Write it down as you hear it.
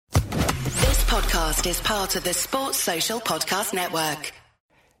podcast is part of the Sports Social Podcast Network.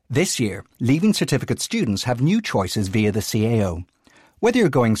 This year, Leaving Certificate students have new choices via the CAO. Whether you're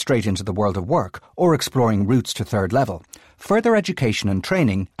going straight into the world of work or exploring routes to third level, further education and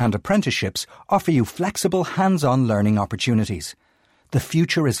training and apprenticeships offer you flexible hands-on learning opportunities. The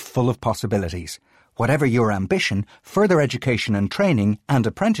future is full of possibilities. Whatever your ambition, further education and training and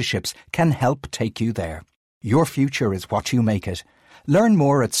apprenticeships can help take you there. Your future is what you make it. Learn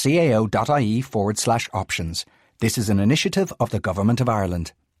more at cao.ie/options. This is an initiative of the Government of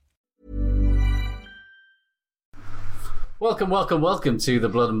Ireland. Welcome to the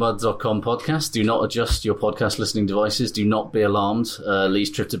bloodandmud.com podcast. Do not adjust your podcast listening devices. Do not be alarmed.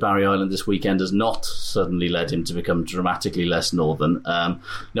 Lee's trip to Barry Island this weekend has not suddenly led him to become dramatically less northern.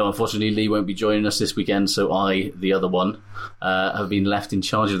 No, unfortunately, Lee won't be joining us this weekend, so I, the other one, have been left in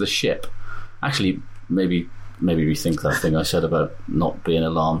charge of the ship. Actually, maybe rethink that thing I said about not being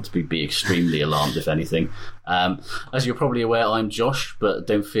alarmed. Be extremely alarmed, if anything. As you're probably aware, I'm Josh, but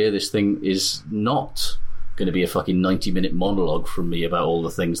don't fear, this thing is not going to be a fucking 90-minute monologue from me about all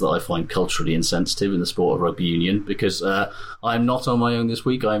the things that I find culturally insensitive in the sport of rugby union, because I'm not on my own this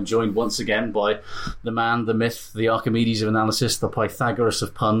week. I am joined once again by the man, the myth, the Archimedes of analysis, the Pythagoras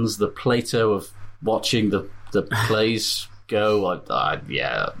of puns, the Plato of watching the plays go.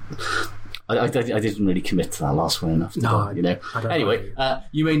 I didn't really commit to that last one enough. Anyway,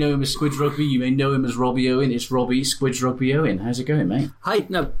 you may know him as Squidge Rugby. You may know him as Robbie Owen. It's Robbie Squidge Rugby Owen. How's it going, mate? Hi.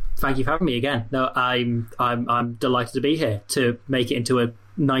 No, thank you for having me again. No, I'm delighted to be here to make it into a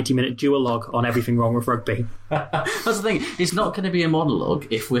 90-minute duologue on everything wrong with rugby. That's the thing. It's not going to be a monologue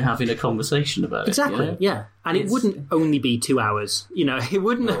if we're having a conversation about it. Exactly. Yeah, and it wouldn't only be 2 hours. It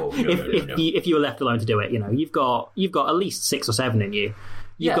wouldn't if you were left alone to do it. You've got at least 6 or 7 in you.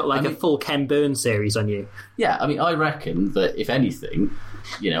 You've got a full Ken Burns series on you. Yeah, I reckon that if anything,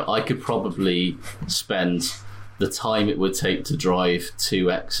 I could probably spend the time it would take to drive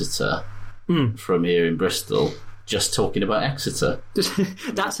to Exeter from here in Bristol just talking about Exeter.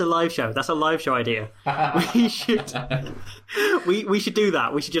 That's a live show. That's a live show idea. We should do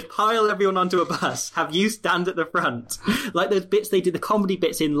that. We should just pile everyone onto a bus, have you stand at the front, like those bits they did, the comedy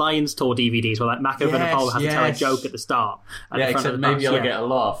bits in Lions Tour DVDs, where like Mac over the pole has to tell a joke at the start. Except maybe I'll get a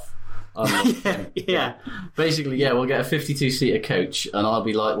laugh. Yeah. Basically, we'll get a 52-seater coach, and I'll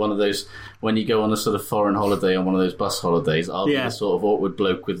be like one of those, when you go on a sort of foreign holiday, on one of those bus holidays, I'll be the sort of awkward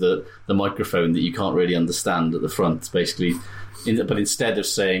bloke with the microphone that you can't really understand at the front, basically. But instead of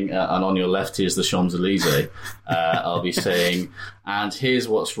saying, and on your left, here's the Champs-Elysees, I'll be saying, and here's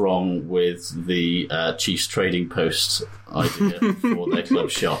what's wrong with the Chiefs Trading Post idea for their club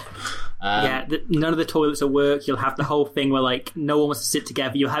shop. None of the toilets will work. You'll have the whole thing where no one wants to sit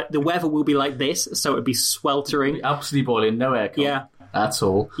together. The weather will be like this, so it'll be sweltering, it'll be absolutely boiling, no aircon at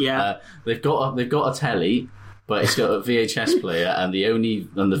all. They've got a telly, but it's got a VHS player, and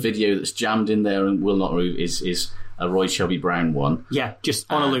the video that's jammed in there and will not move is a Roy Chubby Brown one. Yeah,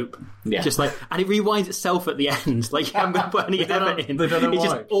 just on a loop. Yeah. Just and it rewinds itself at the end. You haven't got to put any effort in. It's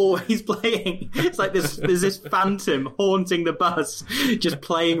just always playing. It's like there's this phantom haunting the bus, just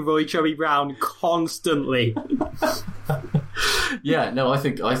playing Roy Chubby Brown constantly. I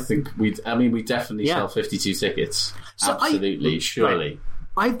think we definitely sell 52 tickets. So absolutely, surely.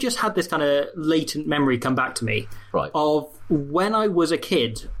 Right. I've just had this kind of latent memory come back to me of when I was a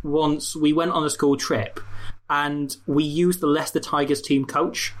kid. Once we went on a school trip, and we used the Leicester Tigers team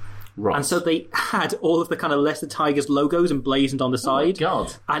coach. Right. And so they had all of the kind of Leicester Tigers logos emblazoned on the side. Oh,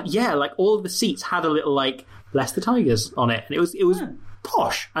 my God. And all of the seats had a little Leicester Tigers on it. And it was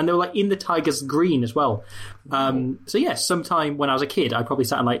posh. And they were in the Tigers green as well. Sometime when I was a kid, I probably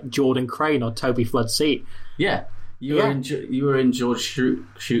sat in Jordan Crane or Toby Flood's seat. Yeah. You were in George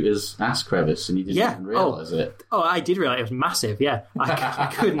Chuter's ass crevice, and you didn't even realise it. Oh, I did realise it was massive, yeah.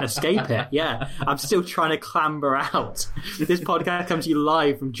 I couldn't escape it, yeah. I'm still trying to clamber out. This podcast comes to you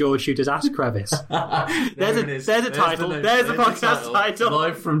live from George Chuter's ass crevice. There's a title. There's the podcast title.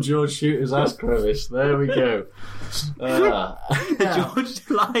 Live from George Chuter's ass crevice. There we go. Live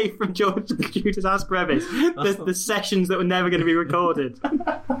from George Chuter's ass crevice. The sessions that were never going to be recorded.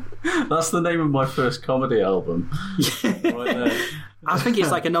 That's the name of my first comedy album. Right there. I think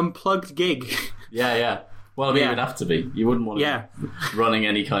it's an unplugged gig. Yeah. Well, it would have to be. You wouldn't want to be running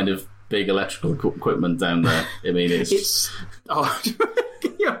any kind of big electrical equipment down there. It's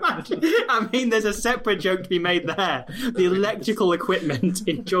can you imagine? There's a separate joke to be made there. The electrical equipment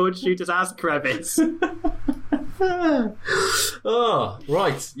in George Chuter's ass crevice. Oh,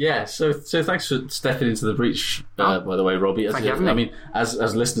 right. Yeah. So thanks for stepping into the breach, by the way, Robbie.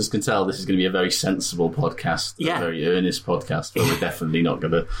 As listeners can tell, this is going to be a very sensible podcast, a very earnest podcast, but we're definitely not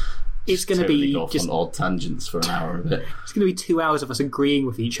going to it's going to be just on odd tangents for an hour of it. It's going to be 2 hours of us agreeing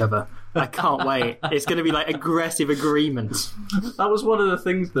with each other. I can't wait. It's going to be like aggressive agreements. That was one of the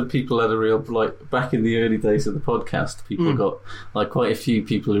things that people had a real, like, back in the early days of the podcast. People got, like, quite a few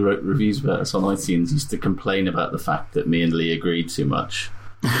people who wrote reviews about us on iTunes used to complain about the fact that me and Lee agreed too much.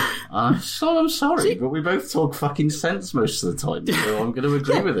 I'm sorry, but we both talk fucking sense most of the time, so I'm going to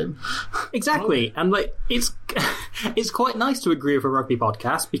agree with him. Exactly, and like it's quite nice to agree with a rugby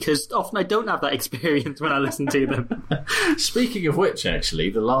podcast because often I don't have that experience when I listen to them. Speaking of which, actually,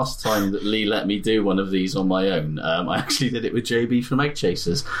 the last time that Lee let me do one of these on my own, I actually did it with JB from Egg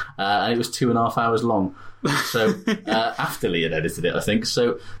Chasers, and it was 2.5 hours long. So after Lee had edited it, I think.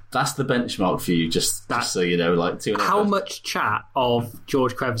 So that's the benchmark for you, just so you know, like 2.5 hours. How much chat of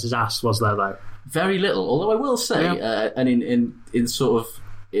George Crevice's ass was there, though? Very little. Although I will say, and in sort of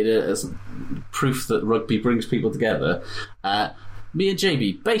as proof that rugby brings people together, me and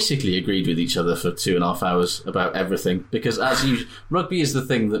JB basically agreed with each other for 2.5 hours about everything because, as usual, rugby is the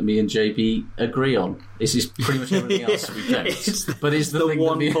thing that me and JB agree on. This is pretty much everything else we don't. But it's the thing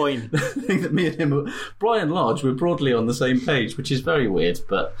one that point. The thing that me and him, by and large, we're broadly on the same page, which is very weird,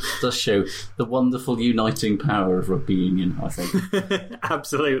 but does show the wonderful uniting power of rugby union, I think.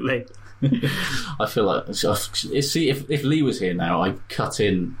 Absolutely. I feel like, see, if Lee was here now, I'd cut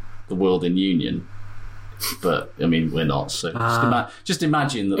in the World in Union. But, I mean, we're not, so just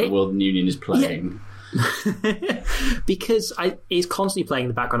imagine that the World Union is playing. Yeah. Because it's constantly playing in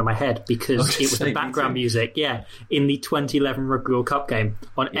the background of my head because it was the background music, in the 2011 Rugby World Cup game.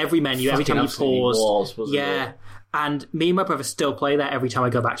 On every menu, every time you pause. Wasn't it? And me and my brother still play that every time I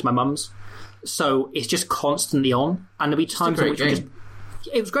go back to my mum's. So it's just constantly on. And there'll be times in which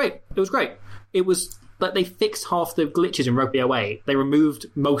it was great. It was... Like they fixed half the glitches in Rugby Away. They removed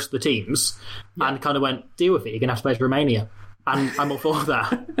most of the teams and kind of went, deal with it. You're going to have to play for Romania. And I'm all for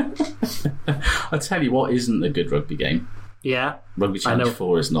that. I tell you what isn't a good rugby game. Yeah. Rugby Challenge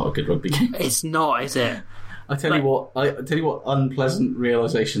 4 is not a good rugby game. It's not, is it? I tell you what unpleasant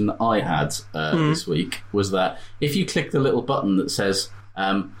realisation that I had this week was that if you click the little button that says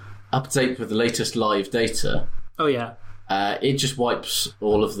update with the latest live data... Oh, yeah. It just wipes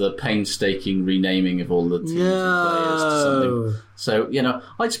all of the painstaking renaming of all the teams and players to something. So, you know,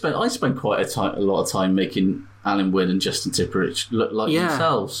 I spent quite a lot of time making Alan Wynne and Justin Tipperich look like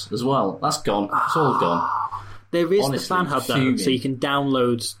themselves as well. That's gone. It's all gone. There is the fan hub, though, so you can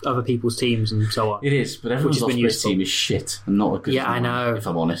download other people's teams and so on. It is, but everyone's Ospreys team is shit and not a good I know. If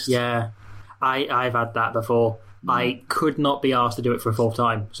I'm honest. Yeah, I've had that before. I could not be asked to do it for a fourth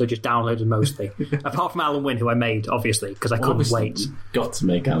time, so just downloaded mostly. Apart from Alan Wynne, who I made, obviously, because I couldn't wait. Got to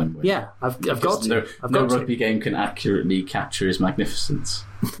make Alan Wynne. Yeah, I've got to. No rugby game can accurately capture his magnificence.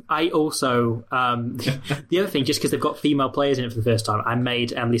 I also, the other thing, just because they've got female players in it for the first time, I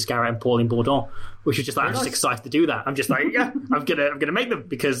made Emily Scarrett and Pauline Bourdon, which is just like, I'm just excited to do that. I'm just like, I'm gonna make them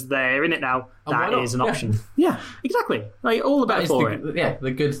because they're in it now. That is an option. Yeah, exactly. Like all about for it. Yeah,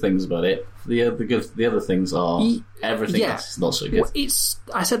 the good things about it. The other things are everything else is not so good.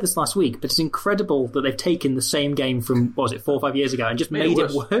 I said this last week, but it's incredible that they've taken the same game from 4 or 5 years ago and just made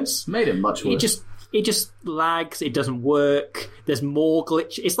it worse. Made it much worse. It just lags, it doesn't work, there's more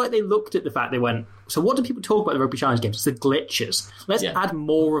glitch. It's like they looked at the fact, they went, so what do people talk about the Rugby Challenge games? It's the glitches. Let's add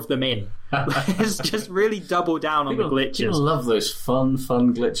more of them in. Let's just really double down on the glitches. People love those fun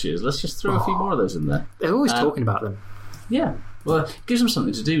glitches. Let's just throw a few more of those in there. They're always talking about them. Yeah. Well, it gives them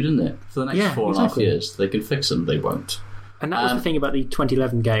something to do, doesn't it? For the next 4.5 years. They can fix them, they won't. And that was the thing about the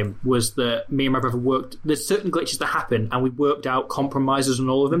 2011 game, was that me and my brother there's certain glitches that happen, and we worked out compromises on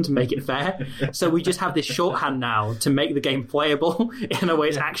all of them to make it fair. So we just have this shorthand now to make the game playable in a way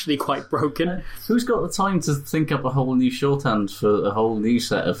it's actually quite broken. Who's got the time to think up a whole new shorthand for a whole new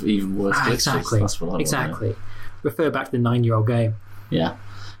set of even worse glitches? Exactly. That's what I want. Refer back to the 9-year-old game. Yeah.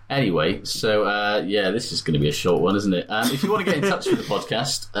 Anyway, so this is going to be a short one, isn't it? If you want to get in touch with the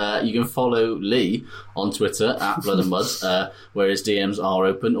podcast, you can follow Lee on Twitter at Blood and Mud, where his DMs are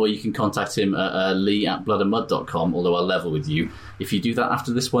open, or you can contact him at lee@bloodandmud.com, although I'll level with you. If you do that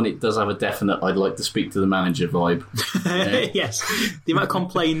after this one, it does have a definite I'd like to speak to the manager vibe. Yes, the amount of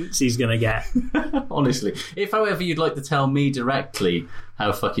complaints he's going to get. Honestly. If, however, you'd like to tell me directly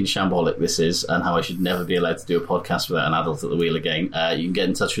how fucking shambolic this is and how I should never be allowed to do a podcast without an adult at the wheel again, you can get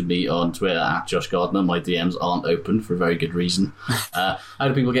in touch with me on Twitter at Josh Gardner. My DMs aren't open for a very good reason. How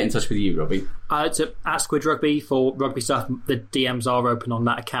do people get in touch with you, Robbie? It's at Squid Rugby for rugby stuff. The DMs are open on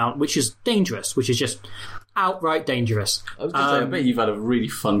that account, which is dangerous, which is just outright dangerous. I was going to say, I bet you've had a really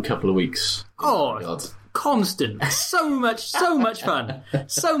fun couple of weeks. Oh, God. constant, so much fun,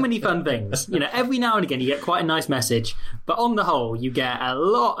 so many fun things. Every now and again you get quite a nice message, but on the whole you get a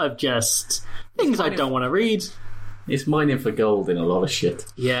lot of just things I don't want to read. It's mining for gold in a lot of shit.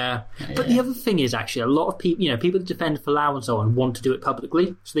 Yeah. But the other thing is, actually, a lot of people, people that defend Falau and so on want to do it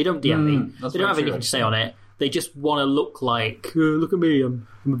publicly, so they don't DM me. They don't have anything to say on it. They just want to look like, look at me, I'm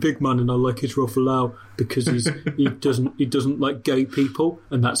a big man and I like Israel Folau because he doesn't like gay people,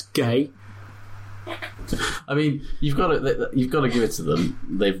 and that's gay. I mean, you've got to give it to them.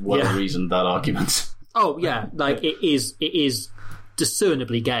 They've well reasoned that argument. Oh yeah, like it is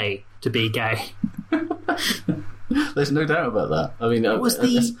discernibly gay to be gay. There's no doubt about that. I mean, go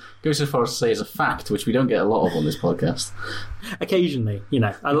so far as to say it's a fact, which we don't get a lot of on this podcast. Occasionally,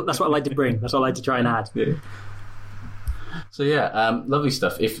 that's what I like to bring. That's what I like to try and add. Yeah. So lovely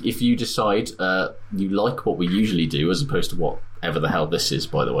stuff. If you decide you like what we usually do, as opposed to whatever the hell this is,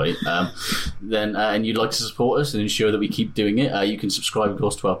 by the way, then and you'd like to support us and ensure that we keep doing it, you can subscribe, of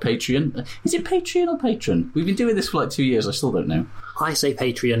course, to our Patreon. Is it Patreon or Patron? We've been doing this for like 2 years. I still don't know. I say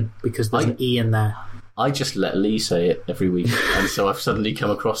Patreon because there's an E in there. I just let Lee say it every week, and so I've suddenly come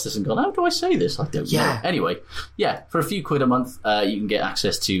across this and gone, how do I say this? I don't know. Anyway, for a few quid a month, you can get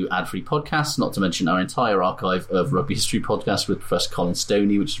access to ad-free podcasts, not to mention our entire archive of rugby history podcasts with Professor Colin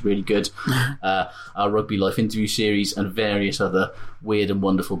Stoney, which is really good, our rugby life interview series, and various other weird and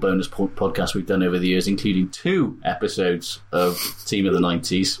wonderful bonus podcasts we've done over the years, including 2 episodes of Team of the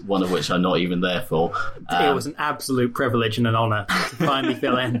 90s, one of which I'm not even there for. It was an absolute privilege and an honour to finally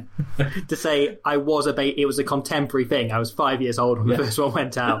fill in. To say it was a contemporary thing. I was 5 years old when the first one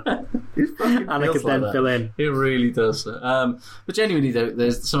went out. And I could then fill in. It really does. But genuinely, though,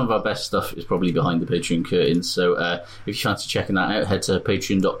 there's some of our best stuff is probably behind the Patreon curtain. So if you fancy checking that out, head to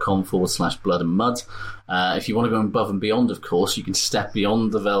patreon.com/blood and mud. If you want to go above and beyond, of course, you can step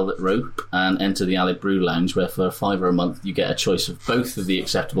beyond the velvet rope and enter the Alid Brew Lounge, where for £5 a month you get a choice of both of the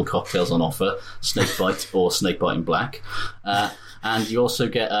acceptable cocktails on offer, Snakebite or Snakebite in Black. And you also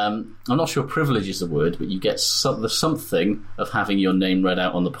get, I'm not sure privilege is the word, but you get the something of having your name read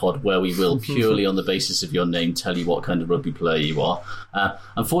out on the pod, where we will, purely on the basis of your name, tell you what kind of rugby player you are.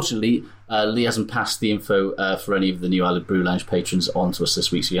 Unfortunately, Lee hasn't passed the info for any of the new Alid Brew Lounge patrons on to us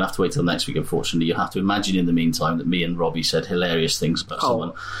this week, so you'll have to wait till next week, unfortunately. You'll have to imagine in the meantime that me and Robbie said hilarious things about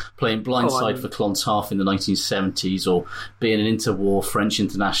someone playing blindside for Clontarf in the 1970s, or being an interwar French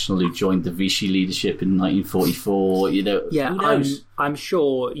international who joined the Vichy leadership in 1944. Who knows? I'm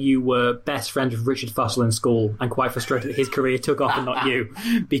sure you were best friends with Richard Fussell in school and quite frustrated that his career took off and not you,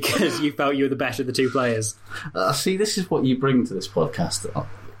 because you felt you were the best of the 2 players. See, this is what you bring to this podcast,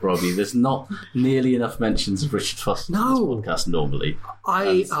 Robbie. There's not nearly enough mentions of Richard Fussell in this podcast normally.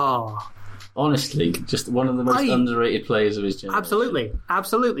 Honestly, just one of the most underrated players of his generation.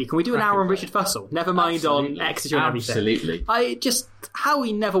 Absolutely. Can we do an hour on Richard Fussell? Never mind on Exeter and everything. Absolutely. I get how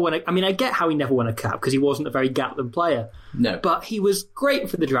he never won a cap, because he wasn't a very Gatland player. No. But he was great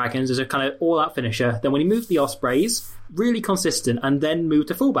for the Dragons as a kind of all-out finisher. Then when he moved to the Ospreys, really consistent, and then moved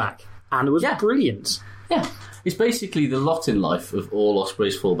to fullback. And it was brilliant. Yeah. It's basically the lot in life of all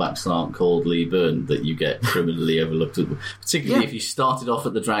Ospreys fullbacks that aren't called Lee Byrne that you get criminally overlooked, particularly if you started off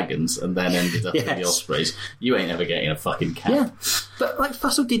at the Dragons and then ended up at the Ospreys. You ain't ever getting a fucking cap. Yeah. But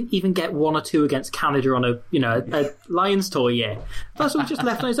Fussell didn't even get 1 or 2 against Canada on a Lions tour year. Fussell just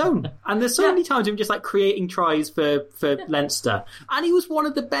left on his own. And there's so many times of him just creating tries for Leinster. And he was one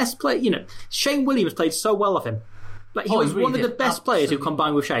of the best players. Shane Williams played so well off him. He was really one of the best players who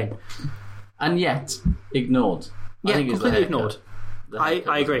combined with Shane. And yet, ignored. I think completely ignored. I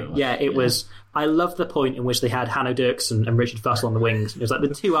agree. It was. I love the point in which they had Hanno Dirksen and Richard Fussell on the wings. It was like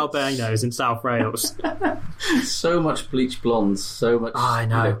the 2 albinos in South Wales. So much bleach blondes, so much. I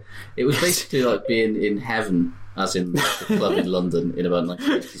know. It was basically like being in heaven, as in the club in London in about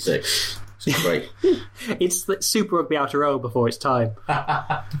 1956. It's great. It's the Super Rugby Aotearoa before its time.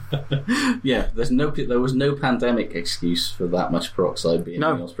 Yeah, there was no pandemic excuse for that much peroxide being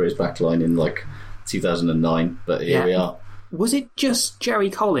in the Ospreys backline in 2009, but here we are. Was it just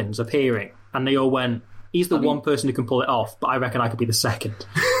Jerry Collins appearing and they all went, he's the one person who can pull it off, but I reckon I could be the second?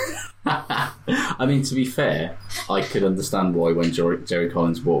 I mean, to be fair, I could understand why when Jerry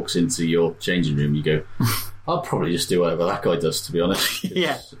Collins walks into your changing room, you go, I'll probably just do whatever that guy does, to be honest.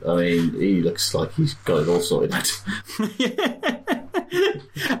 Yeah. I mean, he looks like he's got it all sorted out.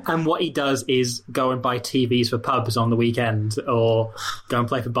 And what he does is go and buy TVs for pubs on the weekend, or go and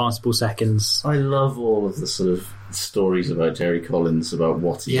play for Barnstaple Seconds. I love all of the sort of stories about Jerry Collins, about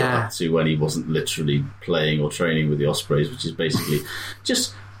what he got up to when he wasn't literally playing or training with the Ospreys, which is basically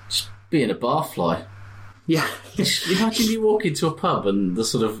just being a barfly. Yeah. Imagine you walk into a pub and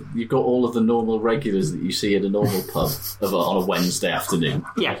you've got all of the normal regulars that you see in a normal pub on a Wednesday afternoon.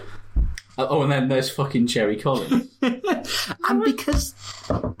 Yeah. Oh, and then there's fucking Jerry Collins. And because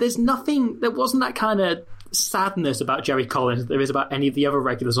there wasn't that kind of sadness about Jerry Collins that there is about any of the other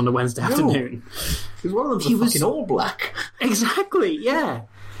regulars on a Wednesday afternoon. Because one of them's fucking all black. Exactly, yeah.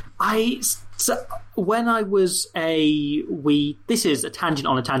 When I was this is a tangent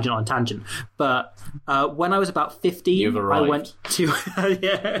on a tangent on a tangent, but when I was about 15, I went to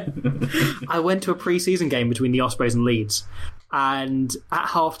I went to a pre-season game between the Ospreys and Leeds, and at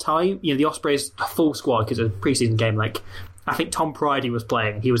half time, the Ospreys full squad, because it was a pre-season game, like I think Tom Pridey was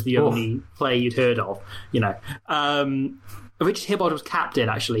playing. He was the only player you'd heard of, Richard Hibbard was captain,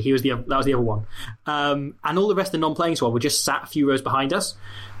 actually. That was the other one. And all the rest of the non-playing squad were just sat a few rows behind us.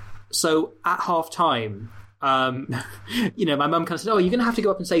 So at half time, my mum kind of said, "Oh, you're going to have to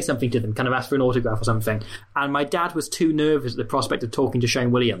go up and say something to them, kind of ask for an autograph or something." And my dad was too nervous at the prospect of talking to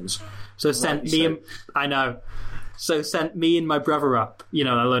Shane Williams, so sent me and my brother up.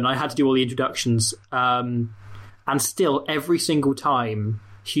 Alone. I had to do all the introductions, and still every single time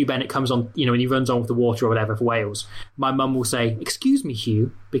Hugh Bennett comes on, when he runs on with the water or whatever for Wales, my mum will say, "Excuse me,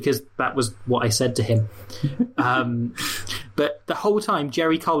 Hugh," because that was what I said to him. But the whole time,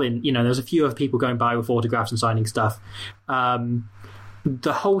 Jerry Collins, there was a few other people going by with autographs and signing stuff.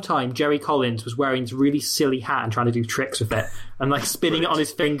 The whole time, Jerry Collins was wearing this really silly hat and trying to do tricks with it, and like spinning it on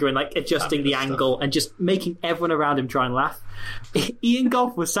his finger and like adjusting the angle and just making everyone around him try and laugh. Ian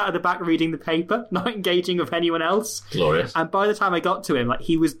Goff was sat at the back reading the paper, not engaging with anyone else. Glorious. And by the time I got to him, like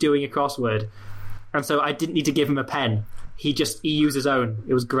he was doing a crossword, and so I didn't need to give him a pen. He used his own.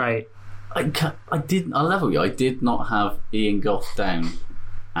 It was great. I'll level you. I did not have Ian Goff down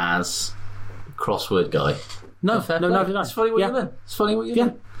as crossword guy. No, neither did I. It's funny what you meant. It's funny what you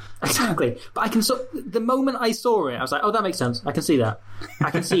meant. Exactly. But the moment I saw it, I was like, "Oh, that makes sense. I can see that.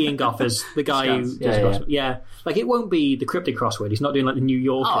 I can see Ian Goff as the guy who does crossword." Yeah. Like it won't be the cryptic crossword. He's not doing like the New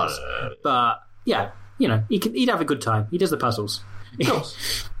Yorkers. But yeah, he'd have a good time. He does the puzzles. Of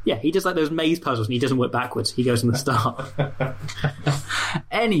course. Yeah, he does like those maze puzzles and he doesn't work backwards. He goes from the start.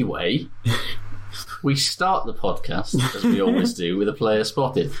 Anyway, we start the podcast, as we always do, with a player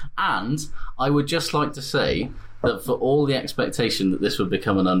spotted. And I would just like to say that for all the expectation that this would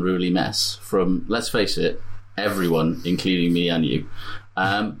become an unruly mess from, let's face it, everyone, including me and you,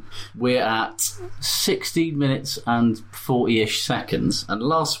 we're at 16 minutes and 40-ish seconds, and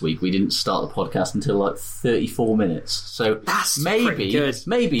last week we didn't start the podcast until like 34 minutes. So that's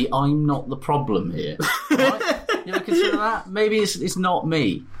maybe I'm not the problem here. Right? You ever consider that? Maybe it's not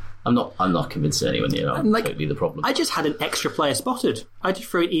me. I'm not convinced anyone here. I'm totally the problem. I just had an extra player spotted. I just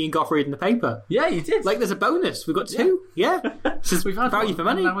threw in Ian Goff reading the paper. Yeah, you did. Like there's a bonus. We've got two. Yeah. Since we've had value for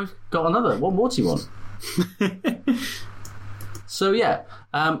money. Now we've got another. What more do you want? So yeah.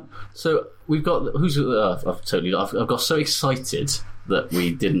 So we've got I've got so excited that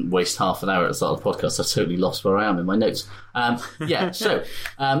we didn't waste half an hour at the start of the podcast. I've totally lost where I am in my notes. So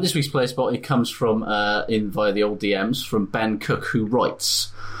this week's player spot, it comes from via the old DMs from Ben Cook, who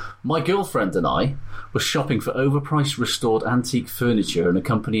writes, "My girlfriend and I were shopping for overpriced restored antique furniture and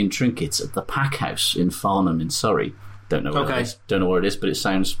accompanying trinkets at the Pack House in Farnham in Surrey." Don't know where it is. Don't know where it is, but it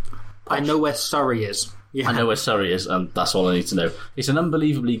sounds posh. I know where Surrey is. Yeah. I know where Surrey is, and that's all I need to know. It's an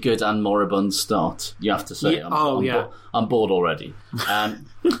unbelievably good and moribund start, you have to say. Yeah. I'm bored already.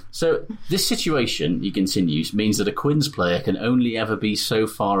 So this situation, he continues, means that a Quins player can only ever be so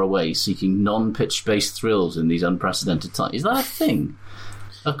far away, seeking non-pitch-based thrills in these unprecedented times. Is that a thing?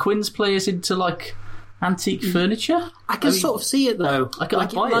 Are Quins players into like antique furniture? I can sort of see it though. I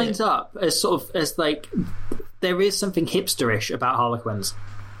it lines up as like there is something hipsterish about Harlequins.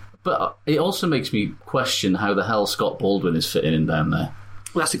 But it also makes me question how the hell Scott Baldwin is fitting in down there.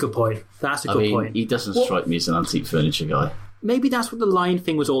 That's a good point. Point. He doesn't strike me as an antique furniture guy. Maybe that's what the line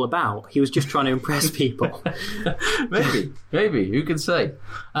thing was all about. He was just trying to impress people. Maybe. Who can say?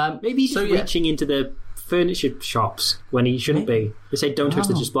 Maybe he's reaching into the furniture shops when he shouldn't be. They say don't touch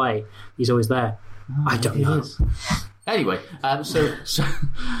the display. He's always there. I don't know. Anyway,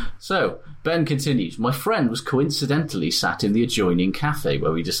 so Ben continues. My friend was coincidentally sat in the adjoining cafe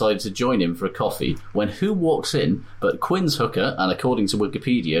where we decided to join him for a coffee when who walks in but Quins hooker and, according to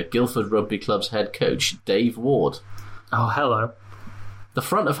Wikipedia, Guildford Rugby Club's head coach, Dave Ward. Oh, hello. The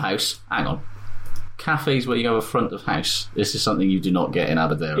front of house... Hang on. Cafes where you have a front of house. This is something you do not get in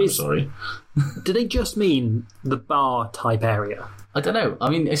Aberdeen, I'm sorry. Do they just mean the bar type area? I don't know. I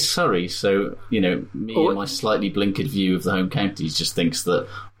mean, it's Surrey, so, and my slightly blinkered view of the home counties just thinks that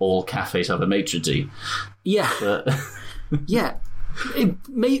all cafes have a maitre d'. Yeah. But... yeah.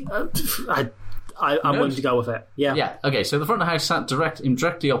 I'm willing to go with it. Yeah. Yeah. Okay. So the front of the house sat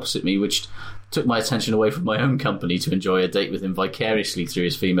directly opposite me, which took my attention away from my own company to enjoy a date with him vicariously through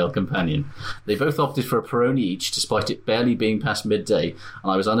his female companion. They both opted for a Peroni each, despite it barely being past midday,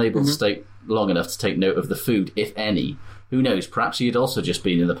 and I was unable to stay long enough to take note of the food, if any. Who knows, perhaps he had also just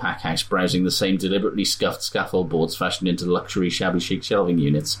been in the pack house browsing the same deliberately scuffed scaffold boards fashioned into luxury shabby chic shelving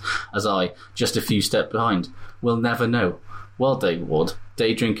units, as I, just a few steps behind. We'll never know. Well, Dave Ward,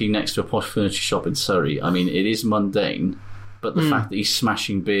 day drinking next to a posh furniture shop in Surrey, I mean, it is mundane, but the fact that he's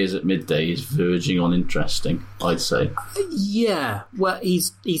smashing beers at midday is verging on interesting, I'd say. Yeah, well,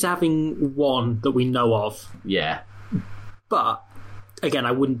 he's having one that we know of. Yeah. But, again,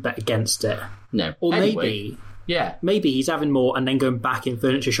 I wouldn't bet against it. No. Or anyway, maybe he's having more and then going back in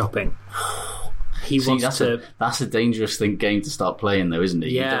furniture shopping. That's a dangerous game to start playing, though, isn't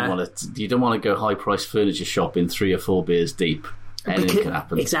it? Yeah. You don't want to go high price furniture shopping 3 or 4 beers deep. Anything can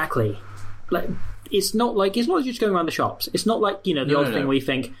happen. Exactly. Like, it's not just going around the shops. It's not like, the odd thing where you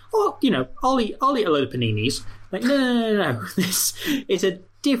think, I'll eat a load of paninis. Like, no. This is a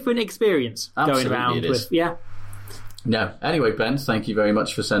different experience. Absolutely, going around with. Yeah. No. Anyway, Ben, thank you very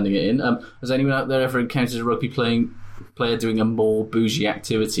much for sending it in. Has anyone out there ever encountered a rugby player doing a more bougie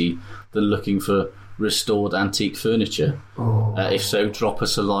activity than looking for restored antique furniture? If so, drop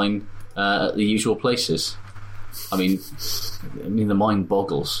us a line at the usual places. I mean, the mind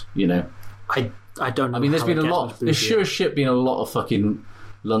boggles. I don't know. I mean, there's been a lot. There's sure as shit been a lot of fucking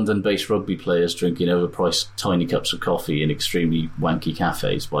London-based rugby players drinking overpriced tiny cups of coffee in extremely wanky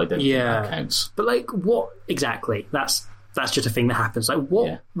cafes, but I don't think that counts. But like, what exactly? That's just a thing that happens. Like,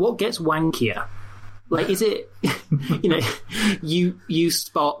 what gets wankier? Like, is it you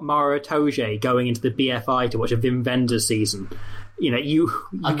spot Mara Toje going into the BFI to watch a Wim Wenders season? You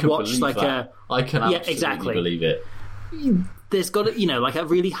watch like that. I can absolutely believe it. There's got to, like a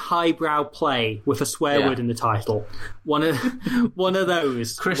really highbrow play with a swear word in the title. One of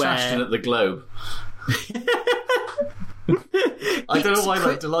those. Chris Ashton at the Globe. I don't know why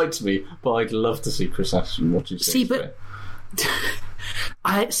that delights me, but I'd love to see Chris Ashton watching Shakespeare.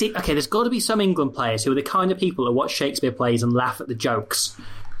 Okay, there's got to be some England players who are the kind of people who watch Shakespeare plays and laugh at the jokes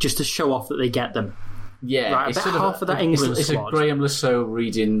just to show off that they get them. Yeah, right, it's half of that England It's squad. a Graham Lasso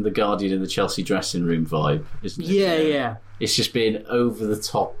reading The Guardian in the Chelsea dressing room vibe, isn't it? Yeah. It's just being over the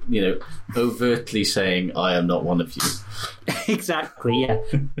top, overtly saying, I am not one of you. Exactly, yeah.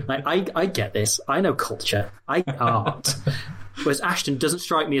 Like, I get this. I know culture. I can't. Whereas Ashton doesn't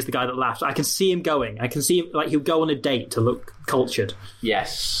strike me as the guy that laughs. I can see him going. I can see him, like, he'll go on a date to look cultured.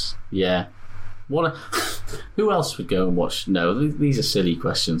 Yes. Yeah. Who else would go and watch? No, these are silly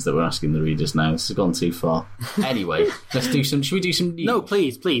questions that we're asking the readers now. This has gone too far. Anyway, should we do some news? No,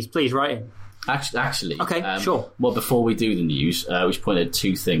 please, write in. Actually. Okay, sure. Well, before we do the news, we should point out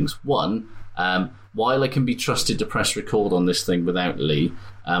 2 things. One, while I can be trusted to press record on this thing without Lee,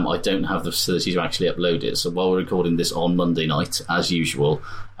 I don't have the facility to actually upload it. So while we're recording this on Monday night, as usual,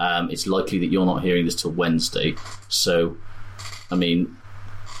 it's likely that you're not hearing this till Wednesday. So, I mean,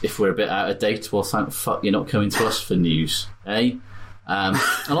 if we're a bit out of date, well, thank fuck you're not coming to us for news, eh? And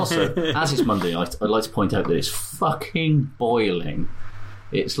also, as it's Monday night, I'd like to point out that it's fucking boiling.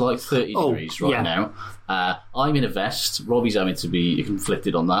 It's like 30 degrees now. I'm in a vest. Robbie's having to be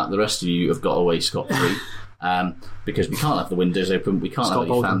conflicted on that. The rest of you have got away scot-free because we can't have the windows open. We can't have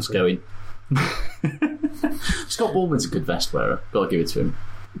any fans going. Scott Baldwin's a good vest wearer. Got to give it to him.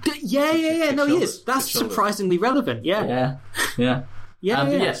 Yeah. No, he is. That's surprisingly relevant. Yeah.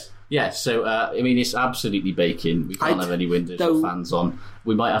 Yes. So, I mean, it's absolutely baking. We can't have any windows or fans on.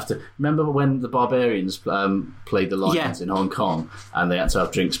 We might have to... Remember when the Barbarians played the Lions in Hong Kong and they had to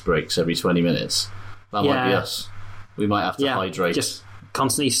have drinks breaks every 20 minutes? That might be us. We might have to hydrate. Just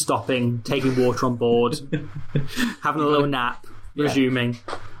constantly stopping, taking water on board, having a little nap, resuming.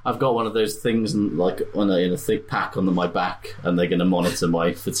 I've got one of those things in a thick pack on my back, and they're going to monitor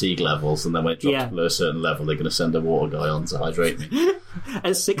my fatigue levels, and then when it drops below a certain level, they're going to send a water guy on to hydrate me.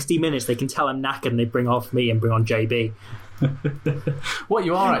 At 60 minutes, they can tell I'm knackered, and they bring off me and bring on JB. What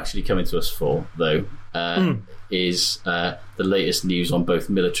you are actually coming to us for, though, is the latest news on both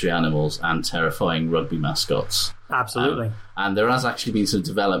military animals and terrifying rugby mascots. Absolutely. And there has actually been some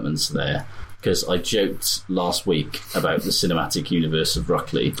developments there, because I joked last week about the cinematic universe of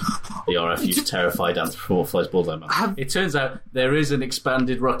Ruckley, the RFU's terrified anthropomorphised bulldog man. It turns out there is an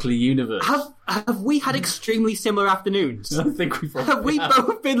expanded Ruckley universe. Have we had extremely similar afternoons? I think we've Have we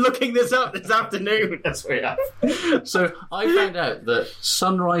both been looking this up this afternoon? Yes, we have. So I found out that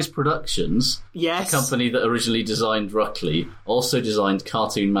Sunrise Productions, the company that originally designed Ruckley, also designed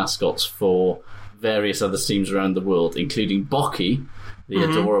cartoon mascots for various other teams around the world, including Bocky, the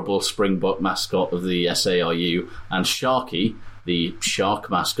adorable Springbok mascot of the SARU, and Sharky, the shark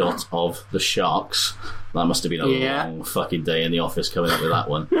mascot of the Sharks. That must have been a long fucking day in the office coming up with that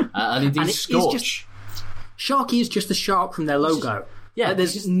one. And indeed, Scorch. Sharky is just the shark from their logo.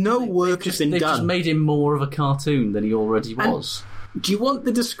 There's no work has been done. They've just made him more of a cartoon than he already was. Do you want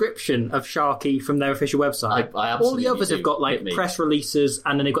the description of Sharky from their official website? I absolutely All the others have got like press releases,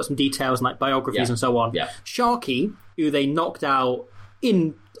 and then they've got some details and like biographies and so on. Yeah. Sharky, who they knocked out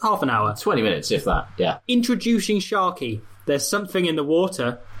in half an hour. 20 minutes, if that, yeah. Introducing Sharky. There's something in the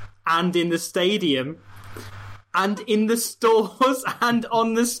water, and in the stadium, and in the stores, and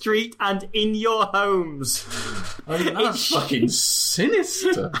on the street, and in your homes. I mean, that's fucking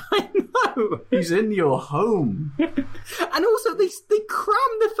sinister. I know. He's in your home. And also, they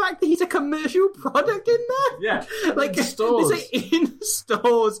cram the fact that he's a commercial product in there. Yeah. Like, in stores. They say in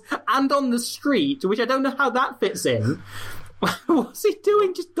stores and on the street, which I don't know how that fits in. What's he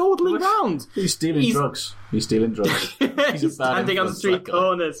doing? Just dawdling around. He's stealing drugs. He's stealing drugs. He's standing on the street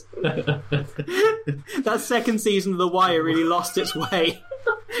corners. That second season of The Wire really lost its way.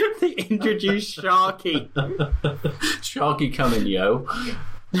 They introduced Sharky. Sharky coming, yo.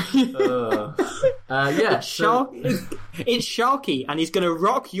 It's Sharky, and he's going to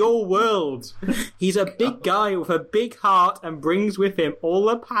rock your world. He's a big guy with a big heart and brings with him all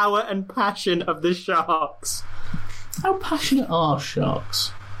the power and passion of the Sharks. How passionate are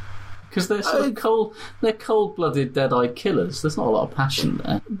sharks? Because they're sort of cold-blooded, dead-eyed killers. There's not a lot of passion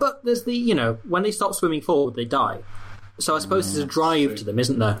there. But there's when they stop swimming forward, they die. So I suppose there's a drive to them,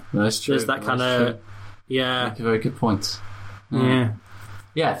 isn't there? That's true. There's that kind of... Yeah. Make a very good point. Yeah.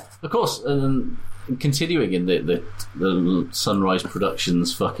 Yeah, of course. Continuing in the Sunrise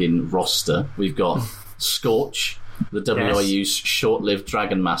Productions fucking roster, we've got Scorch, the WIU's short-lived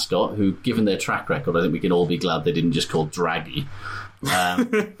dragon mascot, who, given their track record, I think we can all be glad they didn't just call Draggy. But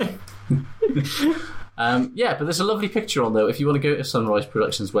there's a lovely picture on, though. If you want to go to Sunrise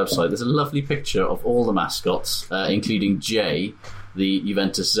Productions' website, there's a lovely picture of all the mascots, including Jay, the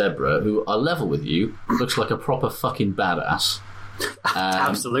Juventus zebra, who are level with you, looks like a proper fucking badass.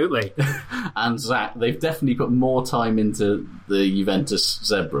 Absolutely. And Zach, they've definitely put more time into the Juventus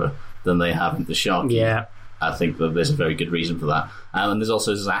zebra than they have into Sharky. Yeah. I think that there's a very good reason for that. And there's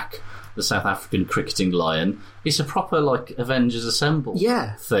also Zach, the South African cricketing lion. It's a proper, like, Avengers Assemble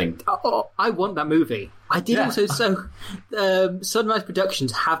thing. I want that movie. I did also... So, Sunrise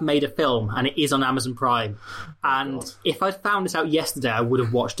Productions have made a film, and it is on Amazon Prime. And if I'd found this out yesterday, I would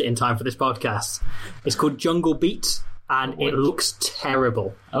have watched it in time for this podcast. It's called Jungle Beat, and it looks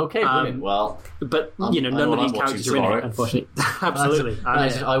terrible. Okay, brilliant. But, none of these characters are in it, unfortunately. Absolutely.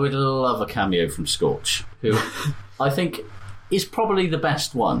 I would love a cameo from Scorch, who I think is probably the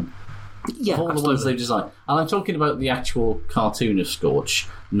best one. Yeah, of all the ones they've designed. And I'm talking about the actual cartoon of Scorch,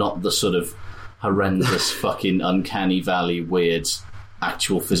 not the sort of horrendous fucking uncanny valley weird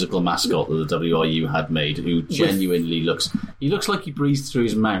actual physical mascot that the WRU had made, who genuinely looks like he breathes through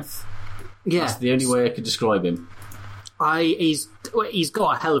his mouth. Yeah. That's the only way I could describe him. He's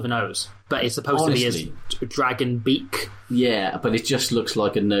got a hell of a nose, but it's supposed to be his dragon beak. Yeah, but it just looks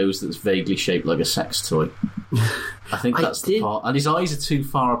like a nose that's vaguely shaped like a sex toy. I think that's the part. And his eyes are too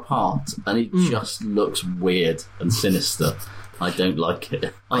far apart, and it just looks weird and sinister. I don't like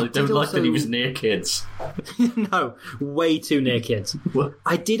it. I don't like that he was near kids. No, way too near kids. What?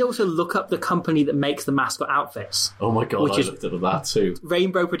 I did also look up the company that makes the mascot outfits. Oh my god, I looked at that too.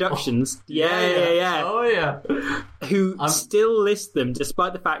 Rainbow Productions. Oh. Yeah. Oh yeah. Who still list them,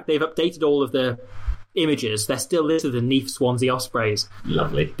 despite the fact they've updated all of the images, they're still listed underneath Swansea Ospreys.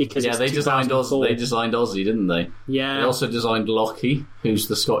 Lovely. Because they designed Aussie. They designed Aussie, didn't they? Yeah. They also designed Lockie, who's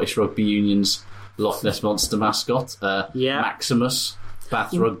the Scottish Rugby Union's Loch Ness Monster mascot. Maximus,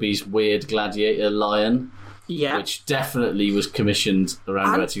 Bath Rugby's weird gladiator lion. Yeah. Which definitely was commissioned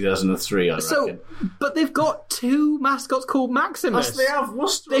around about 2003, I reckon. But they've got two mascots called Maximus. Yes, they have.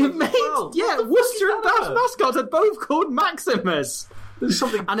 Worcester. They've made, Worcester and Bath mascots are both called Maximus.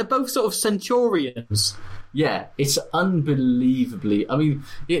 And they're both sort of centurions. Yeah, it's unbelievably... I mean,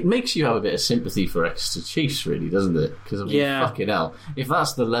 it makes you have a bit of sympathy for Exeter Chiefs, really, doesn't it? Because, I mean, fucking hell, if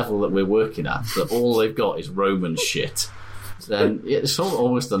that's the level that we're working at, that all they've got is Roman shit, then it's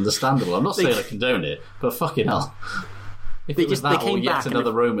almost understandable. I'm not saying I condone it, but fucking hell. If it was that or yet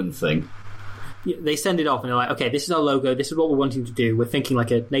another Roman thing... They send it off and they're like, okay, this is our logo, this is what we're wanting to do, we're thinking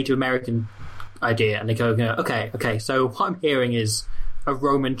like a Native American idea, and they go, okay, so what I'm hearing is a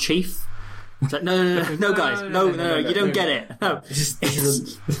Roman chief. It's like, no, guys, no, you don't get it. No.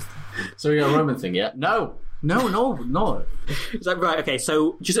 So we got a Roman thing, yeah? No. It's like, right, okay,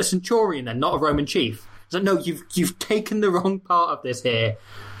 so just a centurion then, not a Roman chief. He's like, no, you've taken the wrong part of this here.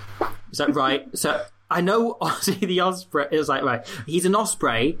 Is that right? So I know Ozzy the Osprey. It was like, right, he's an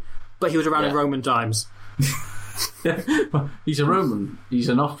osprey, but he was around in Roman times. He's a Roman. He's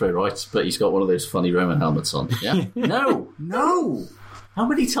an osprey, right? But he's got one of those funny Roman helmets on. Yeah. No. How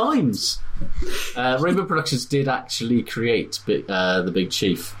many times? Rainbow Productions did actually create the Big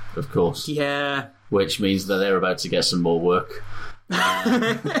Chief, of course. Yeah. Which means that they're about to get some more work.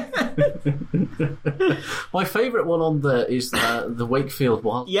 My favourite one on there is the Wakefield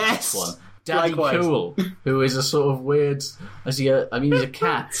Wild one. Daddy Likewise. Cool, who is a sort of weird... he's a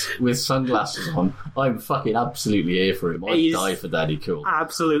cat with sunglasses on. I'm fucking absolutely here for him. I'd die for Daddy Cool.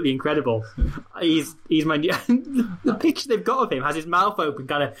 Absolutely incredible. He's my... the picture they've got of him has his mouth open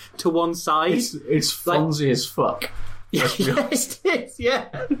kind of to one side. It's Fonzie as fuck. Yes, it is, yeah.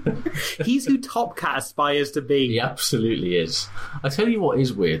 He's who Top Cat aspires to be. He absolutely is. I tell you what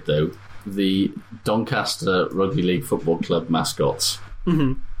is weird, though. The Doncaster Rugby League Football Club mascots,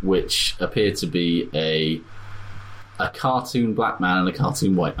 which appear to be a cartoon black man and a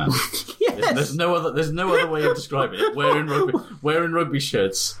cartoon white man. Yes. There's no other way of describing it. Wearing rugby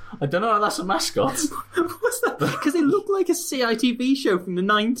shirts. I don't know how that's a mascot. What's that? Because they look like a CITV show from the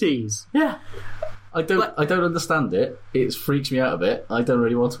 90s. Yeah. I don't understand it. It freaks me out a bit. I don't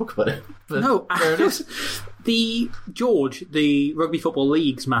really want to talk about it. But no, there it is. The George, the Rugby Football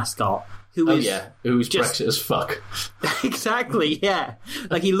League's mascot, who's just Brexit as fuck. Exactly, yeah.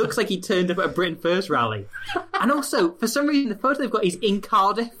 Like, he looks like he turned up at a Britain First rally. And also, for some reason, the photo they've got is in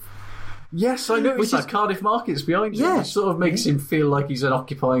Cardiff. Yes, I noticed that. Cardiff Market's behind him. It sort of makes him feel like he's an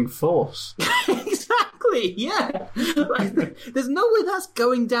occupying force. Exactly, yeah. Like, there's no way that's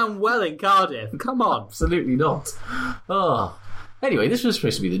going down well in Cardiff. Come on. Absolutely not. Oh. Anyway, this was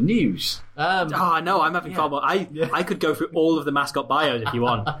supposed to be the news. No, I'm having fun. I could go through all of the mascot bios if you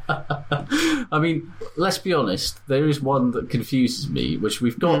want. I mean, let's be honest. There is one that confuses me, which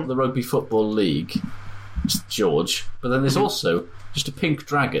we've got the Rugby Football League, George, but then there's also just a pink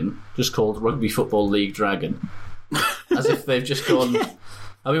dragon, just called Rugby Football League Dragon. As if they've just gone...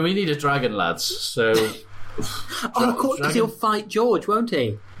 I mean, we need a dragon, lads, so... of course, because he'll fight George, won't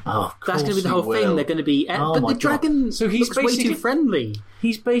he? Oh, that's going to be the whole thing. They're going to be... but the dragon looks way too friendly.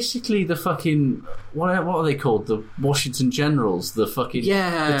 He's basically the fucking... What are they called? The Washington Generals. The fucking...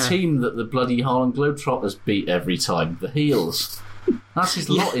 The team that the bloody Harlem Globetrotters beat every time. The heels. That's his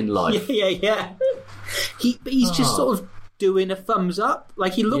lot in life. Yeah. He's just sort of doing a thumbs up.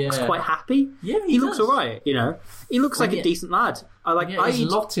 Like, he looks quite happy. Yeah, he looks alright, you know. He looks like a decent lad.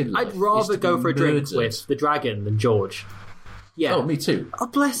 I'd rather go for a drink with the dragon than George. Yeah. Oh, me too. Oh,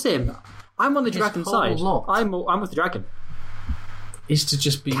 bless him. I'm on the dragon side. I'm with the dragon. Is to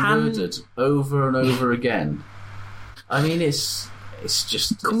just be murdered over and over again. I mean, it's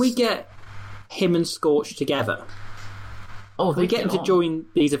just... Can we get him and Scorch together? Oh, we get him to join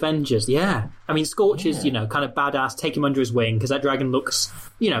these Avengers, yeah. I mean, Scorch is, kind of badass, take him under his wing, because that dragon looks,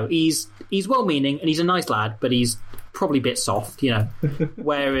 he's well-meaning, and he's a nice lad, but he's probably a bit soft,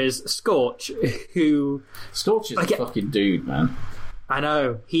 Whereas Scorch, who... Scorch is a fucking dude, man. I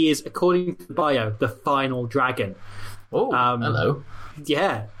know. He is, according to the bio, the final dragon. Oh, hello.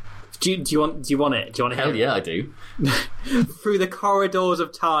 Yeah. Do you want it? Do you want to hear Hell yeah, I do. Through the corridors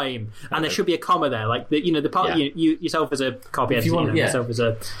of time, and there should be a comma there, like the part you yourself as a copy editor, yourself as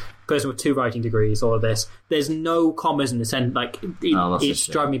a person with 2 writing degrees. All of this, there's no commas in the sentence. Like it's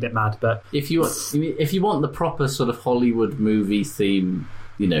driving me a bit mad. But if you want the proper sort of Hollywood movie theme,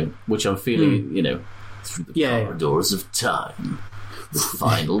 which I'm feeling, through the corridors of time, the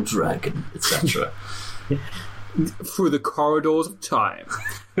final dragon, etc. Through the corridors of time.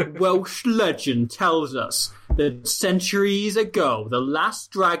 Welsh legend tells us that centuries ago the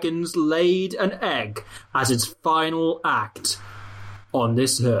last dragons laid an egg as its final act on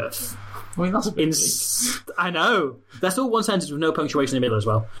this earth. I mean, that's a bit I know. That's all one sentence with no punctuation in the middle as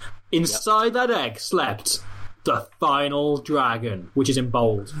well. Inside that egg slept the final dragon, which is in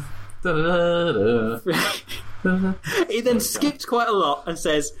bold. He then skips quite a lot and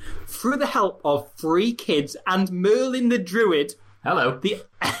says, through the help of 3 kids and Merlin the Druid, hello, the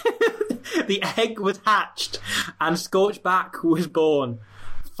egg was hatched and Scorchback was born.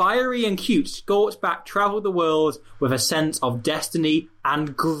 Fiery and cute, Scorchback travelled the world with a sense of destiny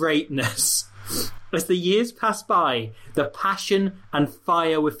and greatness. As the years passed by, the passion and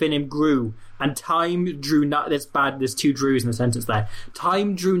fire within him grew, and time drew nigh. There's 2 Drews in the sentence there.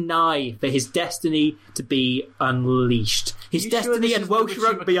 Time drew nigh for his destiny to be unleashed. His destiny and Welsh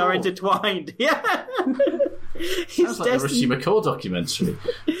rugby are intertwined. Yeah. Sounds like the Richie McCaw documentary.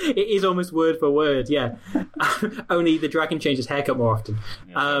 It is almost word for word, yeah. Only the dragon changes haircut more often.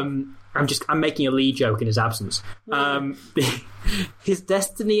 I'm making a Lee joke in his absence. His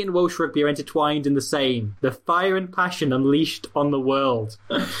destiny and Welsh rugby are intertwined in the same. The fire and passion unleashed on the world.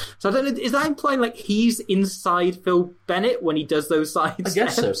 So I don't know, is that implying like he's inside Phil Bennett when he does those side steps? I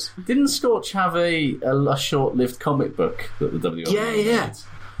guess so. Didn't Scorch have a short-lived comic book that the WRB Yeah.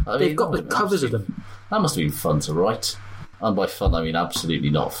 made? They've got the covers of them. That must have been fun to write. And by fun, I mean absolutely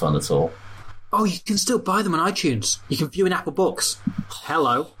not fun at all. Oh, you can still buy them on iTunes. You can view in Apple Books.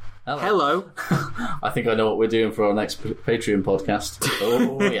 Hello. I think I know what we're doing for our next Patreon podcast.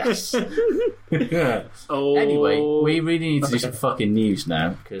 Oh, yes. Anyway, we really need to do some fucking news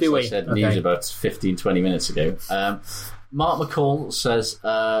now, because I said news about 15-20 minutes ago. Mark McCall says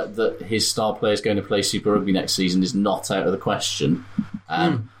that his star player is going to play Super Rugby next season is not out of the question.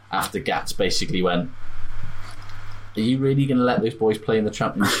 After Gats basically went, are you really going to let those boys play in the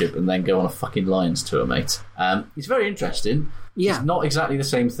Championship and then go on a fucking Lions tour, mate? It's very interesting. Yeah. It's not exactly the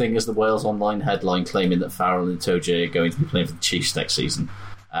same thing as the Wales Online headline claiming that Farrell and Itoje are going to be playing for the Chiefs next season.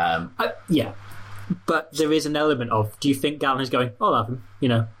 Yeah. But there is an element of, do you think Gallen is going, I'll have him,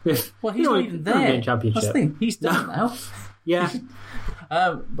 Well, he's not even there. Championship. That's the thing. He's done now. Yeah.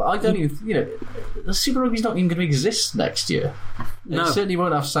 But I don't even, the Super Rugby's not even going to exist next year. No. It certainly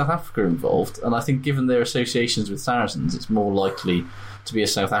won't have South Africa involved, and I think given their associations with Saracens, it's more likely to be a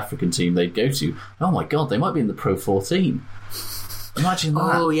South African team they'd go to. Oh my God, they might be in the Pro 14. Imagine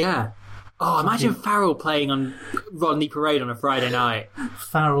that. Oh, yeah. Oh, imagine Farrell playing on Rodney Parade on a Friday night.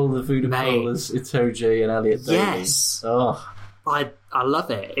 Farrell, the Voodoo Bowlers, Itoje and Elliot Daly. Yes. Oh. I love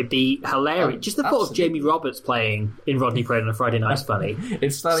it. It'd be hilarious. Just the thought of Jamie Roberts playing in Rodney Parade on a Friday night is funny.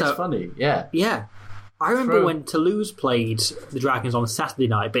 It's funny, yeah. Yeah. I remember when Toulouse played the Dragons on a Saturday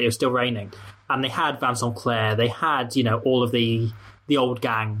night, but it was still raining, and they had Vincent Clair, they had, all of the old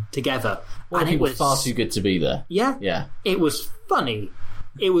gang together. Well, and it was far too good to be there. Yeah. Yeah. It was funny.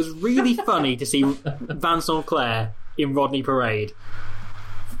 It was really funny to see Vincent Clair in Rodney Parade.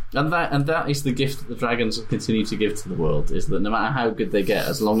 And that is the gift that the Dragons will continue to give to the world, is that no matter how good they get,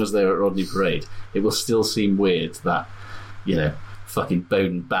 as long as they're at Rodney Parade, it will still seem weird that, fucking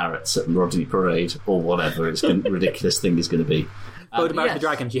Bowden Barrett's at Rodney Parade or whatever its ridiculous thing is going to be. Bowden Barrett, the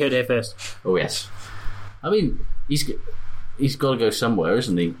Dragons, you heard it here first. Oh, yes. I mean, he's got to go somewhere,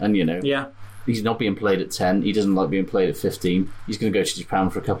 isn't he? And, yeah. He's not being played at 10. He doesn't like being played at 15. He's going to go to Japan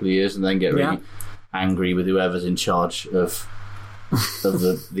for a couple of years and then get really angry with whoever's in charge of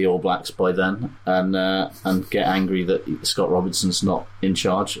the All Blacks by then, and get angry that Scott Robinson's not in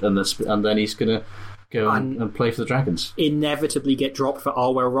charge, and then he's going to go and play for the Dragons. Inevitably get dropped for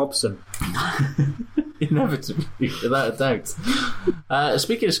Arwell Robson. Inevitably, without a doubt.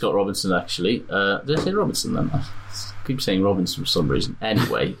 Speaking of Scott Robinson, actually, did I say Robinson then? I keep saying Robinson for some reason.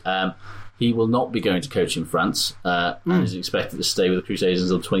 Anyway, he will not be going to coach in France, and is expected to stay with the Crusaders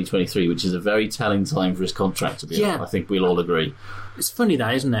until 2023, which is a very telling time for his contract to be up. I think we'll all agree. It's funny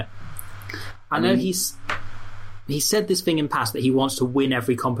that, isn't it? I know he said this thing in past that he wants to win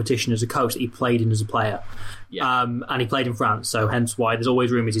every competition as a coach that he played in as a player. Yeah. And he played in France, so hence why there's always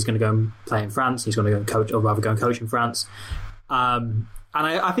rumours he's going to go and play in France. He's going to go and coach, or rather go and coach in France. And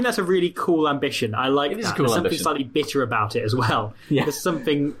I think that's a really cool ambition. I like that. There's something slightly bitter about it as well. Yeah. There's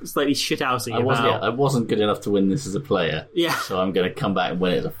something slightly shithousey about... I wasn't good enough to win this as a player, so I'm going to come back and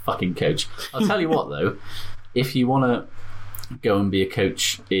win it as a fucking coach. I'll tell you what, though, if you want to go and be a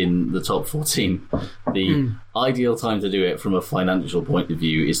coach in the top 14, the ideal time to do it from a financial point of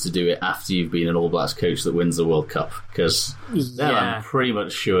view is to do it after you've been an All Blacks coach that wins the World Cup, because then I'm pretty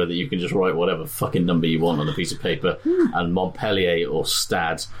much sure that you can just write whatever fucking number you want on a piece of paper and Montpellier or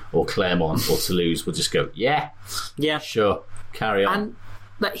Stade or Clermont or Toulouse will just go, yeah, sure, carry on. And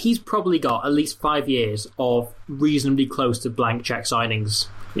that he's probably got at least 5 years of reasonably close to blank check signings,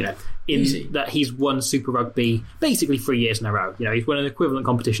 in that he's won Super Rugby basically 3 years in a row. He's won an equivalent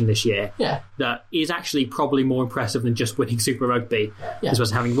competition this year. Yeah. That is actually probably more impressive than just winning Super Rugby. Yeah. As well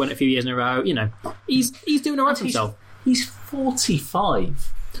as having won it a few years in a row. He's doing all right for himself. He's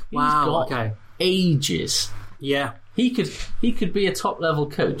 45. Wow. He's got ages. Yeah. He could be a top level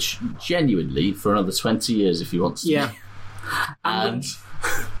coach genuinely for another 20 years if he wants to. Yeah. And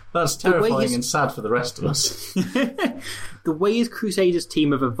that's terrifying and sad for the rest of us. The way his Crusaders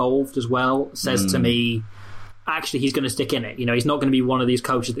team have evolved as well says to me, actually, he's going to stick in it. He's not going to be one of these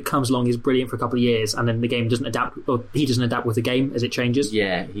coaches that comes along, he's brilliant for a couple of years, and then the game doesn't adapt, or he doesn't adapt with the game as it changes.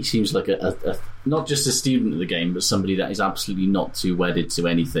 Yeah, he seems like a not just a student of the game, but somebody that is absolutely not too wedded to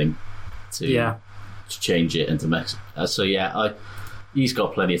anything to change it and to mess. He's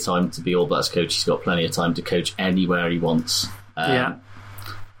got plenty of time to be All Blacks coach. He's got plenty of time to coach anywhere he wants. And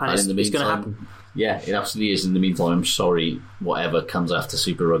in the meantime, it's going to happen. Yeah, it absolutely is. In the meantime, I'm sorry, whatever comes after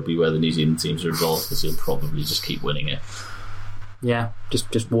Super Rugby where the New Zealand teams are involved, because he'll probably just keep winning it. Yeah,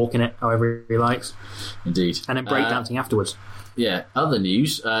 just walking it however he likes. Indeed. And then breakdancing afterwards. Yeah, other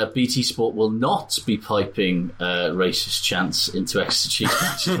news, BT Sport will not be piping racist chants into Exeter Chiefs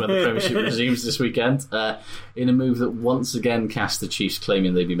matches when the Premiership resumes this weekend, in a move that once again cast the Chiefs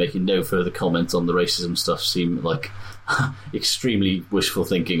claiming they'd be making no further comment on the racism stuff seem like extremely wishful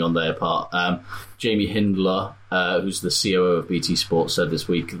thinking on their part. Jamie Hindler, who's the COO of BT Sport, said this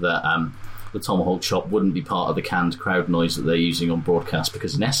week that the tomahawk chop wouldn't be part of the canned crowd noise that they're using on broadcast,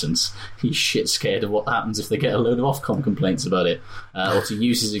 because in essence he's shit scared of what happens if they get a load of Ofcom complaints about it, or to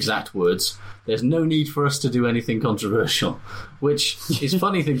use his exact words, there's no need for us to do anything controversial, which is a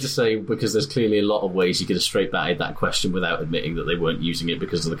funny thing to say, because there's clearly a lot of ways you could have straight batted that question without admitting that they weren't using it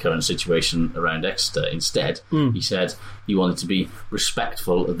because of the current situation around Exeter. Instead, he said he wanted to be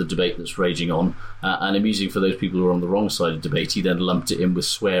respectful of the debate that's raging on, and amusing for those people who are on the wrong side of debate. He then lumped it in with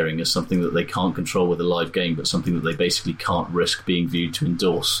swearing as something that they can't control with a live game, but something that they basically can't risk being viewed to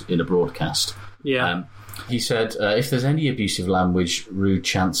endorse in a broadcast. Yeah. He said, if there's any abusive language, rude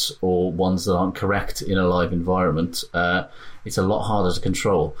chants, or ones that aren't correct in a live environment, it's a lot harder to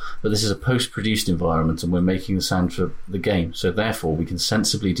control. But this is a post-produced environment, and we're making the sound for the game, so therefore we can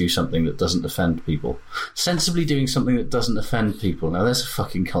sensibly do something that doesn't offend people. Sensibly doing something that doesn't offend people. Now, there's a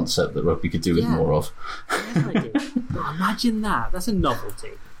fucking concept that rugby could do with more of. Yes, I do. Oh, imagine that. That's a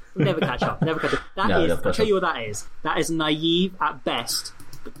novelty. We'll never catch up. Never catch up. I'll tell you what that is. That is naive at best,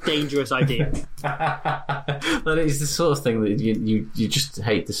 but dangerous idea. But it's the sort of thing that you just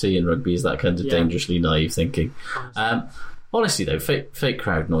hate to see in rugby, is that kind of dangerously naive thinking. Honestly, though, fake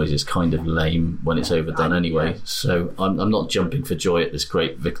crowd noise is kind of lame when it's overdone anyway, so I'm not jumping for joy at this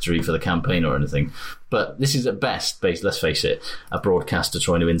great victory for the campaign or anything. But this is at best, let's face it, a broadcaster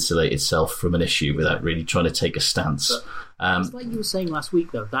trying to insulate itself from an issue without really trying to take a stance. It's like you were saying last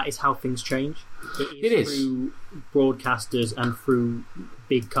week, though, that is how things change. It is through broadcasters and through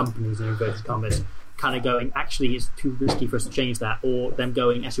big companies, in inverted commas, kind of going, actually, it's too risky for us to change that, or them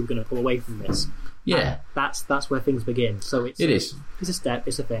going, actually, we're going to pull away from this. Yeah, and that's where things begin. So it's a step,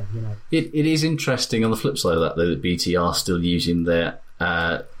 it's a thing, you know. It is interesting on the flip side of that, though, that BT are still using their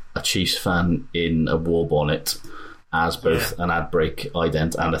a Chiefs fan in a war bonnet as both an ad break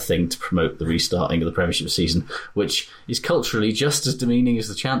ident and a thing to promote the restarting of the Premiership season, which is culturally just as demeaning as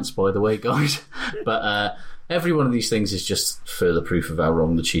the chants, by the way, guys. But every one of these things is just further proof of how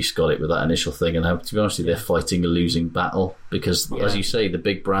wrong the Chiefs got it with that initial thing, and how, to be honest with you, they're fighting a losing battle, because, as you say, the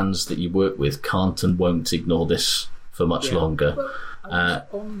big brands that you work with can't and won't ignore this for much longer.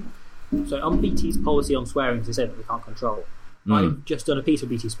 On BT's policy on swearing, as they say that we can't control, I've just done a piece of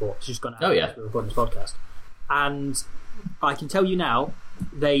BT Sport. It's just gone out after we're recording this podcast. And I can tell you now,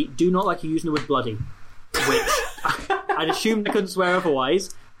 they do not like you using the word bloody, which I'd assumed they couldn't swear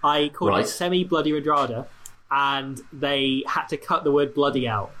otherwise. I called it semi-bloody Redrada, and they had to cut the word bloody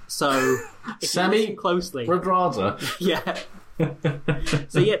out. So if you listen closely, Redrada. Yeah.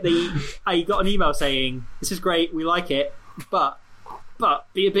 So I got an email saying, "This is great, we like it, but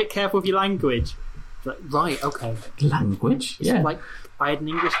be a bit careful with your language." Like, right, okay. Language? Yeah. Like, I had an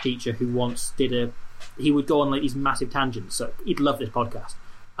English teacher who once he would go on like these massive tangents, so he'd love this podcast.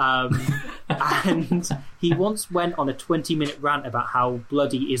 And he once went on a 20-minute rant about how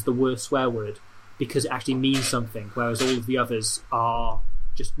bloody is the worst swear word because it actually means something, whereas all of the others are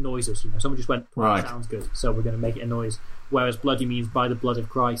just noises. You know, someone just went, that sounds good, so we're going to make it a noise. Whereas bloody means by the blood of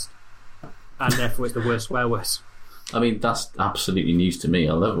Christ, and therefore it's the worst swear word. I mean, that's absolutely news to me.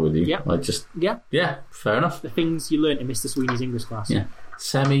 I'll level with you. Yeah. Yeah, fair enough. The things you learnt in Mr. Sweeney's English class. Yeah.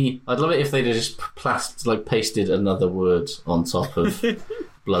 I'd love it if they'd just pasted another word on top of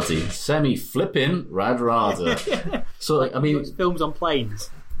bloody. Semi-flippin' Radrada. So, like, I mean, films on planes.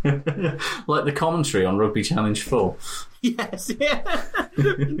 Like the commentary on Rugby Challenge 4. Yes, yeah.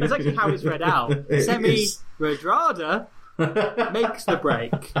 That's actually how it's read out. Semi-Radrada makes the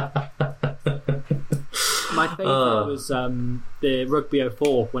break. My favourite was the Rugby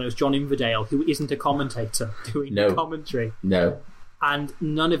 04 when it was John Inverdale, who isn't a commentator, doing the commentary. No. And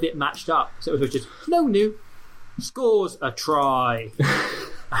none of it matched up. So it was just, no new, scores a try.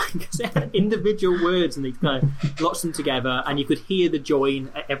 Because they had individual words and they kind of locked them together, and you could hear the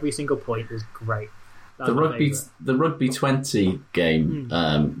join at every single point. It was great. The Rugby 20 game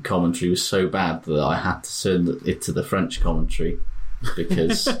commentary was so bad that I had to turn it to the French commentary,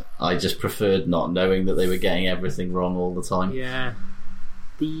 because I just preferred not knowing that they were getting everything wrong all the time. Yeah.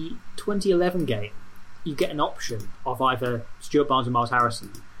 The 2011 game, you get an option of either Stuart Barnes and Miles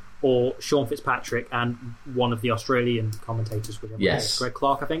Harrison or Sean Fitzpatrick and one of the Australian commentators, Greg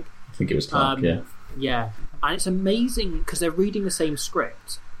Clark, I think. I think it was Clark, yeah. Yeah, and it's amazing because they're reading the same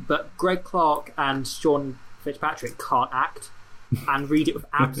script, but Greg Clark and Sean Fitzpatrick can't act and read it with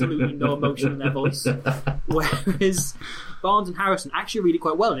absolutely no emotion in their voice, whereas Barnes and Harrison actually read it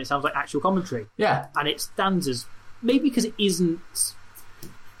quite well, and it sounds like actual commentary. Yeah, and it stands as maybe because it isn't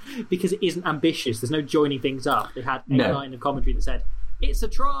ambitious. There's no joining things up. They had a line of commentary that said, "It's a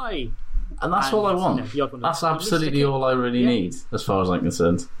try," and that's all I want. That's absolutely all I really need, as far as I'm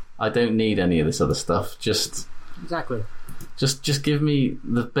concerned. I don't need any of this other stuff. Just give me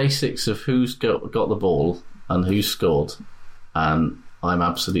the basics of who's got the ball and who's scored, and I'm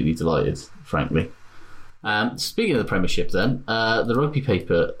absolutely delighted, frankly. Speaking of the Premiership, then, the rugby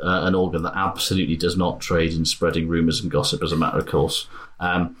paper, an organ that absolutely does not trade in spreading rumours and gossip as a matter of course,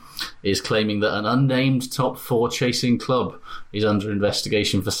 is claiming that an unnamed top 4 chasing club is under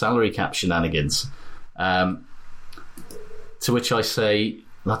investigation for salary cap shenanigans. To which I say,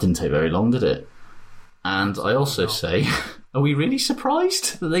 that didn't take very long, did it? And I also say, are we really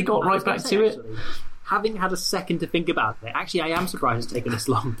surprised that they got right back to it? Having had a second to think about it, actually, I am surprised it's taken this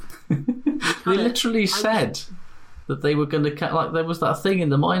long. They literally said that they were going to... Like, there was that thing in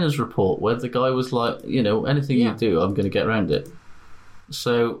the miners' report where the guy was like, anything you do, I'm going to get around it.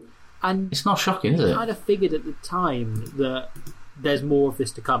 So, and it's not shocking, is it? I kind of figured at the time that there's more of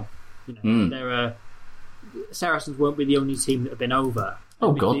this to come. There are... Saracens won't be the only team that have been over.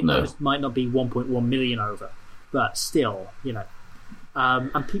 Oh, God, no. It might not be 1.1 million over, but still,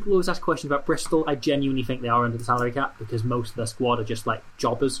 and people always ask questions about Bristol. I genuinely think they are under the salary cap because most of their squad are just like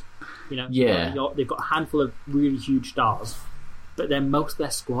jobbers. Yeah. They've got a handful of really huge stars, but then most of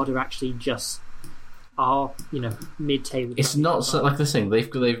their squad are actually just mid-table. It's not so, like they're saying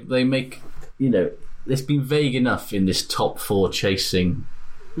they make it's been vague enough in this top 4 chasing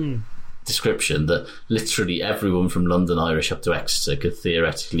description that literally everyone from London Irish up to Exeter could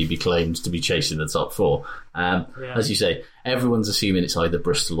theoretically be claimed to be chasing the top 4. As you say, everyone's assuming it's either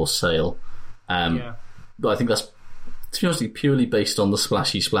Bristol or Sale. But I think that's, to be honest, purely based on the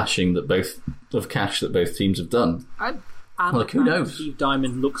splashing of cash that both teams have done. And who knows? Steve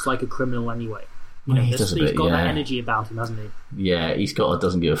Diamond looks like a criminal anyway. He's got that energy about him, hasn't he? Yeah, he's got a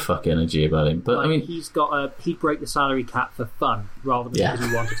doesn't give a fuck energy about him. But he'd break the salary cap for fun rather than because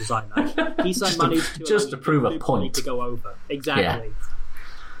he wanted to sign that. He signed money to prove a point to go over. Exactly.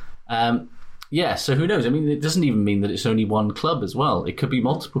 Yeah. So who knows? I mean, it doesn't even mean that it's only one club as well. It could be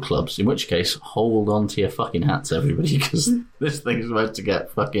multiple clubs. In which case, hold on to your fucking hats, everybody, because this thing's about to get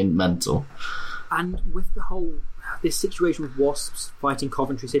fucking mental. And with this situation with Wasps fighting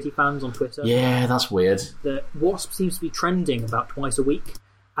Coventry City fans on Twitter. Yeah, that's weird. The Wasp seems to be trending about twice a week,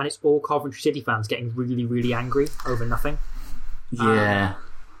 and it's all Coventry City fans getting really, really angry over nothing. Yeah.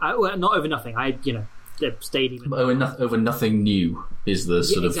 Well, not over nothing. The stadium. Over nothing new is the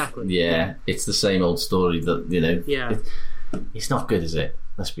sort of... Exactly. Yeah, it's the same old story that, Yeah. It's not good, is it?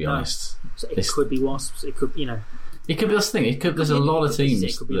 Let's be honest. So it could be Wasps. It could, It could be this thing. There's a lot of teams.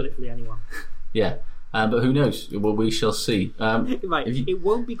 It could be literally anyone. Yeah. But who knows? Well, we shall see. It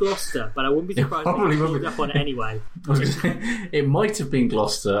won't be Gloucester, but I wouldn't be surprised if they picked up on it anyway. It might have been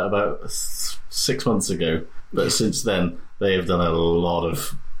Gloucester about 6 months ago, but since then they have done a lot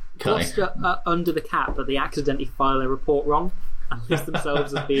of cutting. Gloucester are under the cap, but they accidentally file their report wrong and list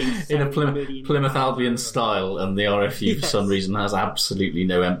themselves as being in a Plymouth Albion style, and the RFU for some reason has absolutely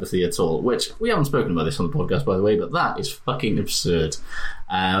no empathy at all. Which we haven't spoken about this on the podcast, by the way, but that is fucking absurd.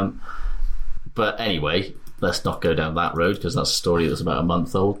 But anyway, let's not go down that road because that's a story that's about a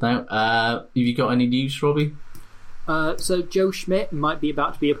month old now. Have you got any news, Robbie? So Joe Schmidt might be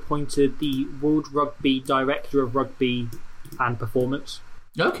about to be appointed the World Rugby Director of Rugby and Performance.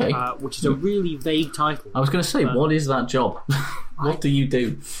 Okay. Which is a really vague title. I was going to say, what is that job? What do you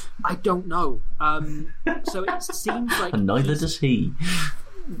do? I don't know. So it seems like... And neither does he.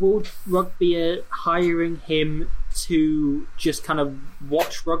 World Rugby are hiring him to just kind of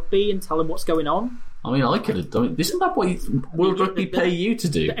watch rugby and tell him what's going on. I mean, I could have done it. Isn't that what World Rugby pay you to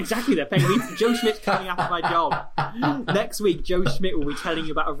do? Exactly, they're paying me. Joe Schmidt's coming after my job. Next week, Joe Schmidt will be telling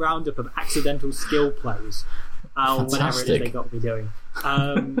you about a roundup of accidental skill plays. Whatever it is they got me doing.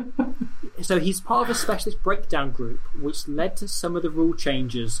 So he's part of a specialist breakdown group, which led to some of the rule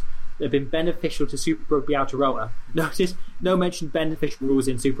changes that have been beneficial to Super Rugby Aotearoa. Notice, no mention beneficial rules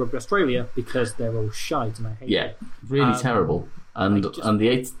in Super Rugby Australia because they're all shite and I hate it. Yeah, really terrible. And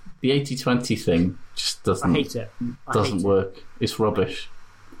the 80-20 thing just doesn't... I hate it. Doesn't work. It's rubbish.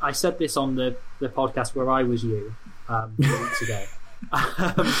 I said this on the podcast where I was you 2 weeks ago.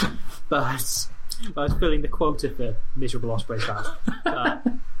 But I was filling the quota for miserable Osprey fans.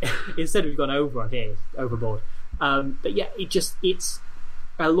 Instead, we've gone overboard. But yeah, it's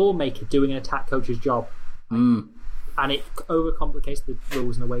a lawmaker doing an attack coach's job. And it overcomplicates the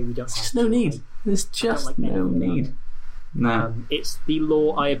rules in a way we don't have. There's no need. There's just no need. No. It's the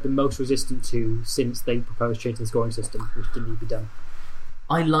law I have been most resistant to since they proposed changing the scoring system, which didn't need to be done.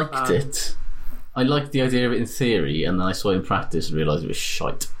 I liked it. I liked the idea of it in theory, and then I saw it in practice and realised it was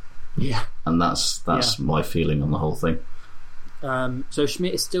shite. Yeah. And that's my feeling on the whole thing. So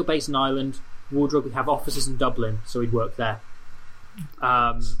Schmidt is still based in Ireland. Woodruff would have offices in Dublin, so he'd work there.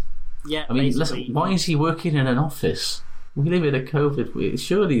 Yeah, I mean, listen, why is he working in an office? We live in a COVID.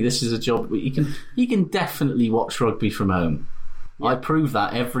 Surely this is a job where he can definitely watch rugby from home. Yeah. I prove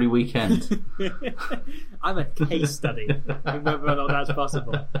that every weekend. I'm a case study in whether or not that's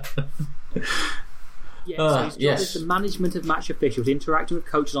possible. Yeah, so his job is the management of match officials, interacting with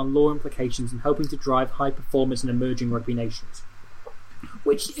coaches on law implications, and helping to drive high performance in emerging rugby nations.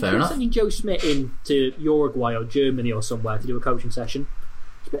 Which, if you're sending Joe Schmidt into Uruguay or Germany or somewhere to do a coaching session,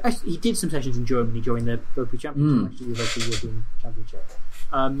 he did some sessions in Germany during the Rugby Championship, actually, the Rugby European Championship.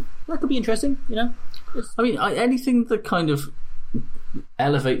 That could be interesting, you know. I mean, anything that kind of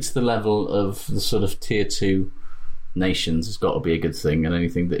elevates the level of the sort of tier 2 nations has got to be a good thing, and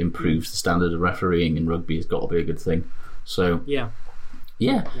anything that improves the standard of refereeing in rugby has got to be a good thing. So yeah,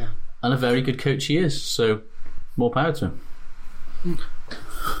 and a very good coach he is. So more power to him.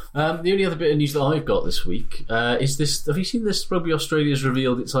 The only other bit of news that I've got this week is this. Have you seen this? Rugby Australia's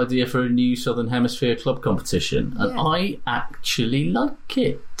revealed its idea for a new Southern Hemisphere club competition, and I actually like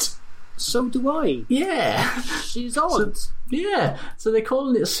it. So do I. Yeah. She's odd. So they're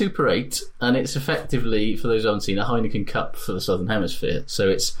calling it a Super 8, and it's effectively, for those who haven't seen, a Heineken Cup for the Southern Hemisphere. So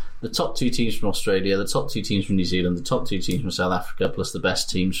it's the top 2 teams from Australia, the top 2 teams from New Zealand, the top 2 teams from South Africa, plus the best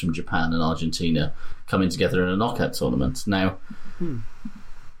teams from Japan and Argentina coming together in a knockout tournament. Now,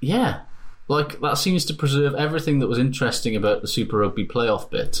 yeah, like that seems to preserve everything that was interesting about the Super Rugby playoff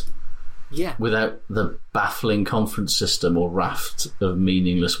bit. Yeah. Without the baffling conference system or raft of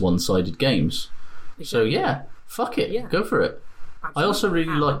meaningless one-sided games. Exactly. So yeah, fuck it, go for it. Absolutely. I also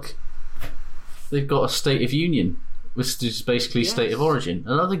really like they've got a State of Union, which is basically State of Origin.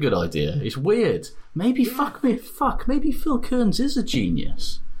 Another good idea. It's weird. Maybe maybe Phil Kearns is a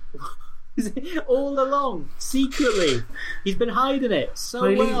genius. All along, secretly, he's been hiding it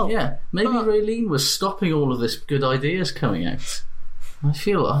well. Yeah, maybe Raylene was stopping all of this good ideas coming out. I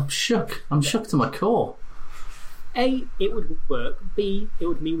feel I'm shook. I'm shook to my core. A, it would work. B, it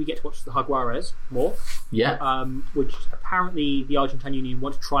would mean we get to watch the Jaguares more. Yeah. Which apparently the Argentine Union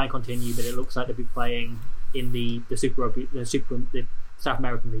want to try and continue, but it looks like they'll be playing in the Super Rugby, the South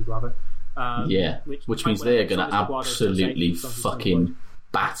American League rather. Which means they're going to absolutely fucking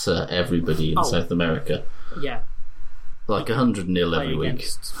batter everybody in South America. Yeah. Like 100-0 every week.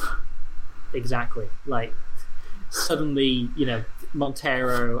 Exactly. Like suddenly, you know,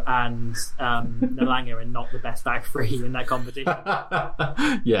 Montero and Nalanga are not the best back three in that competition.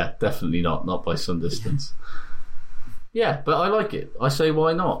 Yeah, definitely not by some distance. Yeah, but I like it. I say,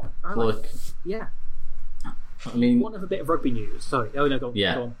 why not? Yeah. I mean, one of a bit of rugby news. Sorry. Oh no, go on.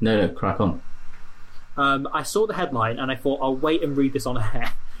 Yeah. Go on. No, crack on. I saw the headline and I thought I'll wait and read this on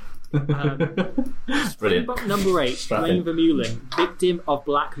air. Brilliant. Number 8, Dwayne Vermeulen, victim of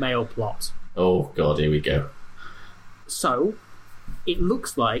blackmail plot. Oh God, here we go. So, it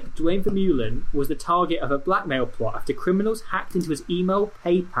looks like Dwayne Vermeulen was the target of a blackmail plot after criminals hacked into his email,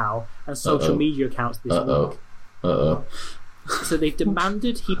 PayPal, and social media accounts this week. So they've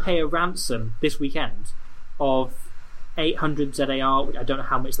demanded he pay a ransom this weekend of 800 ZAR, which I don't know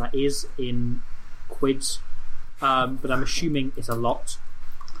how much that is in quids, but I'm assuming it's a lot.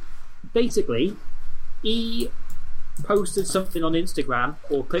 Basically, he posted something on Instagram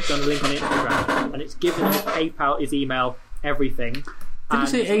or clicked on a link on Instagram, and it's given his PayPal, his email, everything.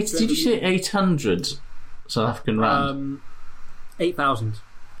 Did you say 800 South African rand? 8,000.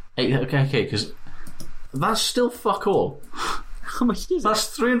 Okay, because that's still fuck all. How much is That's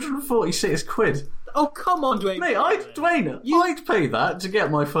 346 quid. Oh, come on, Dwayne. Mate, I'd pay that to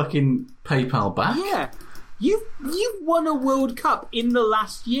get my fucking PayPal back. Yeah. You've won a World Cup in the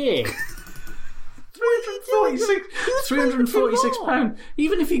last year. 346 £346.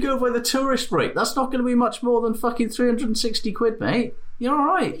 Even if you go by the tourist rate, that's not going to be much more than fucking 360 quid, mate. You're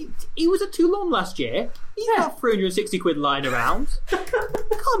alright. He was at Toulon last year. He's got 360 quid lying around.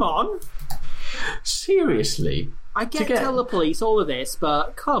 Come on. Seriously. I tell the police all of this,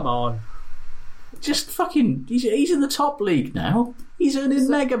 but come on. Just fucking... He's in the top league now. He's earning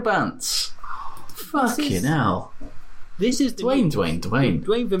mega bants. Fucking hell. This is Dwayne.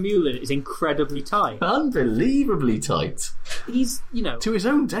 Dwayne Vermeulen is incredibly tight. Unbelievably tight. He's, to his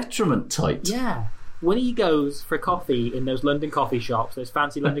own detriment tight. Yeah. When he goes for coffee in those London coffee shops, those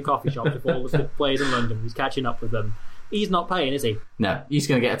fancy London coffee shops with all the players in London, he's catching up with them. He's not paying, is he? No, he's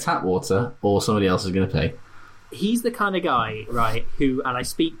going to get a tap water, or somebody else is going to pay. He's the kind of guy, right, who, and I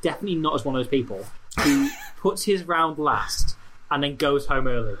speak definitely not as one of those people, who puts his round last and then goes home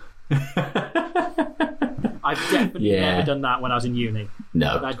early. I've definitely never done that when I was in uni.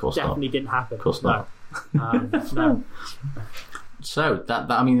 No, of course not. That definitely didn't happen. Of course not. No. So,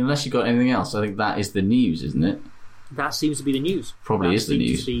 that I mean, unless you've got anything else, I think that is the news, isn't it? That seems to be the news. Probably is the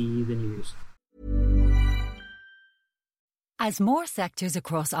news. That seems to be the news. As more sectors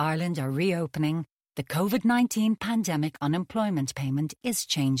across Ireland are reopening, the COVID-19 pandemic unemployment payment is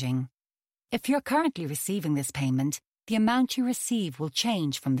changing. If you're currently receiving this payment, the amount you receive will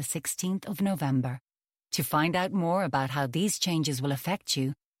change from the 16th of November. To find out more about how these changes will affect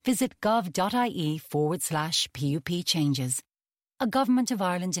you, visit gov.ie/PUP changes. A Government of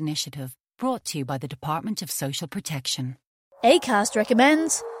Ireland initiative brought to you by the Department of Social Protection. Acast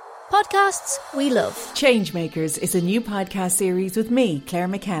recommends podcasts we love. Changemakers is a new podcast series with me, Claire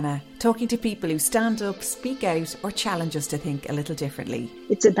McKenna, talking to people who stand up, speak out, or challenge us to think a little differently.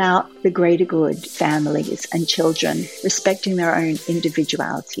 It's about the greater good, families and children, respecting their own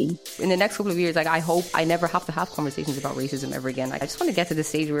individuality. In the next couple of years, I hope I never have to have conversations about racism ever again. I just want to get to the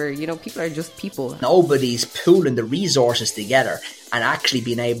stage where, people are just people. Nobody's pooling the resources together and actually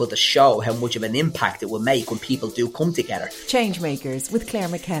being able to show how much of an impact it will make when people do come together. Changemakers with Claire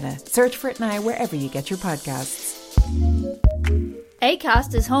McKenna. Search for it now wherever you get your podcasts.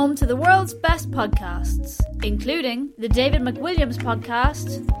 Acast is home to the world's best podcasts, including the David McWilliams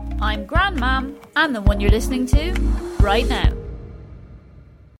podcast, I'm Grandmam, and the one you're listening to right now.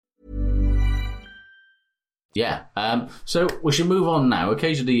 Yeah, so we should move on now.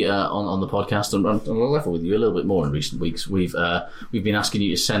 Occasionally on the podcast, and I'll level with you a little bit more in recent weeks, we've been asking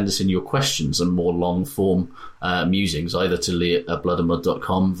you to send us in your questions and more long-form musings, either to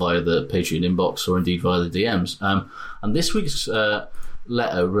lee@bloodandmud.com via the Patreon inbox or indeed via the DMs. And this week's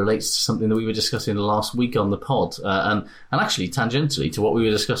letter relates to something that we were discussing last week on the pod, and actually tangentially to what we were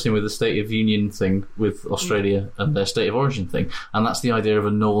discussing with the State of Union thing with Australia and their State of Origin thing, and that's the idea of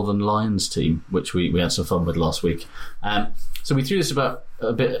a Northern Lions team, which we had some fun with last week. So we threw this about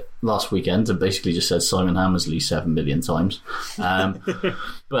a bit last weekend and basically just said Simon Hammersley 7 million times.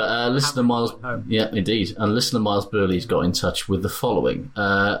 But listener Miles, yeah, indeed, and listener Miles Burley's got in touch with the following.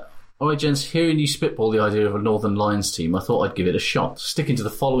 Alright, gents, hearing you spitball the idea of a Northern Lions team, I thought I'd give it a shot. Sticking to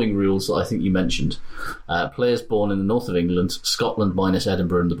the following rules that I think you mentioned. Players born in the north of England, Scotland minus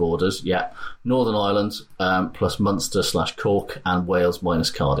Edinburgh and the borders, yeah. Northern Ireland plus Munster/Cork, and Wales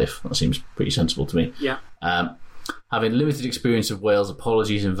minus Cardiff. That seems pretty sensible to me. Yeah. Having limited experience of Wales,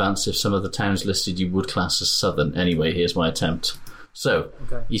 apologies in advance if some of the towns listed you would class as southern. Anyway, here's my attempt. So,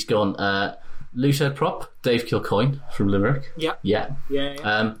 He's gone... Loosehead prop, Dave Kilcoyne from Limerick. Yeah.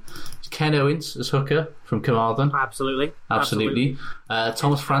 Ken Owens as hooker from Carmarthen. Absolutely.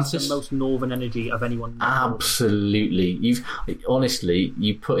 Thomas Francis. The most northern energy of anyone. Absolutely. You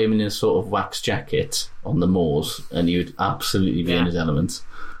put him in a sort of wax jacket on the moors, and he would absolutely be in his element.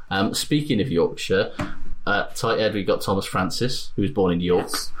 Speaking of Yorkshire, tight head, we got Thomas Francis, who was born in York.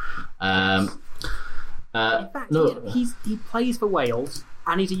 Yes. In fact, he plays for Wales,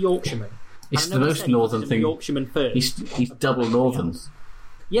 and he's a Yorkshireman. It's the most northern thing. Yorkshireman first. He's double northern.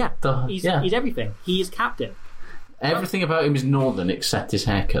 Yeah, he's everything. He is captain. Everything about him is northern except his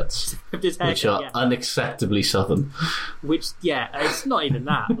haircuts, which are unacceptably southern. It's not even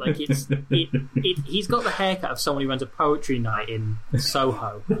that. Like he's got the haircut of someone who runs a poetry night in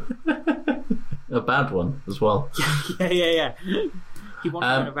Soho. A bad one as well. Yeah. He wants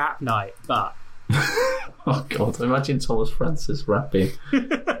to run a rap night, but. Oh God! Imagine Thomas Francis rapping.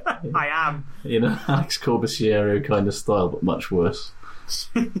 I am. Alex Corbusiero kind of style, but much worse.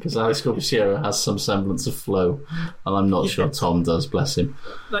 Because Alex Corbusiero has some semblance of flow, and I'm not sure Tom does. Bless him.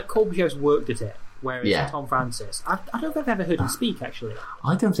 Like Corbusiero's worked at it, whereas Tom Francis, I don't know if I've ever heard him speak. Actually,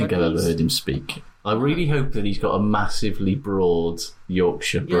 I don't think I've ever heard him speak. I really hope that he's got a massively broad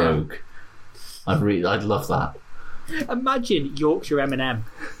Yorkshire brogue. I'd love that. Imagine Yorkshire Eminem.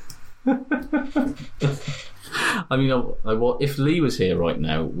 I mean, if Lee was here right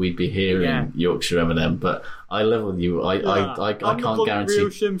now, we'd be hearing Yorkshire Eminem. But I live with you. I can't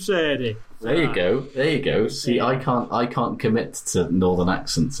guarantee. There you go. See, I can't commit to northern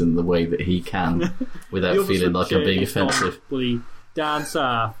accents in the way that he can without feeling like I'm being offensive. Down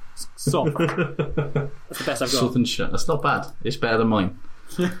south, soft. That's the best I've got. Southern shit. That's not bad. It's better than mine.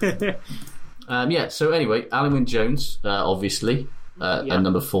 So anyway, Alan Wynne-Jones, obviously, at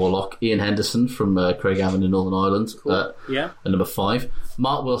number 4 lock. Ian Henderson from Craigavon in Northern Ireland, at number 5.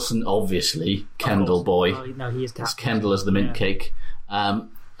 Mark Wilson, obviously, Kendall boy. Oh, no, he is captain. It's Kendall as the mint cake,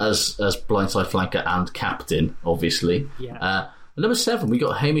 as blindside flanker and captain, obviously. Yeah. At number 7, we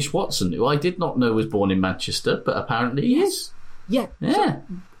got Hamish Watson, who I did not know was born in Manchester, but apparently he is. Yeah. So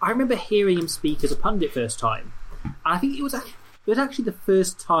I remember hearing him speak as a pundit first time. And I think it was actually the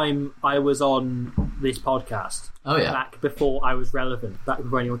first time I was on this podcast. Oh, yeah. Back before I was relevant. Back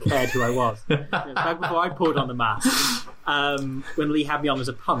before anyone cared who I was. Back before I pulled on the mask. When Lee had me on as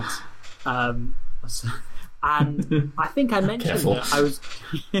a punt. And I think I mentioned that I was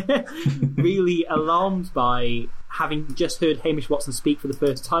really alarmed by having just heard Hamish Watson speak for the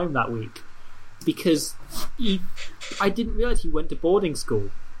first time that week. Because I didn't realise he went to boarding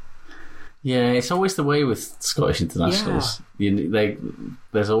school. Yeah, it's always the way with Scottish internationals.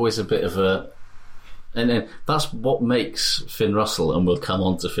 There's always a bit of a... And then that's what makes Finn Russell, and we'll come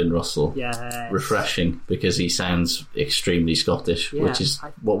on to Finn Russell, refreshing, because he sounds extremely Scottish, which is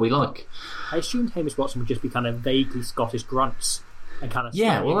what we like. I assumed Hamish Watson would just be kind of vaguely Scottish grunts. And kind of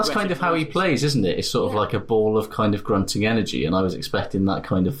that's kind of how he plays, isn't it? It's sort of like a ball of kind of grunting energy, and I was expecting that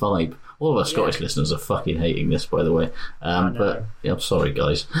kind of vibe. All of our Scottish listeners are fucking hating this, by the way. But I'm sorry,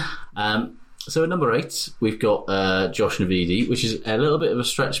 guys. So at number 8, we've got Josh Navidi, which is a little bit of a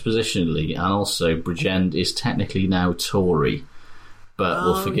stretch positionally, and also Bridgend is technically now Tory, but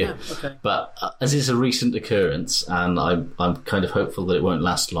we'll forgive. Yeah, okay. But as it's a recent occurrence, and I'm kind of hopeful that it won't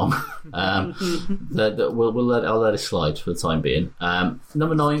last long, I'll let it slide for the time being.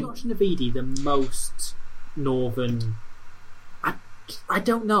 Number 9, Josh Navidi, the most northern. I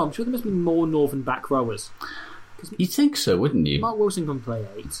don't know. I'm sure there must be more northern back rowers. You'd think so, wouldn't you? Mark Wilson can play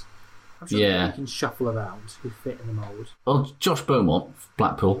 8. I'm sure he can shuffle around who fit in the mould. Oh, Josh Beaumont,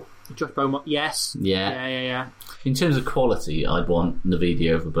 Blackpool. Josh Beaumont, yes. Yeah. In terms of quality, I'd want Navidi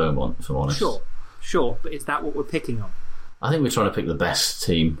over Beaumont, if I'm honest. Sure, but is that what we're picking on? I think we're trying to pick the best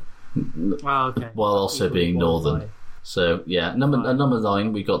team, while also being northern. So, number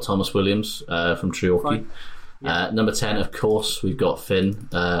 9, we've got Thomas Williams from Treorchy. Number 10, of course, we've got Finn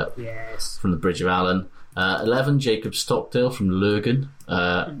from the Bridge of Allen. 11, Jacob Stockdale from Lurgan.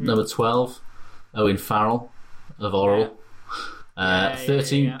 Number 12, Owen Farrell of Orrell.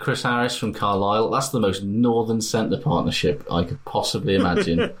 13, Chris Harris from Carlisle. That's the most northern centre partnership I could possibly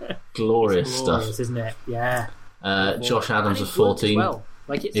imagine. Glorious stuff, isn't it? Yeah. Josh Adams of 14. Well.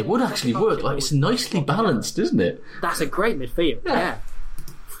 It would actually work. It's nicely balanced, isn't it? That's a great midfield. Yeah.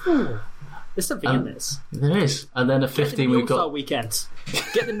 There's something in this. There is. And then at 15 we've got... All-Star weekend.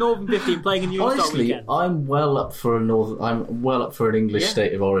 Get the Northern 15 playing in the All-Star weekend. I'm well up for an English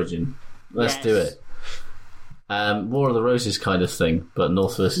state of origin. Let's do it. War of the Roses kind of thing, but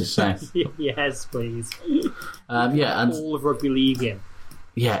North versus South. Yes, please. And all of rugby league in.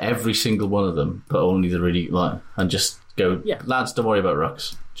 Yeah, every single one of them, but only the really and just go. Yeah. Lads, don't worry about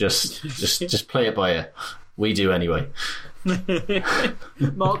rucks. Just play it by ear. We do anyway.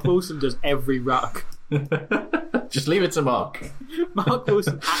 Mark Wilson does every ruck. Just leave it to Mark. Mark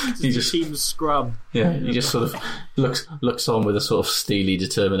Wilson acts as the team's scrum. Yeah, he just sort of looks on with a sort of steely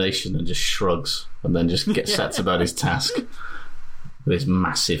determination and just shrugs, and then just sets about his task with his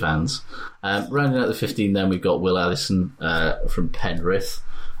massive hands. Rounding out the 15, then we've got Will Allison from Penrith,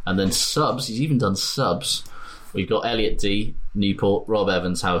 and then subs. He's even done subs. We've got Elliot D, Newport, Rob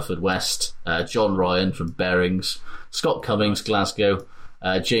Evans, Haverfordwest, John Ryan from Bearings, Scott Cummings, Glasgow,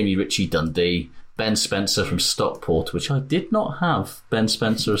 Jamie Ritchie, Dundee, Ben Spencer from Stockport, which I did not have Ben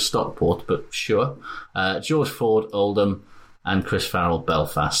Spencer of Stockport, but sure, George Ford, Oldham, and Chris Farrell,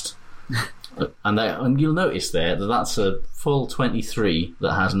 Belfast. And you'll notice there that that's a full 23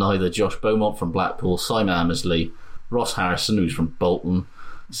 that has neither Josh Beaumont from Blackpool, Simon Amersley, Ross Harrison, who's from Bolton,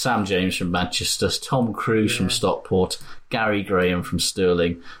 Sam James from Manchester, Tom Cruise from Stockport, Gary Graham from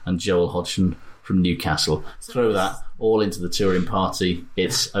Stirling, and Joel Hodgson from Newcastle. Throw that all into the touring party.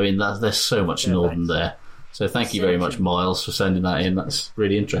 There's so much northern there. So thank you very much, Miles, for sending that in. That's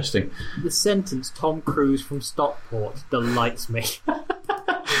really interesting. The sentence "Tom Cruise from Stockport" delights me.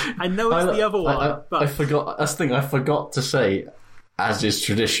 I know it's the other one, but I forgot. That's the thing. I forgot to say, as is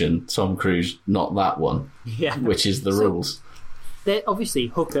tradition, Tom Cruise, not that one. Yeah, which is the rules. Obviously,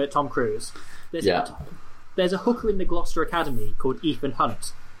 hooker Tom Cruise. There's a hooker in the Gloucester Academy called Ethan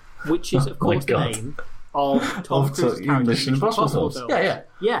Hunt, which is, of course, the name of Tom Cruise's character. Mission Impossible films.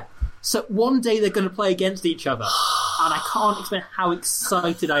 Yeah. So one day they're going to play against each other, and I can't explain how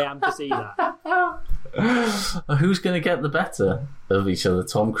excited I am to see that. Who's going to get the better of each other,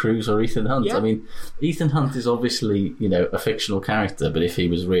 Tom Cruise or Ethan Hunt? Yeah. I mean, Ethan Hunt is obviously, a fictional character, but if he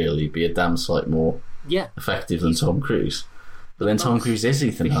was real, he'd be a damn sight more effective than Tom Cruise. But then Tom Cruise is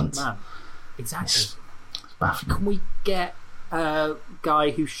Ethan Hunt. Man. Exactly. It's baffling. Can we get a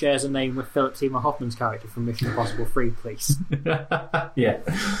guy who shares a name with Philip Seymour Hoffman's character from Mission Impossible 3, please? Yeah.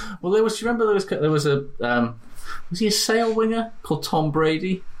 Well, there was a was he a sail winger called Tom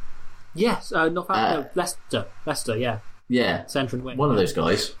Brady? Yes, Leicester, yeah. Yeah. Centre and wing. One of those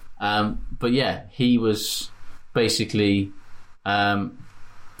guys. But yeah, he was basically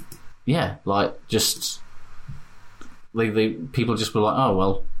just people just were like, oh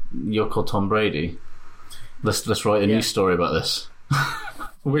well, you're called Tom Brady. Let's write a news story about this.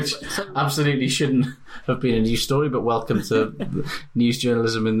 Which absolutely shouldn't have been a news story, but welcome to news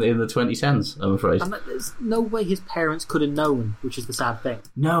journalism in the 2010s, I'm afraid. And there's no way his parents could have known, which is the sad thing.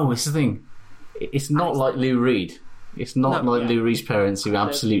 No, it's the thing. It's not like Lou Reed. It's not Lou Reed's parents who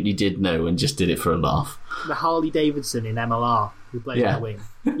absolutely did know and just did it for a laugh. The Harley Davidson in MLR who plays on the wing.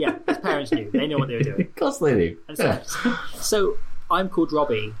 Yeah, his parents knew. They knew what they were doing. Of course they do. So I'm called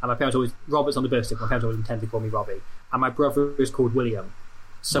Robbie, and my parents always... Robert's on the birth certificate. My parents always intend to call me Robbie. And my brother is called William.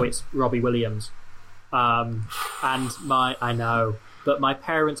 So it's Robbie Williams. And I know. But my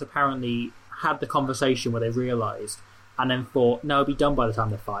parents apparently had the conversation where they realised and then thought, no, it'll be done by the time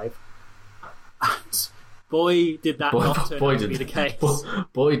they're 5. And boy, did that not turn out to be the case.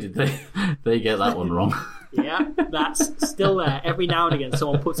 Boy, did they get that one wrong. Yeah, that's still there. Every now and again,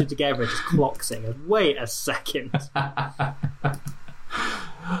 someone puts it together and just clocks it. And goes, wait a second.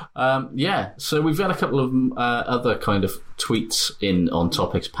 So we've got a couple of other kind of tweets in on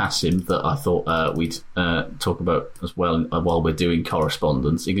topics past him that I thought we'd talk about as well while we're doing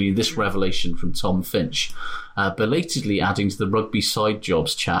correspondence, including this revelation from Tom Finch, belatedly adding to the rugby side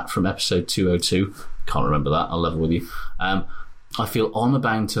jobs chat from episode 202. Can't remember that, I'll level with you. I feel honour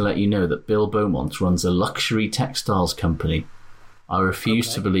bound to let you know that Bill Beaumont runs a luxury textiles company. I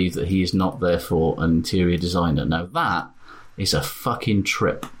refuse to believe that he is not therefore an interior designer. Now that is a fucking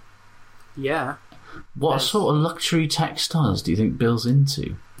trip. Yeah. What sort of luxury textiles do you think Bill's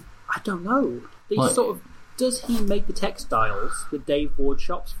into? I don't know. Does he make the textiles that Dave Ward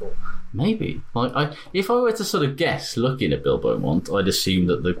shops for? Maybe. If I were to sort of guess, looking at Bill Beaumont, I'd assume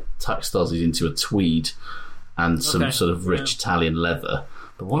that the textiles he's into a tweed and some sort of rich Italian leather.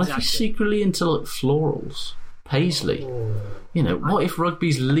 But what if he's secretly into florals? Paisley. What if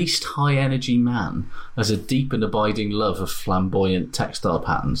rugby's least high-energy man has a deep and abiding love of flamboyant textile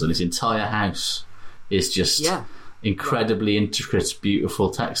patterns and his entire house is just incredibly intricate, beautiful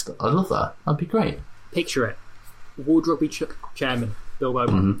textile? I love that. That'd be great. Picture it. Ward Rugby chairman, Bill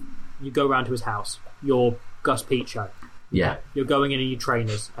Beaumont. Mm-hmm. You go round to his house. You're Gus Pichot. Yeah. You're going in your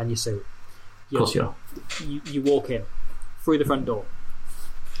trainers and your suit. Of course you are. You walk in through the front door.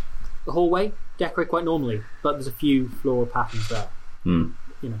 The hallway, decorate quite normally, but there's a few floral patterns there.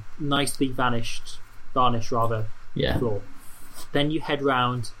 Nicely varnished floor. Then you head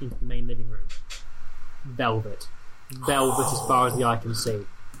round into the main living room. Velvet as far as the eye can see.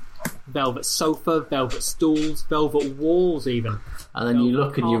 Velvet sofa, velvet stools, velvet walls even. And then you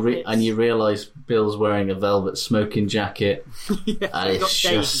look and you realise Bill's wearing a velvet smoking jacket. And it's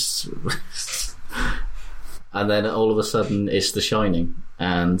just... And then all of a sudden it's The Shining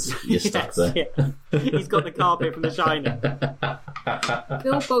and you're stuck there. Yeah. He's got the carpet from The Shining.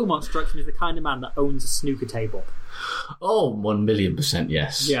 Bill Beaumont strikes me as the kind of man that owns a snooker table. Oh, 1,000,000%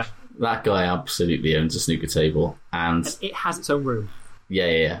 yes. Yeah. That guy absolutely owns a snooker table. And it has its own room.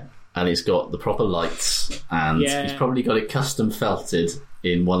 Yeah. And it's got the proper lights and he's probably got it custom felted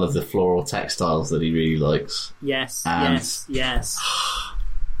in one of the floral textiles that he really likes. Yes.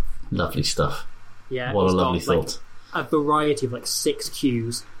 Lovely stuff. Yeah, what a lovely thought. A variety of 6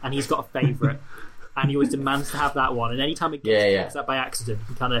 cues, and he's got a favourite, and he always demands to have that one. And anytime it gets that by accident,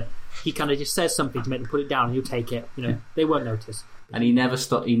 he kind of just says something to make them put it down, and he'll take it. They won't notice. And he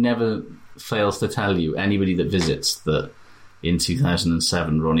never fails to tell you, anybody that visits, that in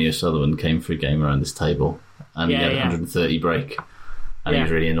 2007 Ronnie O'Sullivan came for a game around this table, and he had a 130 break, and he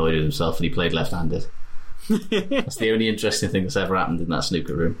was really annoyed with himself, and he played left-handed. That's the only interesting thing that's ever happened in that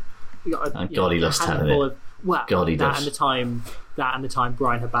snooker room. And God, he loves telling it. God, he does. That and the time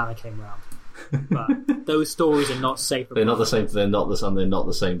Brian Habana came round. But those stories are not safe. They're not the same. They're not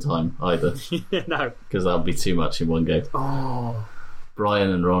the same time either. No, because that would be too much in one go. Oh,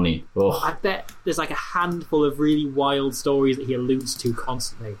 Brian and Ronnie. Oh. I bet there's a handful of really wild stories that he alludes to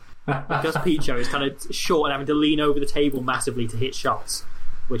constantly. Gus Pichot is kind of short and having to lean over the table massively to hit shots.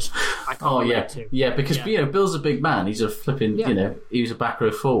 which I can't relate to. Yeah, because Bill's a big man. He's a flipping, he was a back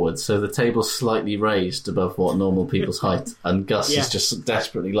row forward, so the table's slightly raised above what normal people's height. And Gus is just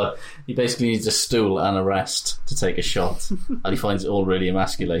desperately he basically needs a stool and a rest to take a shot, and he finds it all really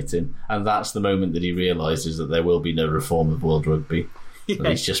emasculating. And that's the moment that he realises that there will be no reform of world rugby. That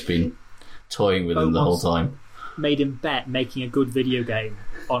he's just been toying with him the whole time. Made him bet making a good video game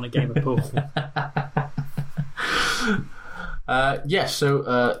on a game of pool.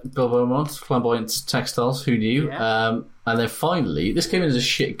 So Bill Beaumont, Flamboyant Textiles, who knew? Yeah. And then finally, this came in as a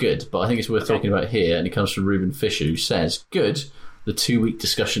shit good, but I think it's worth talking about here, and it comes from Ruben Fisher, who says, good, the 2-week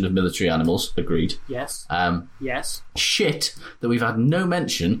discussion of military animals, agreed. Yes. Yes. Shit, that we've had no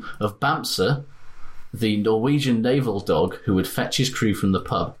mention of Bamse, the Norwegian naval dog who would fetch his crew from the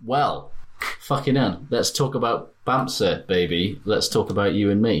pub. Well, fucking hell, let's talk about Bamse, baby. Let's talk about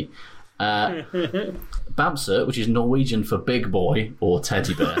you and me. Bamse, which is Norwegian for big boy or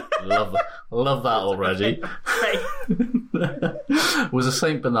teddy bear. Love that already. Was a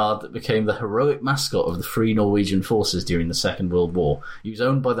Saint Bernard that became the heroic mascot of the Free Norwegian Forces during the Second World War. He was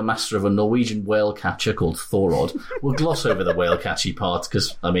owned by the master of a Norwegian whale catcher called Thorod. We'll gloss over the whale catchy part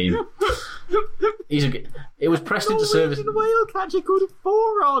because, I mean, it was pressed into service. A whale catcher called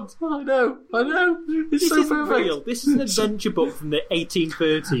Thorod. I know. It's so perfect. Real. This is an adventure book from the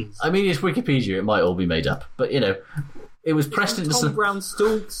 1830s. I mean, it's Wikipedia. It might all be made up, but it was pressed into Tom Brown's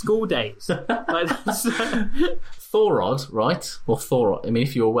school days. Thorod, right? Or Thorod. I mean,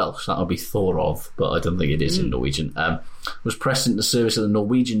 if you were Welsh, that would be Thorov, but I don't think it is in Norwegian. Was pressed into service of the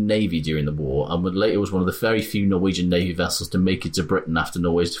Norwegian Navy during the war, and later was one of the very few Norwegian Navy vessels to make it to Britain after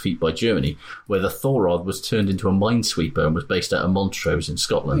Norway's defeat by Germany, where the Thorod was turned into a minesweeper and was based out of Montrose in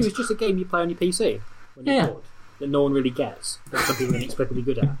Scotland. It was just a game you play on your PC when you're bored, that no one really gets, but some people are inexplicably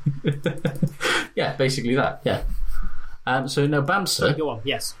good at. Yeah, basically that, yeah. So now Bamse go on,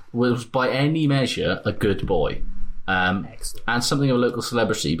 yes. was by any measure a good boy. And something of a local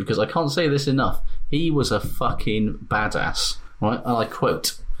celebrity, because I can't say this enough, he was a fucking badass, right? And I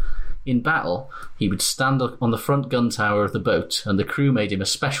quote, in battle, he would stand up on the front gun tower of the boat, and the crew made him a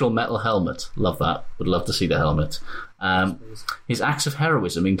special metal helmet. Love that. Would love to see the helmet. His acts of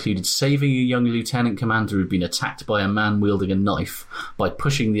heroism included saving a young lieutenant commander who'd been attacked by a man wielding a knife by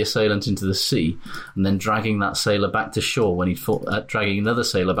pushing the assailant into the sea and then dragging that sailor back to shore when dragging another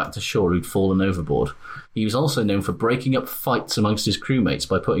sailor back to shore who'd fallen overboard. He was also known for breaking up fights amongst his crewmates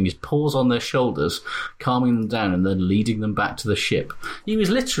by putting his paws on their shoulders, calming them down and then leading them back to the ship. He was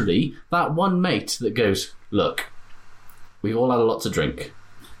literally that one mate that goes, look, we've all had a lot to drink.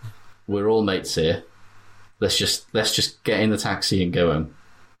 We're all mates here. Let's just get in the taxi and go home.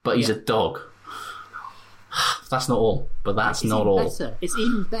 But he's a dog. That's not all, but that's not all. It's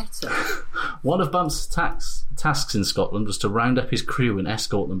even better. One of Bam's tasks in Scotland was to round up his crew and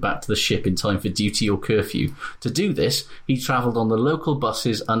escort them back to the ship in time for duty or curfew. To do this, he travelled on the local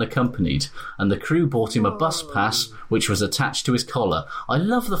buses unaccompanied, and the crew bought him a bus pass which was attached to his collar. I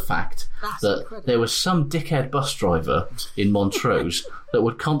love the fact that there was some dickhead bus driver in Montrose that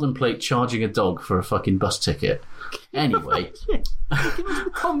would contemplate charging a dog for a fucking bus ticket. Anyway,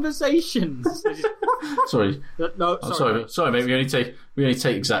 conversations. Sorry, no, sorry, mate. We only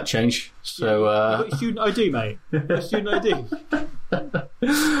take exact change. So, a student ID, mate. A student ID.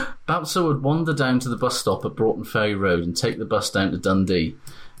 Bamse would wander down to the bus stop at Broughton Ferry Road and take the bus down to Dundee.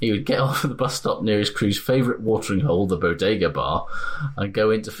 He would get off at the bus stop near his crew's favourite watering hole, the Bodega Bar, and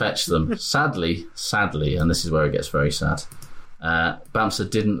go in to fetch them. Sadly, and this is where it gets very sad, Bamse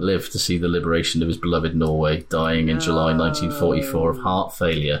didn't live to see the liberation of his beloved Norway, dying in July 1944 of heart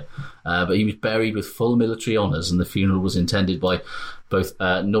failure. But he was buried with full military honours, and the funeral was attended by both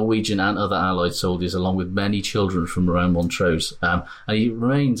Norwegian and other Allied soldiers, along with many children from around Montrose. And he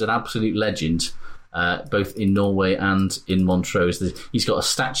remains an absolute legend, both in Norway and in Montrose. He's got a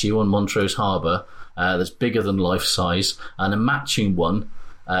statue on Montrose Harbour that's bigger than life size, and a matching one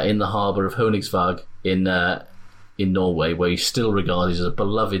in the harbour of Honigsvag in Norway, where he's still regarded as a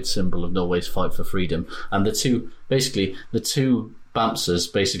beloved symbol of Norway's fight for freedom. And the two Bamses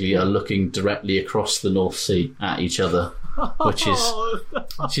basically are looking directly across the North Sea at each other, which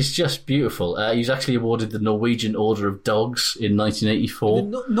is just beautiful. He was actually awarded the Norwegian Order of Dogs in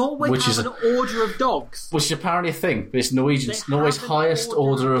 1984. Norway has an Order of Dogs, which is apparently a thing. It's Norway's highest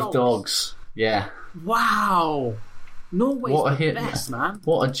Order of Dogs. Yeah. Wow. Norway's the best, man.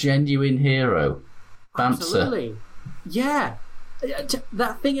 What a genuine hero. Bamse. Absolutely. Yeah.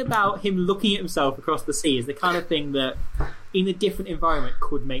 That thing about him looking at himself across the sea is the kind of thing that, in a different environment,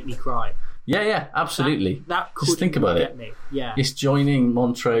 could make me cry. Yeah, absolutely. That could just think about get it. Me. Yeah. It's joining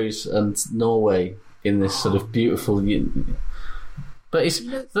Montrose and Norway in this sort of beautiful. But it's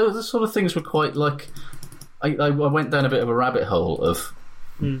the sort of things were quite like. I went down a bit of a rabbit hole of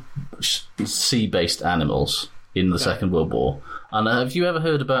sea-based animals in the Second World War. And have you ever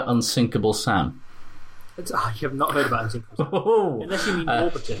heard about Unsinkable Sam? You have not heard about Unsinkable Sam. Unless you mean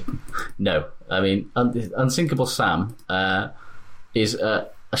Warburton. No. I mean, Unsinkable Sam is a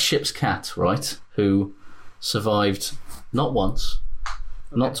ship's cat, right, who survived not once,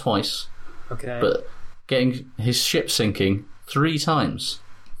 not twice, but getting his ship sinking 3 times.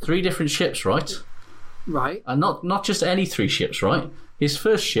 3 different ships, right? Right. And not just any 3 ships, right? His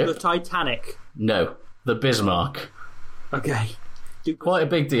first ship... The Titanic. No, the Bismarck. Okay. Quite a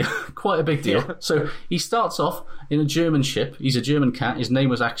big deal. Quite a big deal. Yeah. So he starts off in a German ship. He's a German cat. His name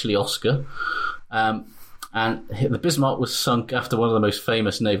was actually Oscar. And the Bismarck was sunk after one of the most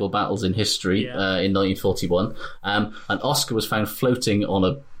famous naval battles in history in 1941. And Oscar was found floating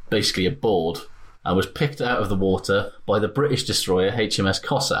on basically a board and was picked out of the water by the British destroyer HMS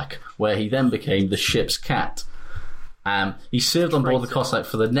Cossack, where he then became the ship's cat. He served on board the Cossack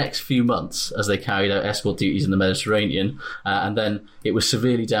for the next few months as they carried out escort duties in the Mediterranean, and then it was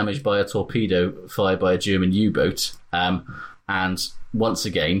severely damaged by a torpedo fired by a German U-boat. And once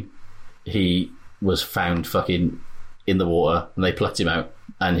again, he was found fucking in the water, and they plucked him out,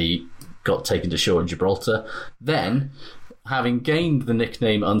 and he got taken to shore in Gibraltar. Then, having gained the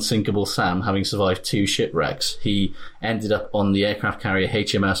nickname Unsinkable Sam, having survived 2 shipwrecks, he ended up on the aircraft carrier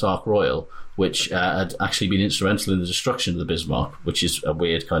HMS Ark Royal, which had actually been instrumental in the destruction of the Bismarck, which is a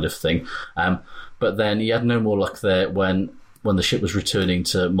weird kind of thing. But then he had no more luck there when the ship was returning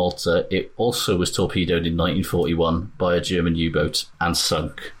to Malta. It also was torpedoed in 1941 by a German U-boat and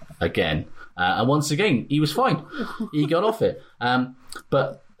sunk again. And once again, he was fine. He got off it.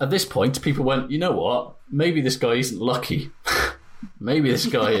 But at this point, people went, you know what? Maybe this guy isn't lucky. Maybe this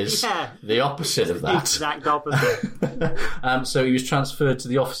guy is the opposite of that. Exact opposite. So he was transferred to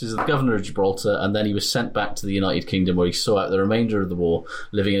the offices of the governor of Gibraltar, and then he was sent back to the United Kingdom, where he saw out the remainder of the war,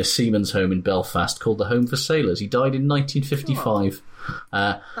 living in a seaman's home in Belfast called the Home for Sailors. He died in 1955.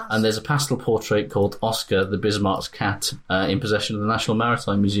 And there's a pastel portrait called Oscar, the Bismarck's cat, in possession of the National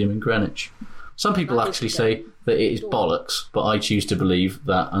Maritime Museum in Greenwich. Some people actually say that it is bollocks, but I choose to believe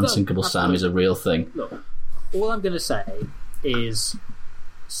that Unsinkable Sam is a real thing. Look, all I'm going to say is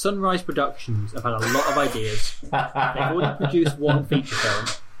Sunrise Productions have had a lot of ideas. They've already produced 1 feature film,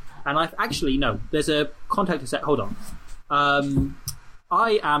 and I've actually there's a contact set. Hold on,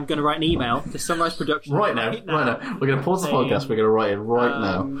 I am going to write an email to Sunrise Productions right now. We're going to pause the podcast. We're going to write it right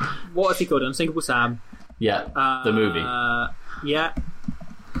now. What is he called? Unsinkable Sam. Yeah, the movie. Yeah.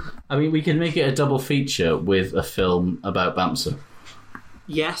 I mean, we can make it a double feature with a film about Bamsa.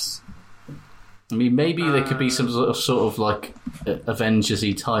 Yes. I mean, maybe there could be some sort of like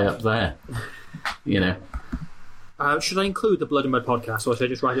Avengers-y tie-up there. You know. Should I include the Blood and Mud podcast, or should I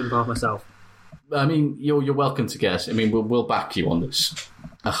just write it on behalf of myself? I mean, you're welcome to guess. I mean, we'll back you on this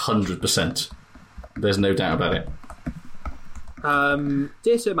 100%. There's no doubt about it.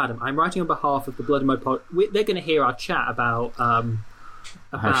 Dear Sir, Madam, I'm writing on behalf of the Blood and Mud podcast. They're going to hear our chat about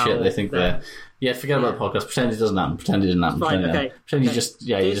how shit they think they're. Yeah, forget about the podcast. Pretend it doesn't happen. Pretend it didn't happen. Fine, okay. Pretend you just.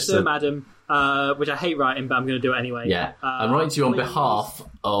 Yeah, Dear Sir, Madam, which I hate writing, but I'm going to do it anyway. Yeah, I'm writing to you on behalf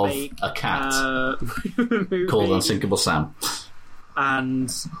of a cat called Unsinkable Sam. And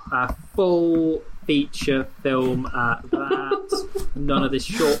a full feature film at that. None of this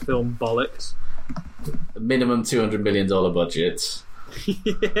short film bollocks. Minimum $200 million budget.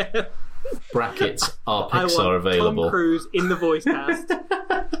 Yeah. Brackets, our Pixar available. Tom Cruise in the voice cast.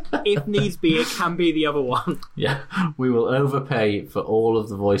 If needs be, it can be the other one. Yeah, we will overpay for all of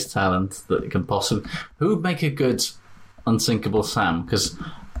the voice talent that it can possibly. Who would make a good Unsinkable Sam? Because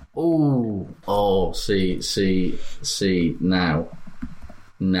see now,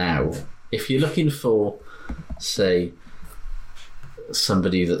 if you're looking for, say,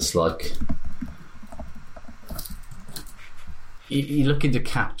 somebody that's like. You're looking to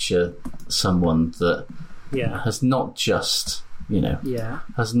capture someone that has not just,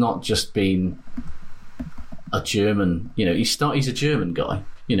 has not just been a German, he's a German guy,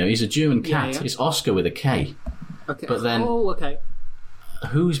 he's a German cat. Yeah. It's Oscar with a K. Okay. But then,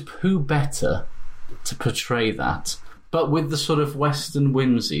 who better to portray that, but with the sort of Western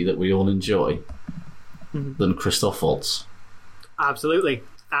whimsy that we all enjoy, than Christoph Waltz? Absolutely.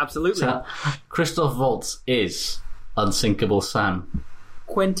 So, Christoph Waltz is Unsinkable Sam.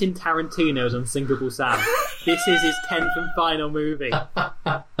 Quentin Tarantino's Unsinkable Sam. This is his 10th and final movie.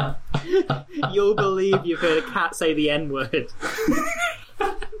 You'll believe you've heard a cat say the N-word.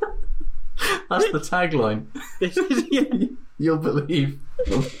 That's the tagline. This is You'll believe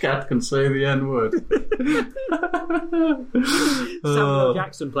the cat can say the N-word. Samuel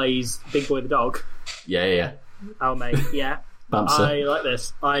Jackson plays Big Boy the dog. Yeah. Oh, mate, yeah. Bamser. I like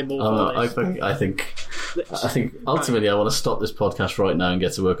this. I'm all for this. I think ultimately I want to stop this podcast right now and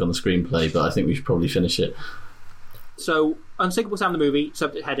get to work on the screenplay, but I think we should probably finish it. So, Unsinkable Sam the movie,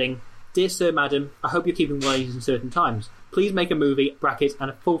 subject heading, Dear Sir, Madam, I hope you're keeping ways in certain times. Please make a movie, brackets, and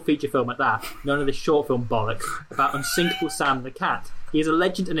a full feature film at that, none of this short film bollocks, about Unsinkable Sam the cat. He is a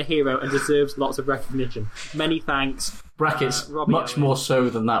legend and a hero and deserves lots of recognition. Many thanks. Brackets, much more so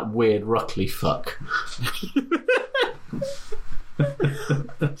than that weird Ruckley fuck.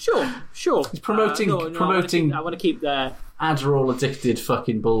 Sure. He's promoting. I want to keep their Adderall addicted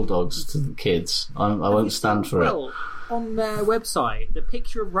fucking bulldogs to the kids. I won't stand for it. On their website, the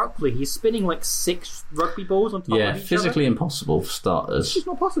picture of Ruckley, he's spinning like 6 rugby balls on top of each other. Yeah, physically impossible for starters. It's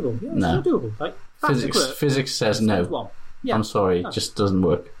not possible. Yeah, it's not doable. Like, physics says no. Yeah, I'm sorry, it just doesn't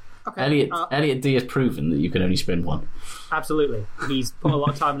work. Okay. Elliot D has proven that you can only spin one. Absolutely. He's put a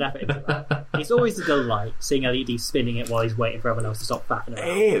lot of time and effort into that. It's always a delight seeing Elliot D spinning it while he's waiting for everyone else to stop faffing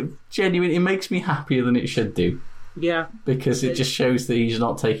around. Genuinely, it makes me happier than it should do. Yeah. Because it just shows that he's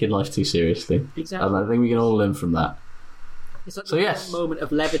not taking life too seriously. Exactly. And I think we can all learn from that. It's like one moment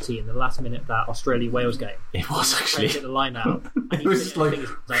of levity in the last minute of that Australia-Wales game. It was actually. Get the line out. It was like,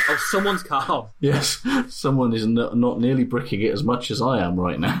 oh, someone's calm. Yes, someone is not nearly bricking it as much as I am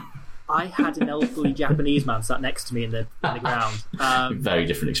right now. I had an elderly Japanese man sat next to me in the ground. Very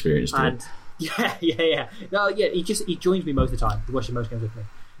different experience. And yeah. No, yeah. He joins me most of the time. He watches most games with me.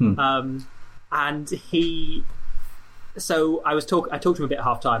 And he. So I talked to him a bit at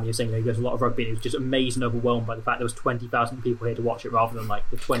half time. He was saying he goes to a lot of rugby. And he was just amazed and overwhelmed by the fact there was 20,000 people here to watch it, rather than like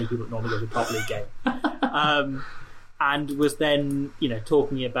the 20 people that normally go to a top league game. And was then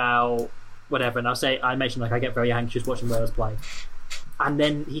talking about whatever. And I mentioned like I get very anxious watching Wales play. And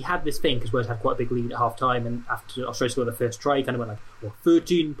then he had this thing because Wales had quite a big lead at half time, and after Australia scored the first try, he kind of went like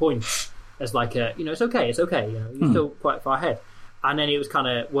 13 points as like it's okay. You're still quite far ahead. And then it was kind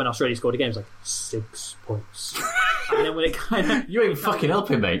of, when Australia scored again, it was like 6 points. And then when it kind of... You ain't fucking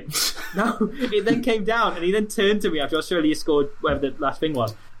helping, mate. No, it then came down, and he then turned to me after Australia scored whatever the last thing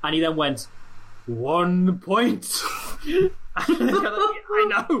was, and he then went, 1 point. I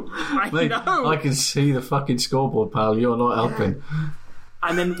know. I can see the fucking scoreboard, pal. You're not helping.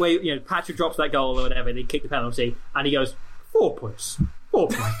 And then Patrick drops that goal or whatever, they kick the penalty, and he goes, 4 points. 4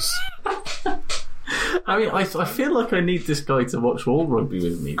 points. I mean, I feel like I need this guy to watch all rugby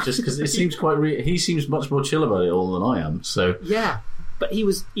with me, just because it seems he seems much more chill about it all than I am. So yeah, but he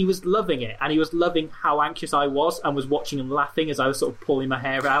was loving it, and he was loving how anxious I was, and was watching and laughing as I was sort of pulling my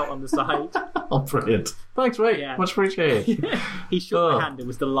hair out on the side. Oh, brilliant! Thanks, mate. Yeah. Much appreciated. He shook my hand and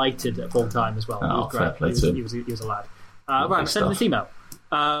was delighted at full time as well. Oh, fair play to him. He was a lad. Right, send him this email.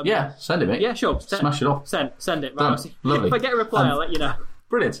 Yeah, send it, mate. Yeah, sure. Smash it off. Send it. Right. Lovely. If I get a reply, I'll let you know.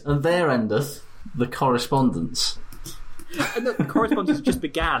 Brilliant. And there endeth the correspondence. And the correspondence just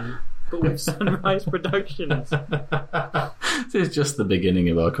began, but with Sunrise Productions. This is just the beginning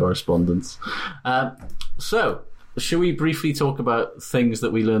of our correspondence. So, shall we briefly talk about things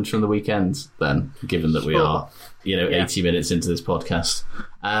that we learned from the weekend then, given that we are 80 minutes into this podcast?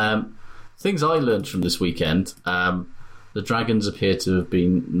 Things I learned from this weekend. The Dragons appear to have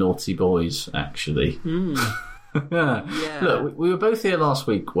been naughty boys, actually. Yeah. Look, we were both here last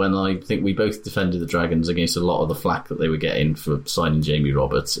week when I think we both defended the Dragons against a lot of the flack that they were getting for signing Jamie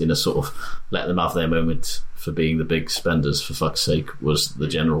Roberts, in a sort of let them have their moment for being the big spenders, for fuck's sake, was the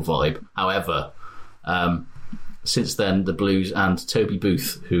general vibe. However, since then, the Blues and Toby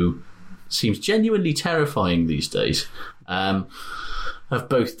Booth, who seems genuinely terrifying these days, have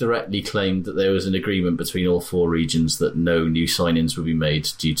both directly claimed that there was an agreement between all 4 regions that no new signings would be made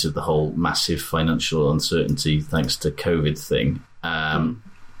due to the whole massive financial uncertainty thanks to COVID thing.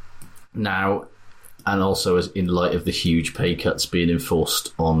 Now, and also as in light of the huge pay cuts being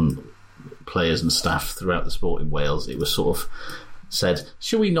enforced on players and staff throughout the sport in Wales, it was sort of said,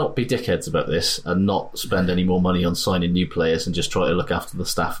 should we not be dickheads about this and not spend any more money on signing new players and just try to look after the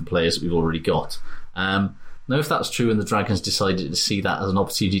staff and players that we've already got? Now, if that's true and the Dragons decided to see that as an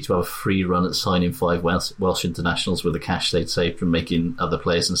opportunity to have a free run at signing 5 Welsh internationals with the cash they'd saved from making other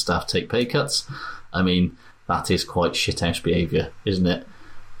players and staff take pay cuts, I mean, that is quite shithouse behaviour, isn't it?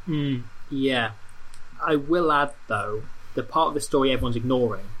 Yeah. I will add, though, the part of the story everyone's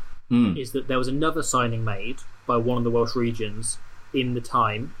ignoring is that there was another signing made by one of the Welsh regions in the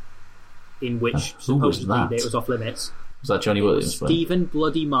time in which supposedly it was off limits. Was that Johnny Williams? Stephen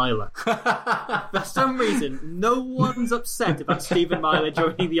Bloody Myler. For some reason, no one's upset about Stephen Myler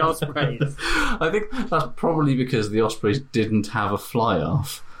joining the Ospreys. I think that's probably because the Ospreys didn't have a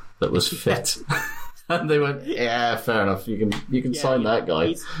fly-half that was fit. And they went, yeah, fair enough, you can sign that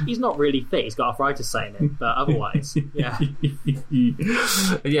guy. He's not really fit, he's got arthritis saying it, but otherwise, yeah.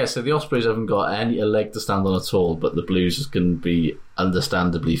 Yeah, so the Ospreys haven't got a leg to stand on at all, but the Blues can be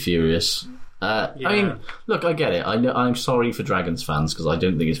understandably furious. I mean, look, I get it. I'm sorry for Dragons fans, because I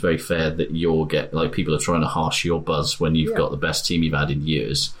don't think it's very fair that people are trying to harsh your buzz when you've got the best team you've had in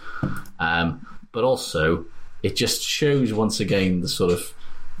years. But also, it just shows once again the sort of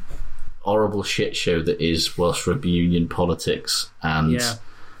horrible shit show that is Welsh rugby union politics and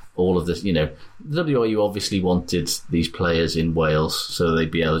all of this. The WRU obviously wanted these players in Wales so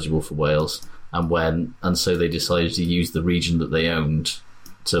they'd be eligible for Wales, and so they decided to use the region that they owned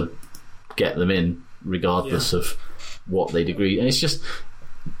to get them in regardless of what they'd agreed. And it just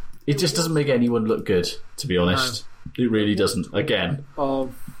doesn't make anyone look good, to be honest. No. It really doesn't. Again,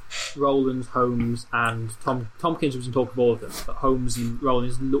 of Rowlands, Holmes and Tompkins was in talk of all of them, but Holmes and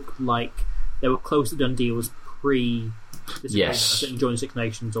Rowlands looked like they were close to done deals pre this agreement. Certainly joining Six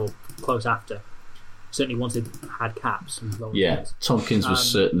Nations or close after. Certainly once they'd had caps. And Tompkins was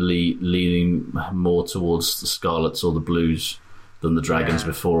certainly leaning more towards the Scarlets or the Blues than the Dragons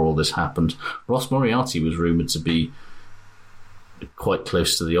before all this happened. Ross Moriarty was rumoured to be quite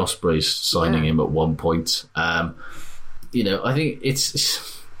close to the Ospreys signing him at one point. I think it's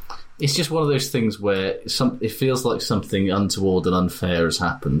just one of those things where it feels like something untoward and unfair has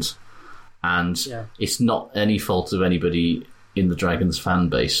happened, and it's not any fault of anybody in the Dragons fan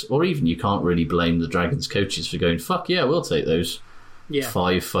base, or even you can't really blame the Dragons coaches for going, fuck yeah, we'll take those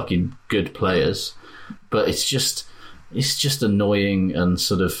 5 fucking good players. But it's just annoying and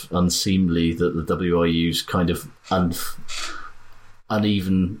sort of unseemly that the WRU's kind of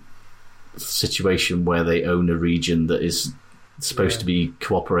uneven situation where they own a region that is supposed to be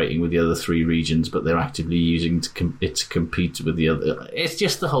cooperating with the other 3 regions, but they're actively using it to compete with the other. It's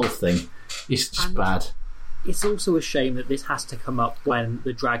just the whole thing. It's just bad. It's also a shame that this has to come up when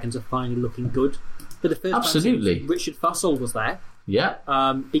the Dragons are finally looking good. For the first time since Richard Fussell was there. Yeah.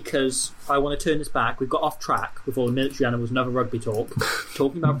 Because I want to turn this back. We've got off track with all the military animals and other rugby talk,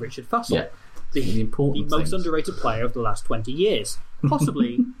 talking about Richard Fussell. Yeah. The most underrated player of the last 20 years.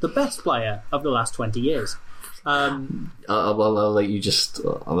 Possibly the best player of the last 20 years. I'll let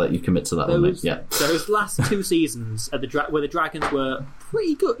you commit to that one. Those last 2 seasons at where the Dragons were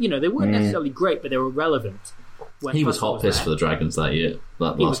pretty good. They weren't necessarily great, but they were relevant. He was hot piss for the Dragons that year.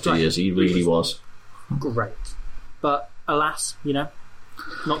 That last 2 years, he really was great. But alas,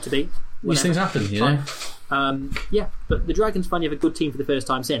 not to be. These things happen, but the Dragons finally have a good team for the first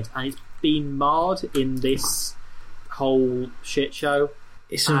time since, and it's been marred in this whole shit show.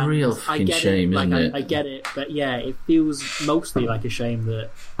 It's a real fucking shame, isn't it? I get it, but it feels mostly like a shame that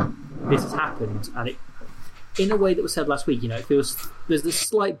this has happened, and it, in a way that was said last week, it feels there's this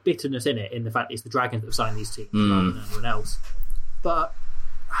slight bitterness in it, in the fact that it's the Dragons that have signed these teams rather than anyone else. But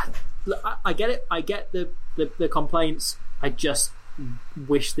I get it. I get the complaints. I just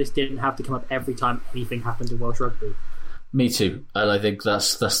wish this didn't have to come up every time anything happened in Welsh rugby. Me too, and I think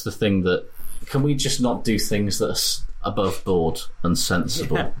that's the thing. That can we just not do things that are above board and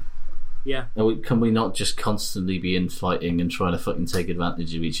sensible? Yeah. Can we not just constantly be infighting and trying to fucking take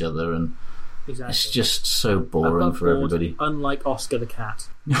advantage of each other? And it's just so boring above for board, everybody. Unlike Oscar the cat.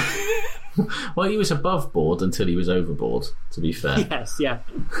 Well, he was above board until he was overboard, to be fair. Yes, yeah.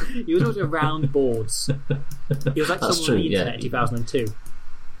 He was always around boards. He was like someone on the internet in 2002.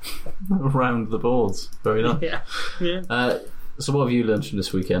 Around the boards. Very nice. Yeah. So what have you learned from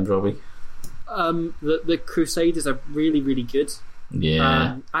this weekend, Robbie? The Crusaders are really, really good.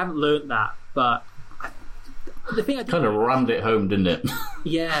 Yeah. I haven't learnt that, but the thing I kind of rammed it home, didn't it?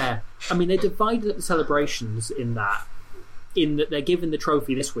 Yeah. I mean, they divided up the celebrations in that they're given the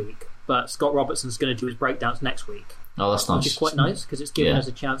trophy this week, but Scott Robertson's going to do his breakdowns next week. Oh, that's nice. Which is quite nice, because it's given us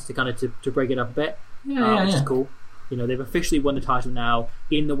a chance to kind of to break it up a bit. Which is cool. They've officially won the title now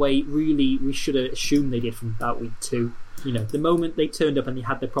in the way really we should have assumed they did from about week 2. The moment they turned up and they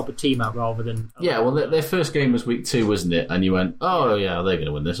had their proper team out rather than... their first game was week 2, wasn't it? And you went, they're going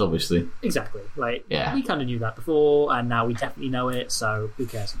to win this, obviously. Exactly. We kind of knew that before, and now we definitely know it, so who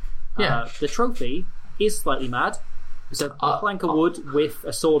cares? Yeah. The trophy is slightly mad. It's a plank of wood with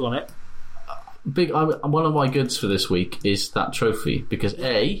a sword on it. One of my goods for this week is that trophy, because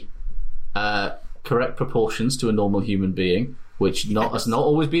correct proportions to a normal human being, which has not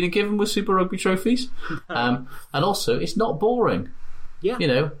always been a given with Super Rugby trophies. And also, it's not boring. Yeah. You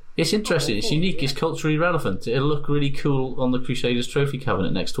know, it's interesting, it's unique, it's culturally relevant. It'll look really cool on the Crusaders trophy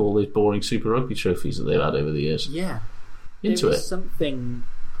cabinet next to all those boring Super Rugby trophies that they've had over the years. Yeah. Into there it. is something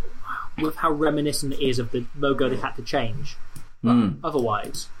with how reminiscent it is of the logo they had to change. But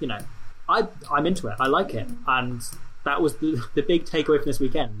otherwise, you know, I'm into it. I like it. And that was the big takeaway from this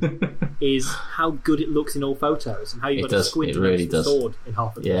weekend is how good it looks in all photos and how you've got to squint against the sword in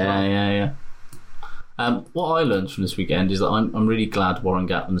half of it. Yeah. What I learned from this weekend is that I'm really glad Warren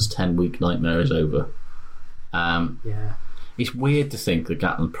Gatland's 10-week nightmare is over. It's weird to think that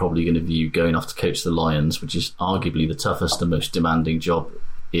Gatland's probably going to view going off to coach the Lions, which is arguably the toughest and most demanding job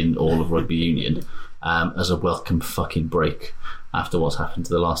in all of rugby union, as a welcome fucking break after what's happened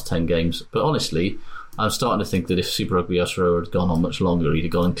to the last 10 games. But honestly, I'm starting to think that if Super Rugby Aotearoa had gone on much longer, he'd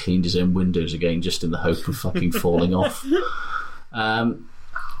have gone and cleaned his own windows again just in the hope of fucking falling off.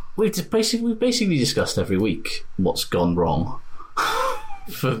 We've basically discussed every week what's gone wrong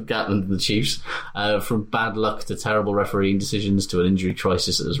for Gatland and the Chiefs, from bad luck to terrible refereeing decisions to an injury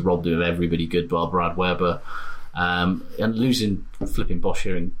crisis that has robbed him of everybody good bar Brad Weber, and losing flipping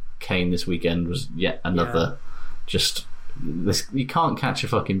Bosher and Kane this weekend was yet another just this, you can't catch a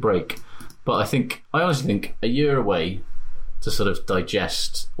fucking break. But I honestly think a year away to sort of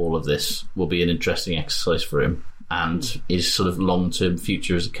digest all of this will be an interesting exercise for him and his sort of long-term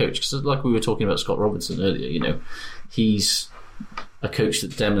future as a coach. Because like we were talking about Scott Robertson earlier, you know, he's a coach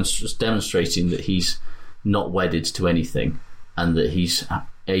that demonstrating that he's not wedded to anything and that he's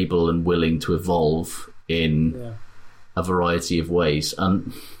able and willing to evolve in a variety of ways.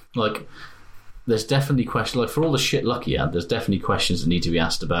 And like, there's definitely questions, like for all the shit luck he had, there's definitely questions that need to be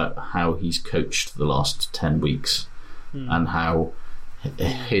asked about how he's coached the last 10 weeks and how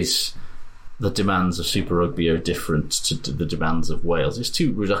the demands of Super Rugby are different to the demands of Wales. It's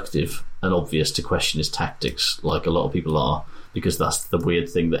too reductive and obvious to question his tactics like a lot of people are, because that's the weird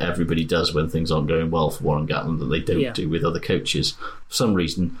thing that everybody does when things aren't going well for Warren Gatland that they don't do with other coaches. For some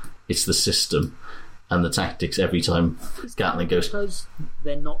reason, it's the system and the tactics every time Gatland goes. Because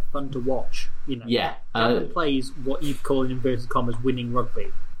they're not fun to watch, you know. Yeah. Gatland plays what you call in inverted commas winning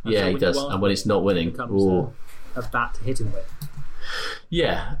rugby. And he does. And when it's not winning, it becomes a bat to hit him with.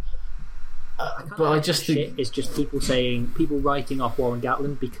 Yeah. But I just think it's just people writing off Warren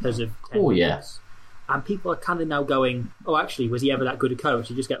Gatland because of 10 weeks. And people are kind of now going, oh, actually, was he ever that good a coach?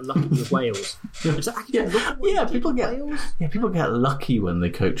 You just get lucky with Wales. It's like, people get lucky when they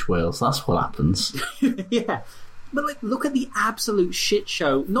coach Wales. That's what happens. Yeah, but like, look at the absolute shit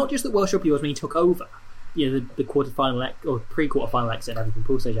show. Not just that Welsh Rugby was when he took over. You know, the quarterfinal or pre-quarterfinal exit and everything,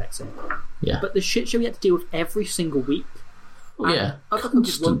 pool stage exit. Yeah, but the shit show he had to deal with every single week.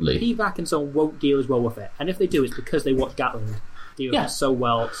 Constantly. Pivac and so on won't deal as well with it, and if they do, it's because they watch Gatland deal with it so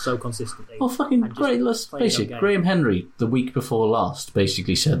well, so consistently. Well, fucking great. Let's face it. Graham Henry, the week before last,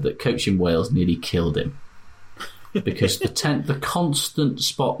 basically said that coaching Wales nearly killed him because the constant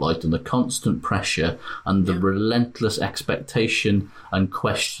spotlight and the constant pressure and the relentless expectation and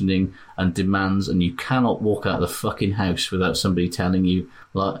questioning and demands, and you cannot walk out of the fucking house without somebody telling you,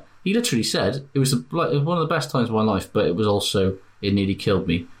 like, he literally said it was one of the best times of my life, but it was also, it nearly killed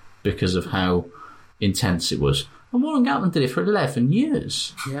me because of how intense it was. And Warren Gatland did it for 11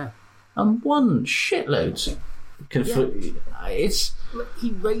 years. Yeah. And won shitloads. He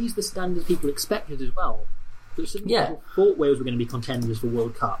raised the standards people expected as well. People thought Wales were going to be contenders for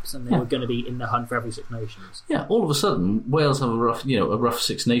World Cups and they were going to be in the hunt for every Six Nations. Yeah, all of a sudden, Wales have a rough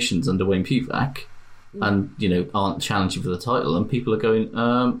Six Nations under Wayne Pivac and, aren't challenging for the title, and people are going,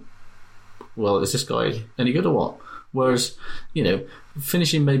 well, is this guy any good or what? Whereas,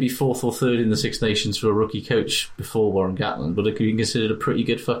 finishing maybe fourth or third in the Six Nations for a rookie coach before Warren Gatland would have been considered a pretty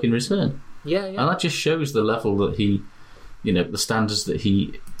good fucking return. Yeah. And that just shows the level that he, the standards that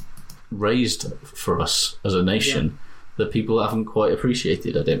he raised for us as a nation that people haven't quite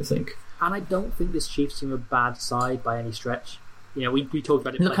appreciated, I don't think. And I don't think this Chiefs team are a bad side by any stretch. We talked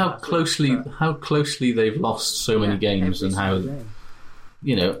about it. Look how closely they've lost so many games, and how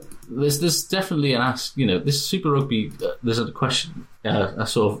there's definitely an ask. This Super Rugby. There's a question, a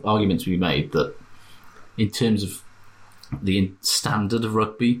sort of argument to be made that in terms of the standard of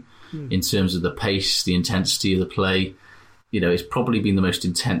rugby, in terms of the pace, the intensity of the play, it's probably been the most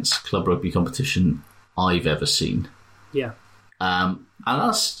intense club rugby competition I've ever seen. Yeah. And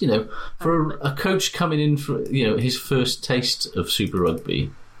that's, for a coach coming in for, his first taste of Super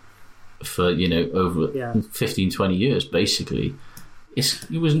Rugby for, over 15, 20 years, basically,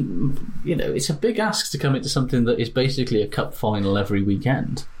 it's a big ask to come into something that is basically a cup final every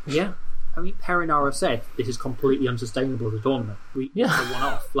weekend. Yeah. I mean, Perinara said this is completely unsustainable as a tournament. It's a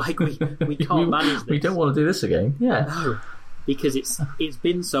one-off. Like, we can't manage this. We don't want to do this again. Yeah. No. because it's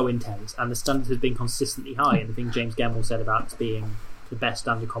been so intense and the standard has been consistently high. And the thing James Gemmell said about it being the best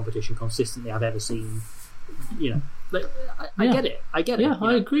standard competition consistently I've ever seen, I get it. Yeah,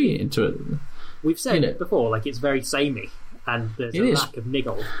 I agree into it. We've said it before, like it's very samey and there's a lack of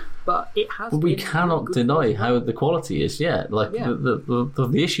niggle, but it has. But we cannot deny how the quality is. Yeah,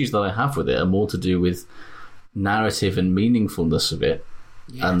 the issues that I have with it are more to do with narrative and meaningfulness of it,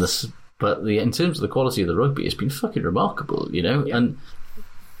 and this. But in terms of the quality of the rugby, it's been fucking remarkable, And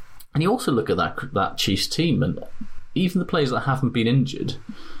you also look at that Chiefs team, and even the players that haven't been injured,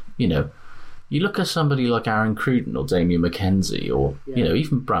 you look at somebody like Aaron Cruden or Damien McKenzie or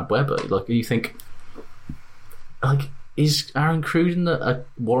even Brad Webber. Like you think, like, is Aaron Cruden a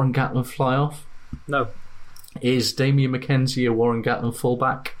Warren Gatland fly-off? No. Is Damien McKenzie a Warren Gatland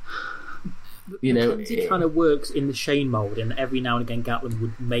fullback? McKenzie kind of works in the Shane mould, and every now and again Gatland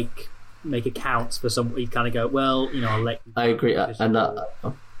would make accounts for some. He'd kind of go, well, I'll let you. I agree, and that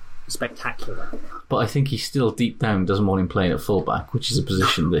spectacular. But I think he still deep down doesn't want him playing at fullback, which is a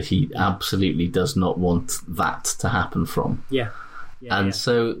position that he absolutely does not want that to happen from.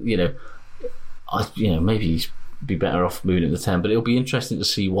 So maybe he's be better off moving into 10, but it'll be interesting to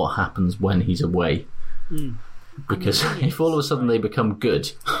see what happens when he's away. Because if all of a sudden they become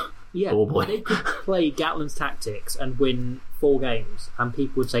good, oh boy, they could play Gatland's tactics and win 4 games, and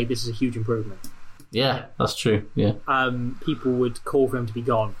people would say this is a huge improvement. Yeah, that's true. Yeah, people would call for him to be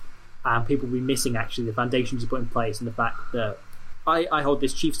gone, and people would be missing actually the foundations he put in place, and the fact that I hold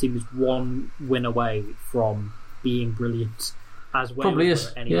this Chiefs team is one win away from being brilliant as well. Probably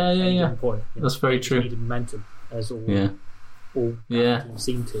is. Any point. That's very true. Needed momentum, as all teams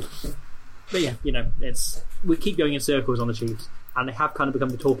seem to. But we keep going in circles on the Chiefs, and they have kind of become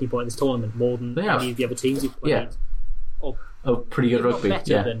the talking point of this tournament more than any of the other teams who've played. Pretty good rugby.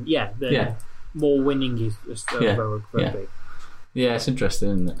 Better than more winning is rugby. Yeah, it's interesting,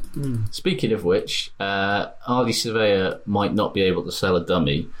 isn't it? Speaking of which, Ardy Surveyor might not be able to sell a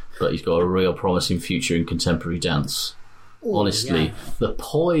dummy, but he's got a real promising future in contemporary dance. Honestly, the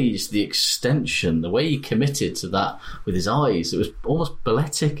poise, the extension, the way he committed to that with his eyes, it was almost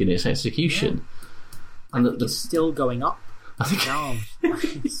balletic in its execution. And it's still going up. I think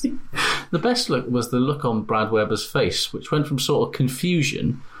the best look was the look on Brad Webber's face, which went from sort of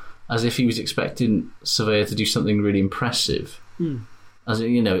confusion, as if he was expecting Surveyor to do something really impressive. As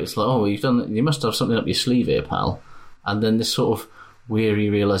it's like, oh, you must have something up your sleeve here, pal. And then this sort of weary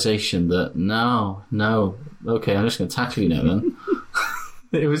realisation that no, okay, I'm just going to tackle you now then.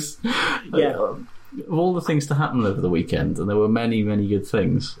 It was of all the things to happen over the weekend, and there were many, many good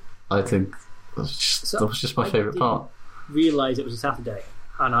things. I think that was just my favourite part. Realise it was a Saturday,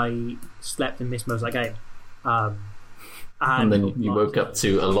 and I slept and missed most of that game. And then you woke up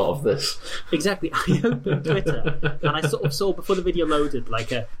to a lot of this. Exactly. I opened Twitter and I sort of saw before the video loaded,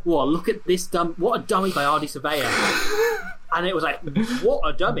 like, look at this what a dummy by Ardy Surveyor. And it was like, what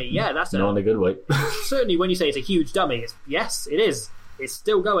a dummy. Yeah, that's not in a good way. Certainly when you say it's a huge dummy, yes, it is. It's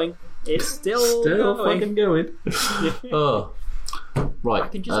still going. It's still going. Fucking going. Oh. Right. I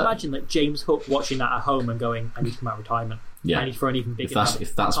can just imagine like James Hook watching that at home and going, I need to come out of retirement. Yeah. I need for an even bigger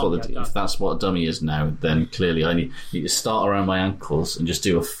if that's what a dummy is now, then clearly I need to start around my ankles and just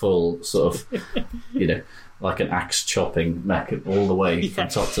do a full sort of like an axe chopping mech all the way from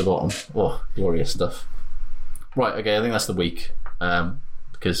top to bottom. Oh, glorious stuff. Right, okay, I think that's the week.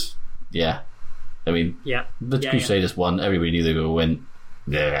 Because the Crusaders won, everybody knew they were going to win.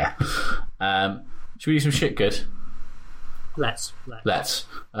 Yeah. Should we do some shit good? Let's.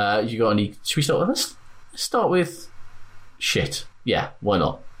 You got any? Should we start with this? Let's start with shit. Yeah, why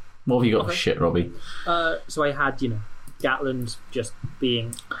not? What have you got for shit, Robbie? So I had, Gatland just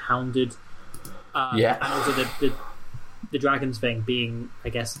being hounded. And also the Dragons thing being, I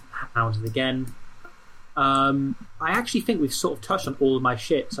guess, hounded again. I actually think we've sort of touched on all of my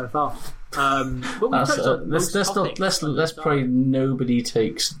shit so far. But we've touched on let's pray nobody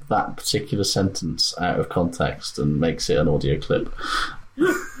takes that particular sentence out of context and makes it an audio clip.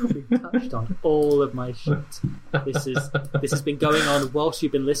 We've touched on all of my shit. This has been going on whilst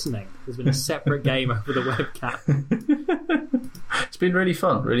you've been listening. There's been a separate game over the webcam. It's been really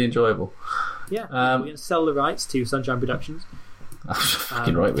fun, really enjoyable. Yeah, we're going to sell the rights to Sunshine Productions.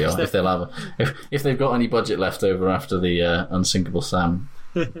 Fucking right we are. If they've got any budget left over after the Unsinkable Sam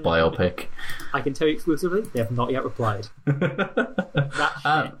biopic, I can tell you exclusively they have not yet replied.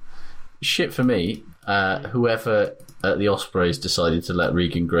 That shit for me. Whoever at the Ospreys decided to let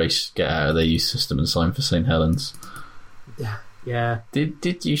Regan Grace get out of their youth system and sign for St Helens. Yeah.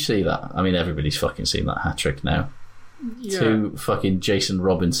 Did you see that? I mean, everybody's fucking seen that hat trick now. two fucking Jason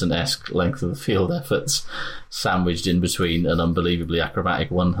Robinson-esque length of the field efforts sandwiched in between an unbelievably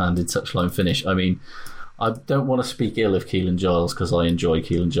acrobatic one-handed touchline finish. I mean, I don't want to speak ill of Keelan Giles because I enjoy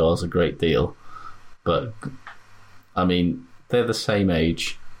Keelan Giles a great deal, but I mean, they're the same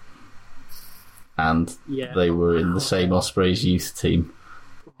age and they were in the same Ospreys youth team.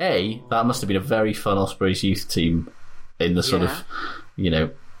 That must have been a very fun Ospreys youth team in the sort of,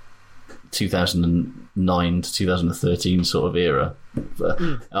 2009 to 2013 sort of era.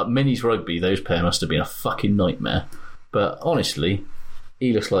 At Minis Rugby, those pair must have been a fucking nightmare. But honestly,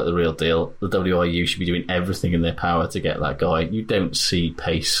 he looks like the real deal. The WIU should be doing everything in their power to get that guy. You don't see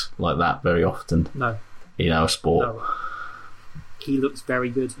pace like that very often. No. In our sport. No. He looks very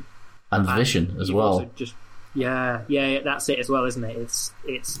good. And vision as well. Yeah, that's it as well, isn't it?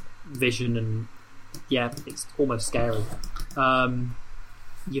 It's vision and it's almost scary.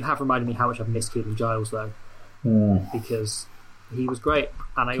 You have reminded me how much I've missed Keelan Giles though, because he was great.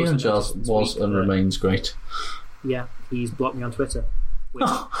 And Keelan Giles was and remains great. Yeah, he's blocked me on Twitter, which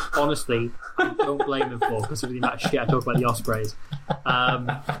honestly I don't blame him for, because of the amount of shit I talk about the Ospreys.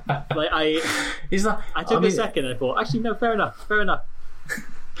 I took a second and I thought, actually no, fair enough.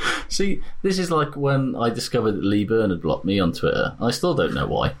 See, this is like when I discovered that Lee Byrne had blocked me on Twitter. I still don't know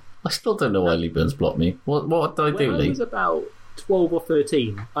why. Lee Byrne's blocked me. What did I do, Lee? When I was about 12 or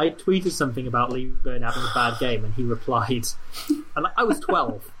 13, I tweeted something about Lee Byrne having a bad game, and he replied, and I was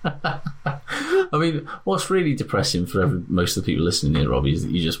 12. I mean, what's really depressing for most of the people listening here, Robbie, is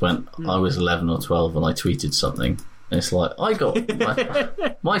that you just went, I was 11 or 12 and I tweeted something. And it's like, I got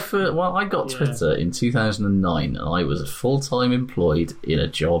I got Twitter in 2009 and I was full-time employed in a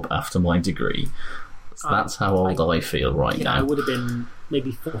job after my degree. So that's how old I feel right now. I would have been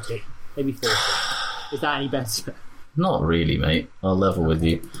maybe 40. Is that any better? Not really, mate. I'll level with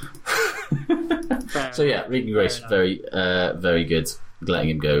you. So yeah, Regan Grace, very good. Letting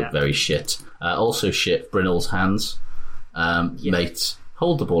him go, very shit. Also shit, Brinnell's hands. Mate,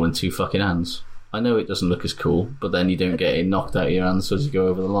 hold the ball in two fucking hands. I know it doesn't look as cool, but then you don't get it knocked out of your hands as you go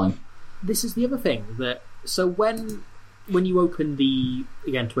over the line. This is the other thing, so when you open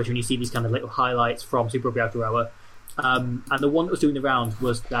Twitter and you see these kind of little highlights from Super Rugby After Hour, and the one that was doing the round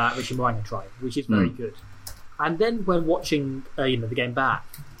was that Richie Mo'unga try, which is very good. And then when watching the game back,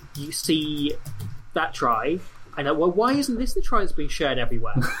 you see that try, and well, why isn't this the try that's being shared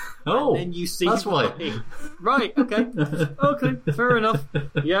everywhere? And then you see that's why. Right, okay, fair enough.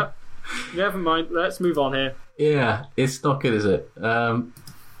 Yep. Never mind, let's move on here. Yeah, it's not good, is it?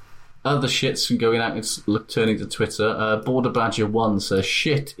 Other shits from going out and turning to Twitter. Border Badger 1 says,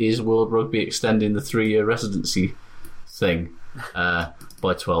 shit is World Rugby extending the 3-year residency thing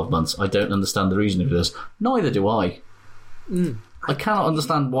by 12 months. I don't understand the reason for this. Neither do I. I cannot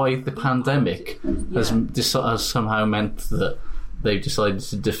understand why the pandemic has somehow meant that they've decided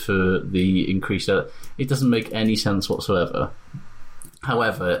to defer the increase. It doesn't make any sense whatsoever.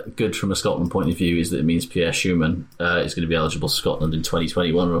 However, good from a Scotland point of view is that it means Pierre Schumann is going to be eligible for Scotland in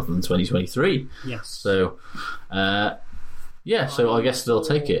 2021 rather than 2023. Yes. So, so I guess they'll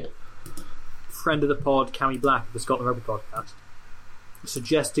take it. Friend of the pod, Cammy Black of the Scotland Rugby podcast,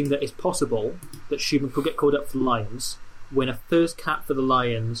 suggesting that it's possible that Schumann could get called up for the Lions, win a first cap for the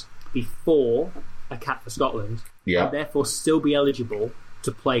Lions before a cap for Scotland, and therefore still be eligible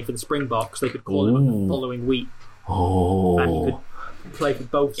to play for the Springboks. They could call him up the following week. And he could play for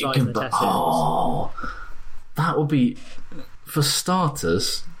both sides in the test series. That would be, for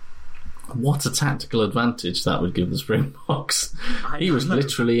starters, what a tactical advantage that would give the Springboks. He was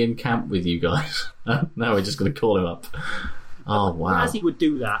literally in camp with you guys. Now we're just going to call him up. Oh, wow. Razzie would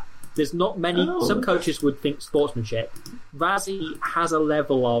do that. There's not many. Some coaches would think sportsmanship. Razzie has a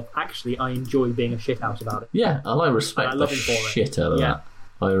level of, actually, I enjoy being a shithouse about it. Yeah, I respect the shit out of that.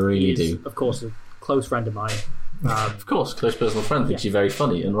 I really do. Of course, a close friend of mine. Of course, close personal friend thinks you're very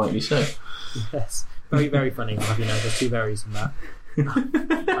funny, and rightly so. Yes, very, very funny. There's two varies in that.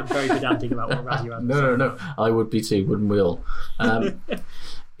 I'm very pedantic about what Razzie has. No. I would be too, wouldn't we all?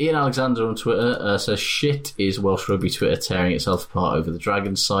 Ian Alexander on Twitter says, shit is Welsh Rugby Twitter tearing itself apart over the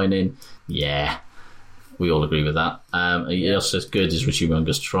Dragons sign-in. Yeah, we all agree with that. He also says, good is Richie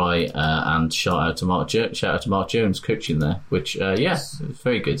Munga's try, and shout out to Mark Jones coaching there, which,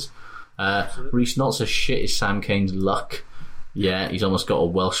 very good. Reece Knott says, shit is Sam Kane's luck. Yeah, he's almost got a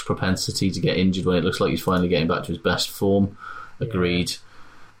Welsh propensity to get injured when it looks like he's finally getting back to his best form. Agreed.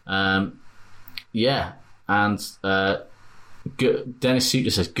 And Dennis Suter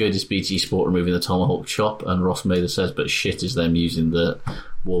says, good is BT Sport removing the tomahawk chop, and Ross Mather says, but shit is them using the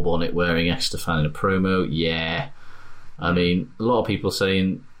war bonnet wearing Estefan in a promo. Yeah, I mean, a lot of people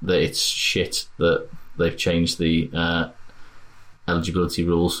saying that it's shit that they've changed the eligibility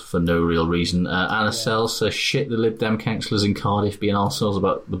rules for no real reason. Anna Sells says, shit the Lib Dem councillors in Cardiff being arseholes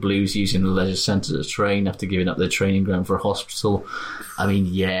about the Blues using the leisure centre to train after giving up their training ground for a hospital. I mean,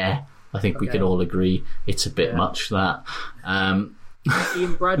 yeah, I think we can all agree it's a bit much, that.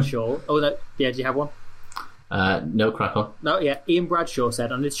 Ian Bradshaw... Oh, no, yeah, do you have one? No, crack on. No, yeah, Ian Bradshaw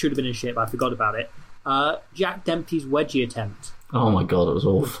said, and this should have been in shit, but I forgot about it, Jack Dempsey's wedgie attempt. Oh my god, it was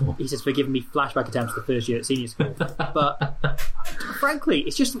awful. He says, for giving me flashback attempts the first year at senior school. But frankly,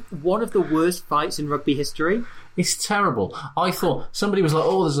 it's just one of the worst fights in rugby history. It's terrible. I thought somebody was like,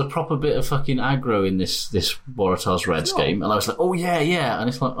 oh, there's a proper bit of fucking aggro in this Waratahs Reds game. And I was like, oh, yeah. And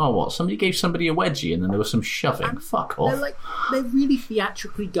it's like, oh, what? Somebody gave somebody a wedgie and then there was some shoving. And fuck off. They're really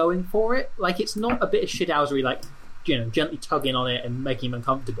theatrically going for it. Like, it's not a bit of shithousery, like, gently tugging on it and making him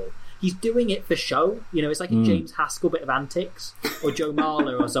uncomfortable. He's doing it for show. It's like a James Haskell bit of antics, or Joe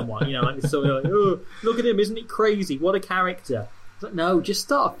Marler or someone. Like this sort of like, oh, look at him, isn't he crazy? What a character! It's like, no, just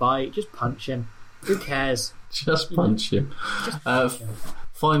start a fight, just punch him. Who cares? Just punch him.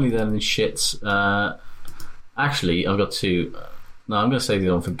 Finally, then in shits. Actually, I've got two. No, I'm going to save the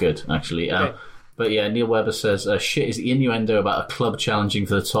one for good. Actually, okay. But yeah, Neil Webber says, shit is the innuendo about a club challenging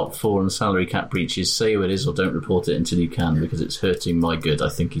for the top 4 and salary cap breaches. Say who it is or don't report it until you can, because it's hurting my good. I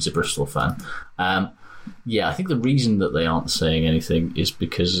think he's a Bristol fan. Yeah, I think the reason that they aren't saying anything is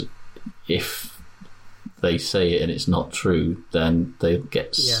because if they say it and it's not true, then they'll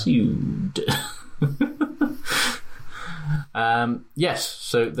get sued. Yes,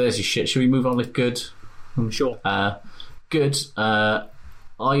 so there's your shit. Should we move on with good? Sure. Good.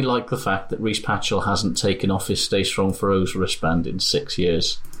 I like the fact that Rhys Patchell hasn't taken off his Stay Strong for O's wristband in 6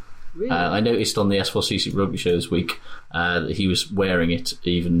 years. Really? I noticed on the S4CC Rugby Show this week that he was wearing it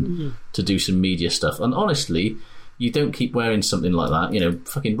even to do some media stuff. And honestly, you don't keep wearing something like that.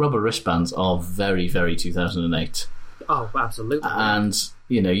 Fucking rubber wristbands are very, very 2008. Oh, absolutely. And,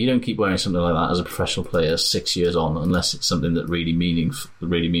 you don't keep wearing something like that as a professional player 6 years on unless it's something that really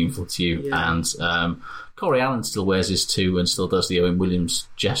meaningful to you. Yeah. And Corey Allen still wears his too and still does the Owen Williams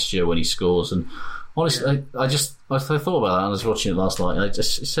gesture when he scores. And honestly, I thought about that and I was watching it last night, and it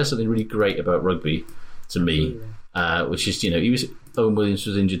says something really great about rugby to me, which is, Owen Williams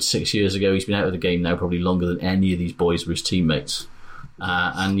was injured 6 years ago. He's been out of the game now probably longer than any of these boys were his teammates.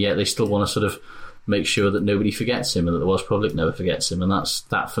 And yet they still want to sort of make sure that nobody forgets him and that the Welsh public never forgets him. And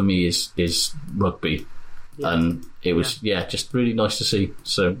that for me is rugby. Yeah. And it was, just really nice to see.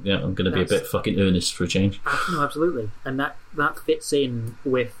 So, I'm going to be a bit fucking earnest for a change. No, absolutely. And that fits in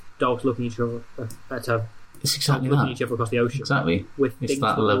with dogs looking at each other it's exactly looking that. at each other across the ocean. Exactly. With it's things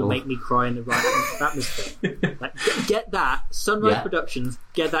that will make me cry in the right atmosphere. Like, get that. Sunrise Productions,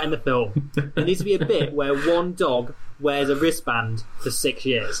 get that in the film. There needs to be a bit where one dog wears a wristband for 6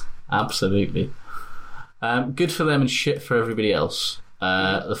 years. Absolutely. Good for them and shit for everybody else.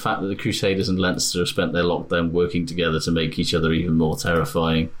 The fact that the Crusaders and Leinster have spent their lockdown working together to make each other even more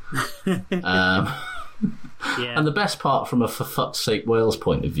terrifying. And the best part from a for fuck's sake Wales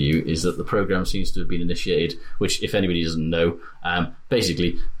point of view is that the programme seems to have been initiated, which if anybody doesn't know,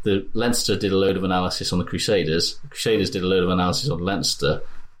 basically the Leinster did a load of analysis on the Crusaders did a load of analysis on Leinster.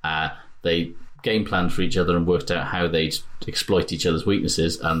 They game planned for each other and worked out how they'd exploit each other's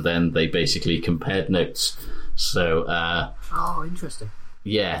weaknesses, and then they basically compared notes. So interesting.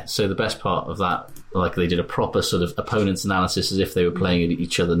 Yeah, so the best part of that, like, they did a proper sort of opponents analysis as if they were playing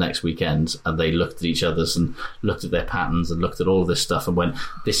each other next weekend, and they looked at each other's and looked at their patterns and looked at all of this stuff and went,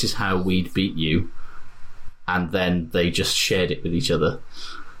 this is how we'd beat you, and then they just shared it with each other.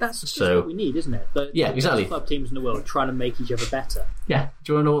 That's just what we need, isn't it? Exactly. The club teams in the world trying to make each other better. Yeah.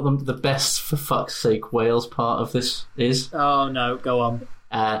 Do you want to know what the best for fuck's sake Wales part of this is? Oh no, go on.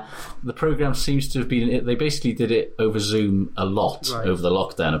 The programme seems to have been... They basically did it over Zoom a lot over the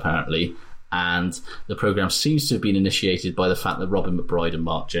lockdown, apparently, and the programme seems to have been initiated by the fact that Robin McBride and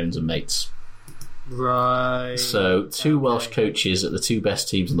Mark Jones are mates. Right. So two Welsh coaches at the two best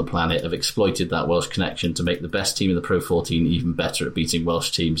teams on the planet have exploited that Welsh connection to make the best team in the Pro 14 even better at beating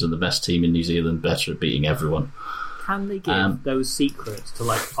Welsh teams and the best team in New Zealand better at beating everyone. Can they give those secrets to,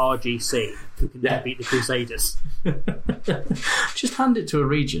 like, RGC, who can then beat the Crusaders? Just hand it to a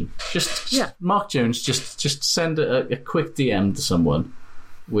region. Mark Jones, just send a quick DM to someone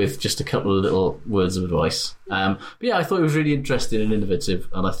with just a couple of little words of advice. But I thought it was really interesting and innovative,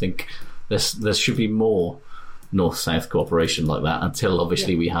 and I think there should be more North-South cooperation like that until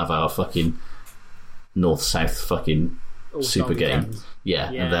obviously we have our fucking North-South fucking super game.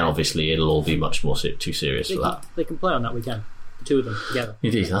 And then obviously it'll all be much more too serious for that. They can play on that weekend, the two of them together.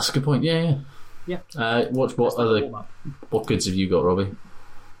 Indeed, that's a good point. What goods have you got, Robbie?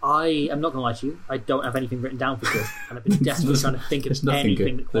 I am not going to lie to you. I don't have anything written down for good, and I've been desperately trying to think of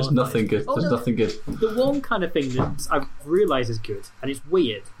anything that qualifies. There's nothing good. There's nothing good. The one kind of thing that I've realised is good, and it's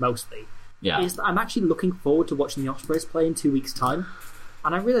weird mostly, is that I'm actually looking forward to watching the Ospreys play in 2 weeks' time.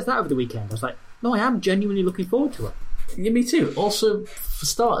 And I realised that over the weekend. I was like, no, I am genuinely looking forward to it. Yeah, me too. Also, for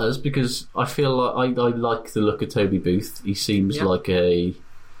starters, because I feel like I like the look of Toby Booth. He seems like a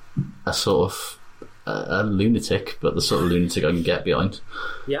sort of a lunatic, but the sort of lunatic I can get behind.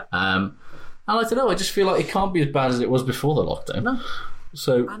 Yeah. And I don't know, I just feel like it can't be as bad as it was before the lockdown. No.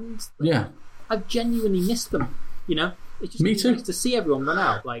 So, I've genuinely missed them, you know? It's just me too. Nice to see everyone run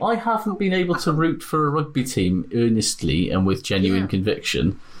out. Like, I haven't been able to root for a rugby team earnestly and with genuine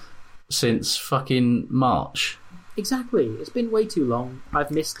conviction since fucking March. Exactly. It's been way too long.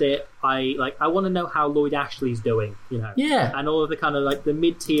 I've missed it. I want to know how Lloyd Ashley's doing, you know. Yeah. And all of the kind of like the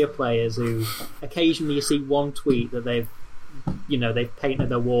mid-tier players who occasionally you see one tweet that they've painted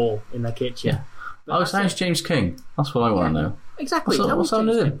their wall in their kitchen. Yeah. How's James King? That's what I want to know. Exactly. What's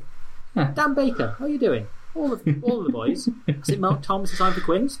happening to him? Yeah. Dan Baker, how are you doing? All of the boys. I think Mark Thomas is signed for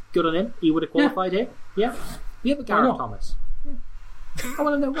Quins. Good on him. He would have qualified here. Yeah. You have a Gareth Thomas. Yeah. I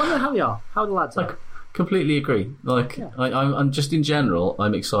want to know how they are. How the lads are. Completely agree. I'm just in general,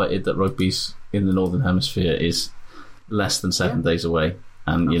 I'm excited that rugby's in the Northern Hemisphere is less than 7 days away,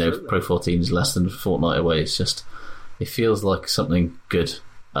 and Pro 14 is less than a fortnight away. It's just, it feels like something good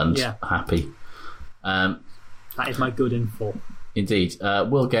and happy. That is my good info. Indeed.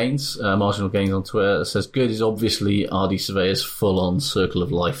 Will Gaines, Marginal Gaines on Twitter, says good is obviously R.D. Surveyor's full-on Circle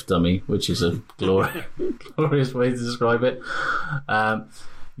of Life dummy, which is a glorious way to describe it.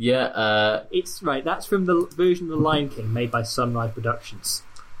 It's right. That's from the version of The Lion King made by Sunrise Productions.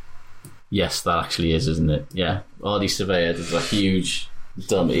 Yes, that actually is, isn't it? Yeah, R.D. Surveyor is a huge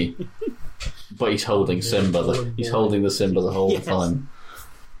dummy, but he's holding Simba. He's holding the Simba the whole time.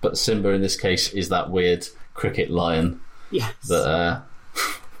 But Simba in this case is that weird cricket lion. Yes. That,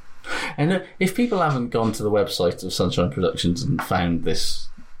 and if people haven't gone to the website of Sunshine Productions and found this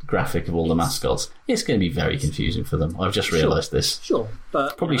graphic of all the mascots, it's going to be very confusing for them. I've just realised this. Sure,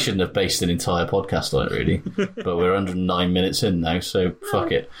 but probably shouldn't have based an entire podcast on it, really. But we're 109 minutes in now, so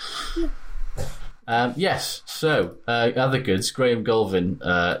fuck it. Yes. So other goods. Graham Golvin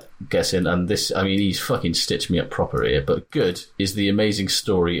gets in, and this. I mean, he's fucking stitched me up proper here. But good is the amazing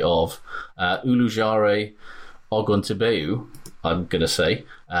story of Ulujare Oguntebeu, I'm going to say.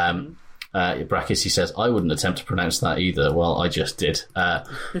 Brackets, he says, I wouldn't attempt to pronounce that either. Well, I just did.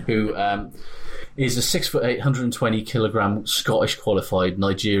 Who is a 6'8", 120 kilogram Scottish qualified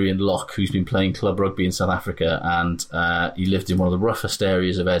Nigerian lock who's been playing club rugby in South Africa, and he lived in one of the roughest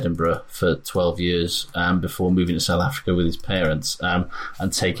areas of Edinburgh for 12 years before moving to South Africa with his parents and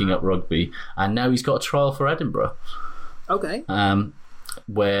taking up rugby. And now he's got a trial for Edinburgh. Okay.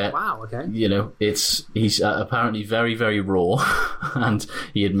 Where he's apparently very, very raw, and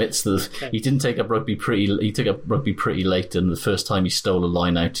he admits that he didn't take up rugby He took up rugby pretty late, and the first time he stole a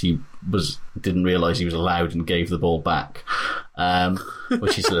line out, he didn't realise he was allowed and gave the ball back,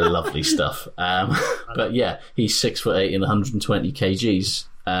 which is lovely stuff. But yeah, he's 6'8" and 120 kgs,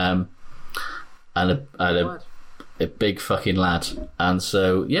 and a big fucking lad. And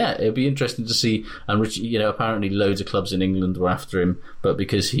so it'd be interesting to see. And Richie, apparently loads of clubs in England were after him, but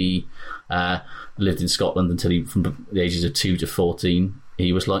because he lived in Scotland until from the ages of 2 to 14,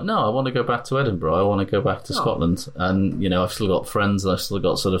 he was like, no, I want to go back to Edinburgh, I want to go back to Scotland. And I've still got friends, I've still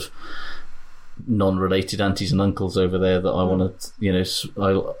got sort of non-related aunties and uncles over there that I want to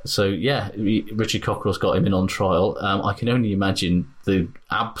Richard Cockerell's got him in on trial. I can only imagine the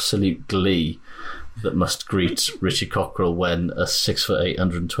absolute glee that must greet Richard Cockerell when a 6'8",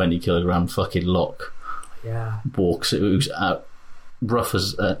 120 kilogram fucking lock walks, who's rough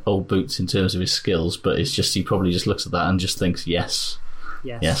as old boots in terms of his skills, but it's just, he probably just looks at that and just thinks, yes,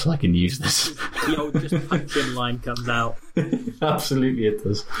 I can use this. The old just punch in line comes out. Absolutely it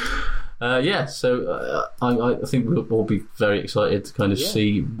does. So I think we'll all be very excited to kind of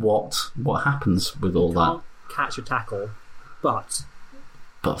see what happens with all that. Catch a tackle, but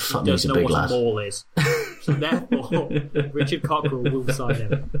fuck me, he's a big lad. What a ball is. So therefore, Richard Cockerell will sign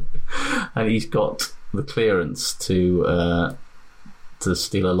him. And he's got the clearance to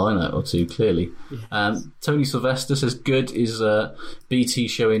steal a line out or two, clearly. Yes. Tony Sylvester says good is BT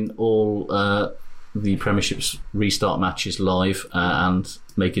showing all the Premiership's restart matches live and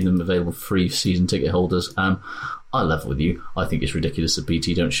making them available free for season ticket holders. I level with you. I think it's ridiculous that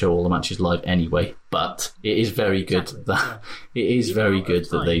BT don't show all the matches live anyway, but it is very good that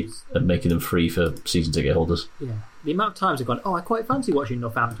they are making them free for season ticket holders. Yeah, the amount of times I've gone, I quite fancy watching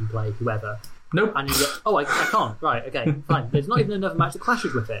Northampton play whoever, Nope. And you go, oh, I can't. Right, okay, fine. There's not even another match that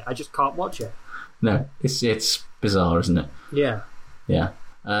clashes with it. I just can't watch it. No, it's bizarre, isn't it? Yeah. Yeah.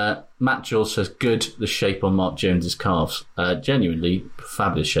 Matt Jules says, good, the shape on Mark Jones's calves. Genuinely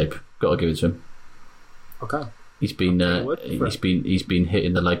fabulous shape. Got to give it to him. Okay. He's been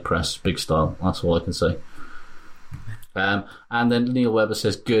hitting the leg press big style. That's all I can say. And then Neil Webber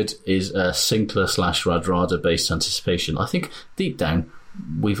says, good is Sinclair / Radrada based anticipation. I think deep down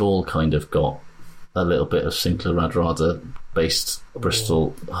we've all kind of got a little bit of Sinclair Radrada based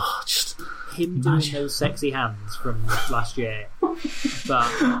Bristol. Oh, just him doing those sexy hands from last year,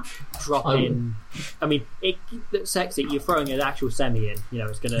 but dropping. I mean, sexy. You're throwing an actual semi in. You know,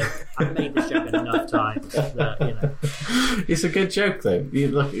 it's gonna. I've made this joke enough times that you know. It's a good joke, though.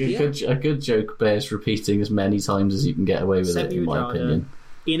 A good joke bears repeating as many times as you can get away with it. In my opinion,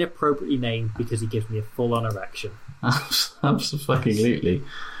 inappropriately named because he gives me a full-on erection. Absolutely.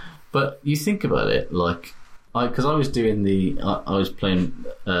 But you think about it, like. Because I was doing I was playing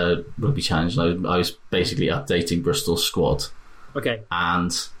Rugby Challenge, and I was basically updating Bristol's squad. Okay.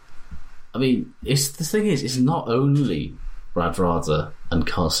 And I mean, the thing is, it's not only Radrada and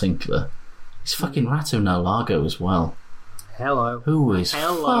Carl Sinclair; it's fucking Rato Nalago as well. Hello. Who is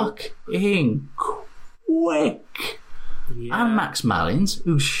fucking quick? Yeah. And Max Malins,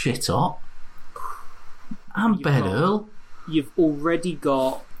 who's shit hot. And Ben Earl. You've already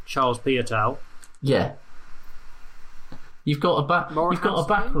got Charles Piatel. Yeah. You've got a back row.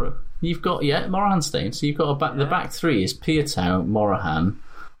 You've got Morahan-Stein. So you've got the back three is Piatow, Morahan,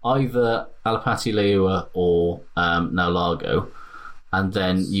 either Alapati Leua or Nalago, and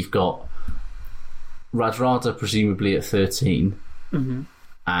then you've got Radrada presumably at 13,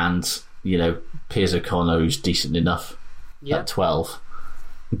 and Piers O'Connor, who's decent enough at 12,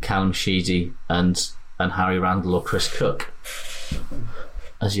 and Callum Sheedy and Harry Randall or Chris Cook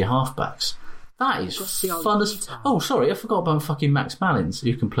as your halfbacks. That is fun as... Oh, sorry, I forgot about fucking Max Malins,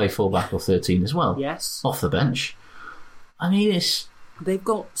 who can play fullback or 13 as well. Yes. Off the bench. I mean, it's... They've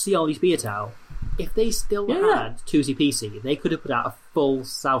got Cialis Piatow. If they still had Tusi Pisi, they could have put out a full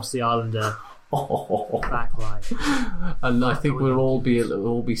South Sea Islander backline. And I think we'll all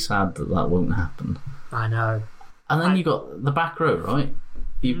be sad that won't happen. I know. And then you've got the back row, right?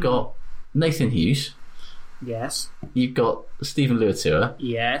 You've got Nathan Hughes. Yes. You've got Stephen Luatua.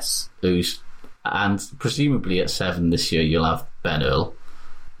 Yes. And presumably at 7 this year you'll have Ben Earl,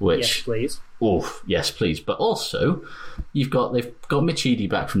 which yes please. Yes please. But also they've got Mitch Eadie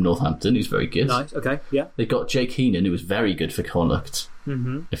back from Northampton, who's very good. Nice. Okay. Yeah. They've got Jake Heenan, who was very good for Connacht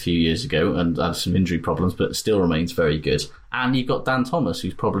a few years ago and had some injury problems, but still remains very good. And you've got Dan Thomas,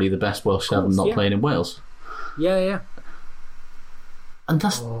 who's probably the best Welsh seven not playing in Wales. Yeah. And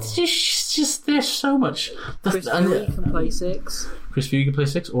that's just there's so much. Chris Fury can play 6. Chris Fury can play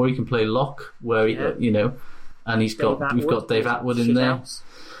 6, or he can play lock, where and we've got Dave Atwood in there. House.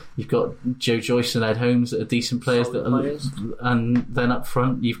 You've got Joe Joyce and Ed Holmes that are decent players. And then up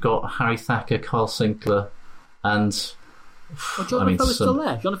front you've got Harry Thacker, Carl Sinclair, and John Defoe's still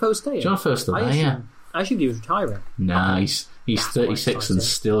there. John Defoe's staying. John Defoe's still there. Yeah. I assumed he was retiring. Nah, he's 36 and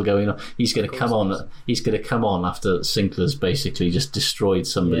still going on. He's going to come on. He's going to come on after Sinclair's basically just destroyed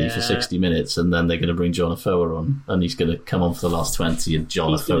somebody for 60 minutes, and then they're going to bring John Afoa on, and he's going to come on for the last 20 and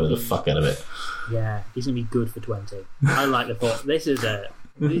John Afoa the fuck out of it. Yeah, he's going to be good for 20. I like the thought. This is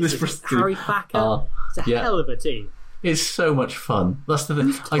Harry Thacker. It's a hell of a team. It's so much fun. That's the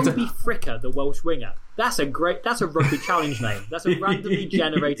thing. Toby Fricker, the Welsh winger. That's a rugby challenge name. That's a randomly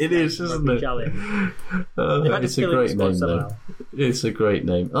generated. It is, isn't it? Challenge. It's a great name, though. It's a great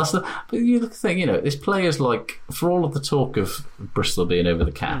name. But you look at the thing, there's players like, for all of the talk of Bristol being over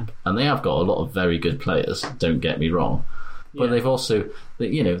the cap, and they have got a lot of very good players. Don't get me wrong, but they've also,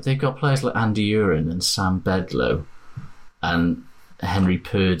 they've got players like Andy Uren and Sam Bedlow, and Henry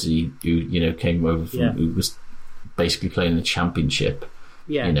Purdy, who came over from who was basically playing in the Championship.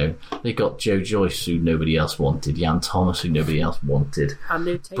 Yeah. They got Joe Joyce, who nobody else wanted, Jan Thomas, who nobody else wanted.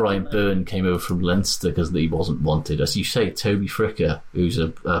 And Brian Byrne came over from Leinster because he wasn't wanted. As you say, Toby Fricker, who's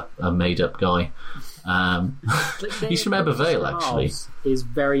a made-up guy. He's from Ebervale, actually. Is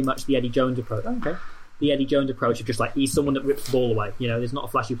very much the Eddie Jones approach. Oh, okay. The Eddie Jones approach of just like, he's someone that rips the ball away. There's not a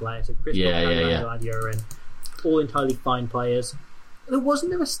flashy player. So Chris Andy Uren, all entirely fine players. Wasn't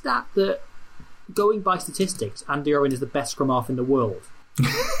there a stat that, going by statistics, Andy Owen is the best scrum half in the world?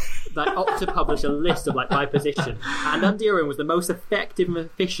 Opta published a list of by position, and Andy Owen was the most effective and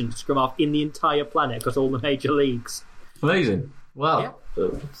efficient scrum half in the entire planet across all the major leagues. Amazing. Well,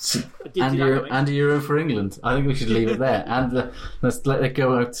 Andy Owen for England. I think we should leave it there, and let's let it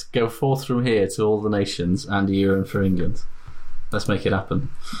go forth from here to all the nations. Andy Owen for England. Let's make it happen.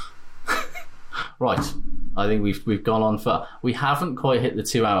 Right. I think we've gone on for... We haven't quite hit the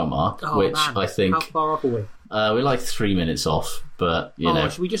 2-hour mark, which man. I think... How far off are we? We're like 3 minutes off, but, you know...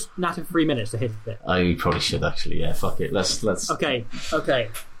 should we just nat in 3 minutes to hit it? I probably should, actually, yeah. Fuck it. Let's... Okay.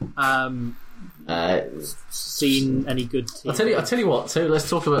 Seen any good teams? I'll tell you what. So let's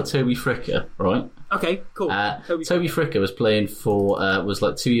talk about Toby Fricker, right? Okay, cool. Toby Fricker was playing for... was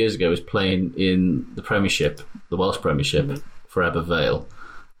like 2 years ago, was playing in the Premiership, the Welsh Premiership, for Ebbw Vale,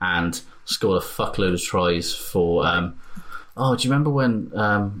 and scored a fuckload of tries for... do you remember when...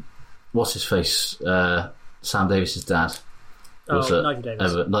 what's his face? Sam Davis's dad. Nigel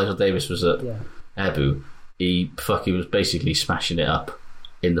Davis. Nigel Davis was at Ebbw. He was basically smashing it up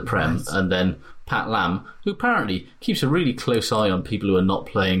in the Prem. Nice. And then Pat Lam, who apparently keeps a really close eye on people who are not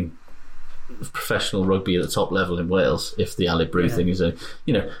playing professional rugby at the top level in Wales, if the Aled Brew thing is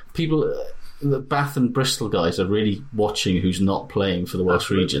people... The Bath and Bristol guys are really watching who's not playing for the Welsh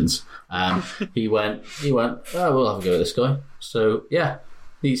regions. He went, oh, we'll have a go at this guy. So, yeah,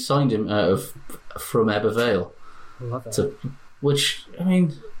 he signed him from Ebbw Vale. I love it. Which, I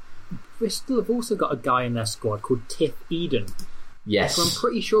mean... Bristol have also got a guy in their squad called Tiff Eden. Yes. So I'm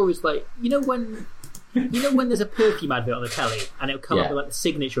pretty sure it's like... You know when there's a perfume advert on the telly and it'll come up with like the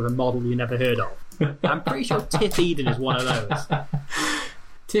signature of a model you never heard of? I'm pretty sure Tiff Eden is one of those.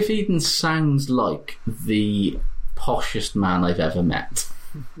 Tiff Eden sounds like the poshest man I've ever met.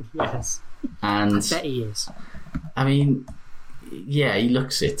 Yes. And I bet he is. I mean, yeah, he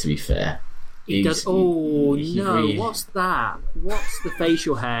looks it, to be fair. He does. Oh, no, really... what's that? What's the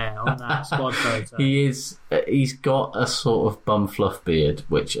facial hair on that squad photo? He's got a sort of bum fluff beard,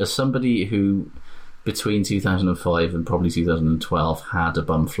 which, as somebody who, between 2005 and probably 2012, had a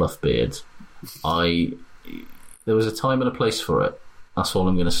bum fluff beard, there was a time and a place for it. That's all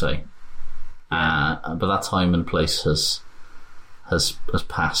I'm going to say. But that time and place has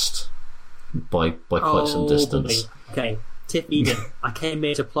passed by quite some distance. Boy. Okay, Tiff Eden. I came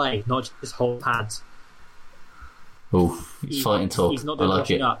here to play, not just hold pads. Oh, he's fighting talk. He's not doing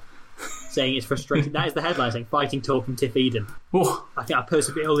washing up, saying it's frustrating. That is the headline, saying fighting talk from Tiff Eden. Oh. I think I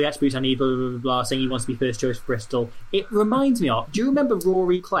persevere all the attributes I need, blah, blah, blah, blah, saying he wants to be first choice for Bristol. It reminds me of... Do you remember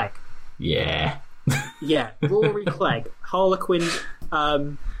Rory Clegg? Yeah. Yeah, Rory Clegg, Harlequin.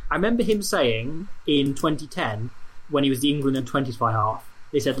 I remember him saying in 2010 when he was the England under-20s fly half.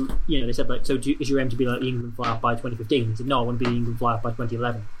 They said, like, so is your aim to be like the England fly half by 2015? He said, no, I want to be the England fly half by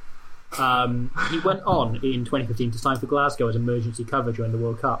 2011. He went on in 2015 to sign for Glasgow as emergency cover during the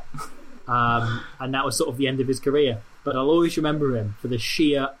World Cup, and that was sort of the end of his career. But I'll always remember him for the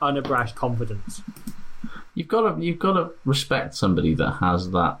sheer unabashed confidence. You've got to respect somebody that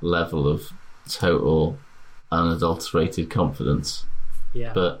has that level of total unadulterated confidence.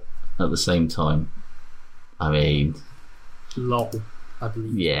 Yeah. But at the same time, I mean... Lol, I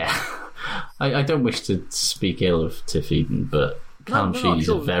believe. Yeah. I don't wish to speak ill of Tiff Eden, but Callum Sheedy's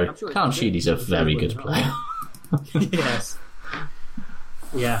a very good player. Yes.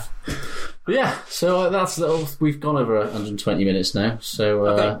 Yeah. But yeah, so we've gone over 120 minutes now,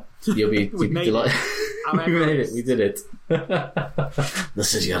 so you'll be delighted. We made it. We did it.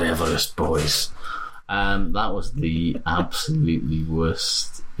 This is your Everest, boys. That was the absolutely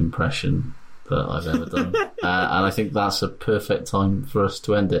worst impression that I've ever done. And I think that's a perfect time for us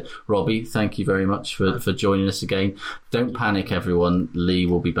to end it. Robbie, thank you very much for joining us again. Don't panic, everyone. Lee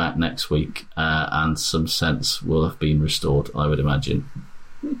will be back next week, and some sense will have been restored, I would imagine.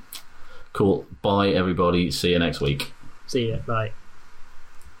 Cool. Bye, everybody. See you next week. See you. Bye.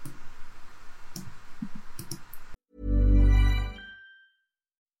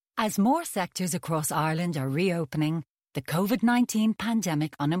 As more sectors across Ireland are reopening, the COVID-19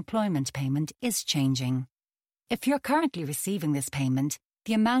 pandemic unemployment payment is changing. If you're currently receiving this payment,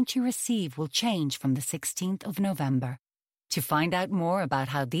 the amount you receive will change from the 16th of November. To find out more about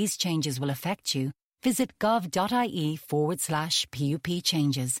how these changes will affect you, visit gov.ie/PUP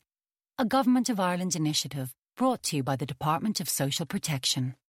changes. A Government of Ireland initiative brought to you by the Department of Social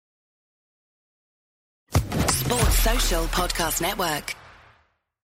Protection. Sports Social Podcast Network.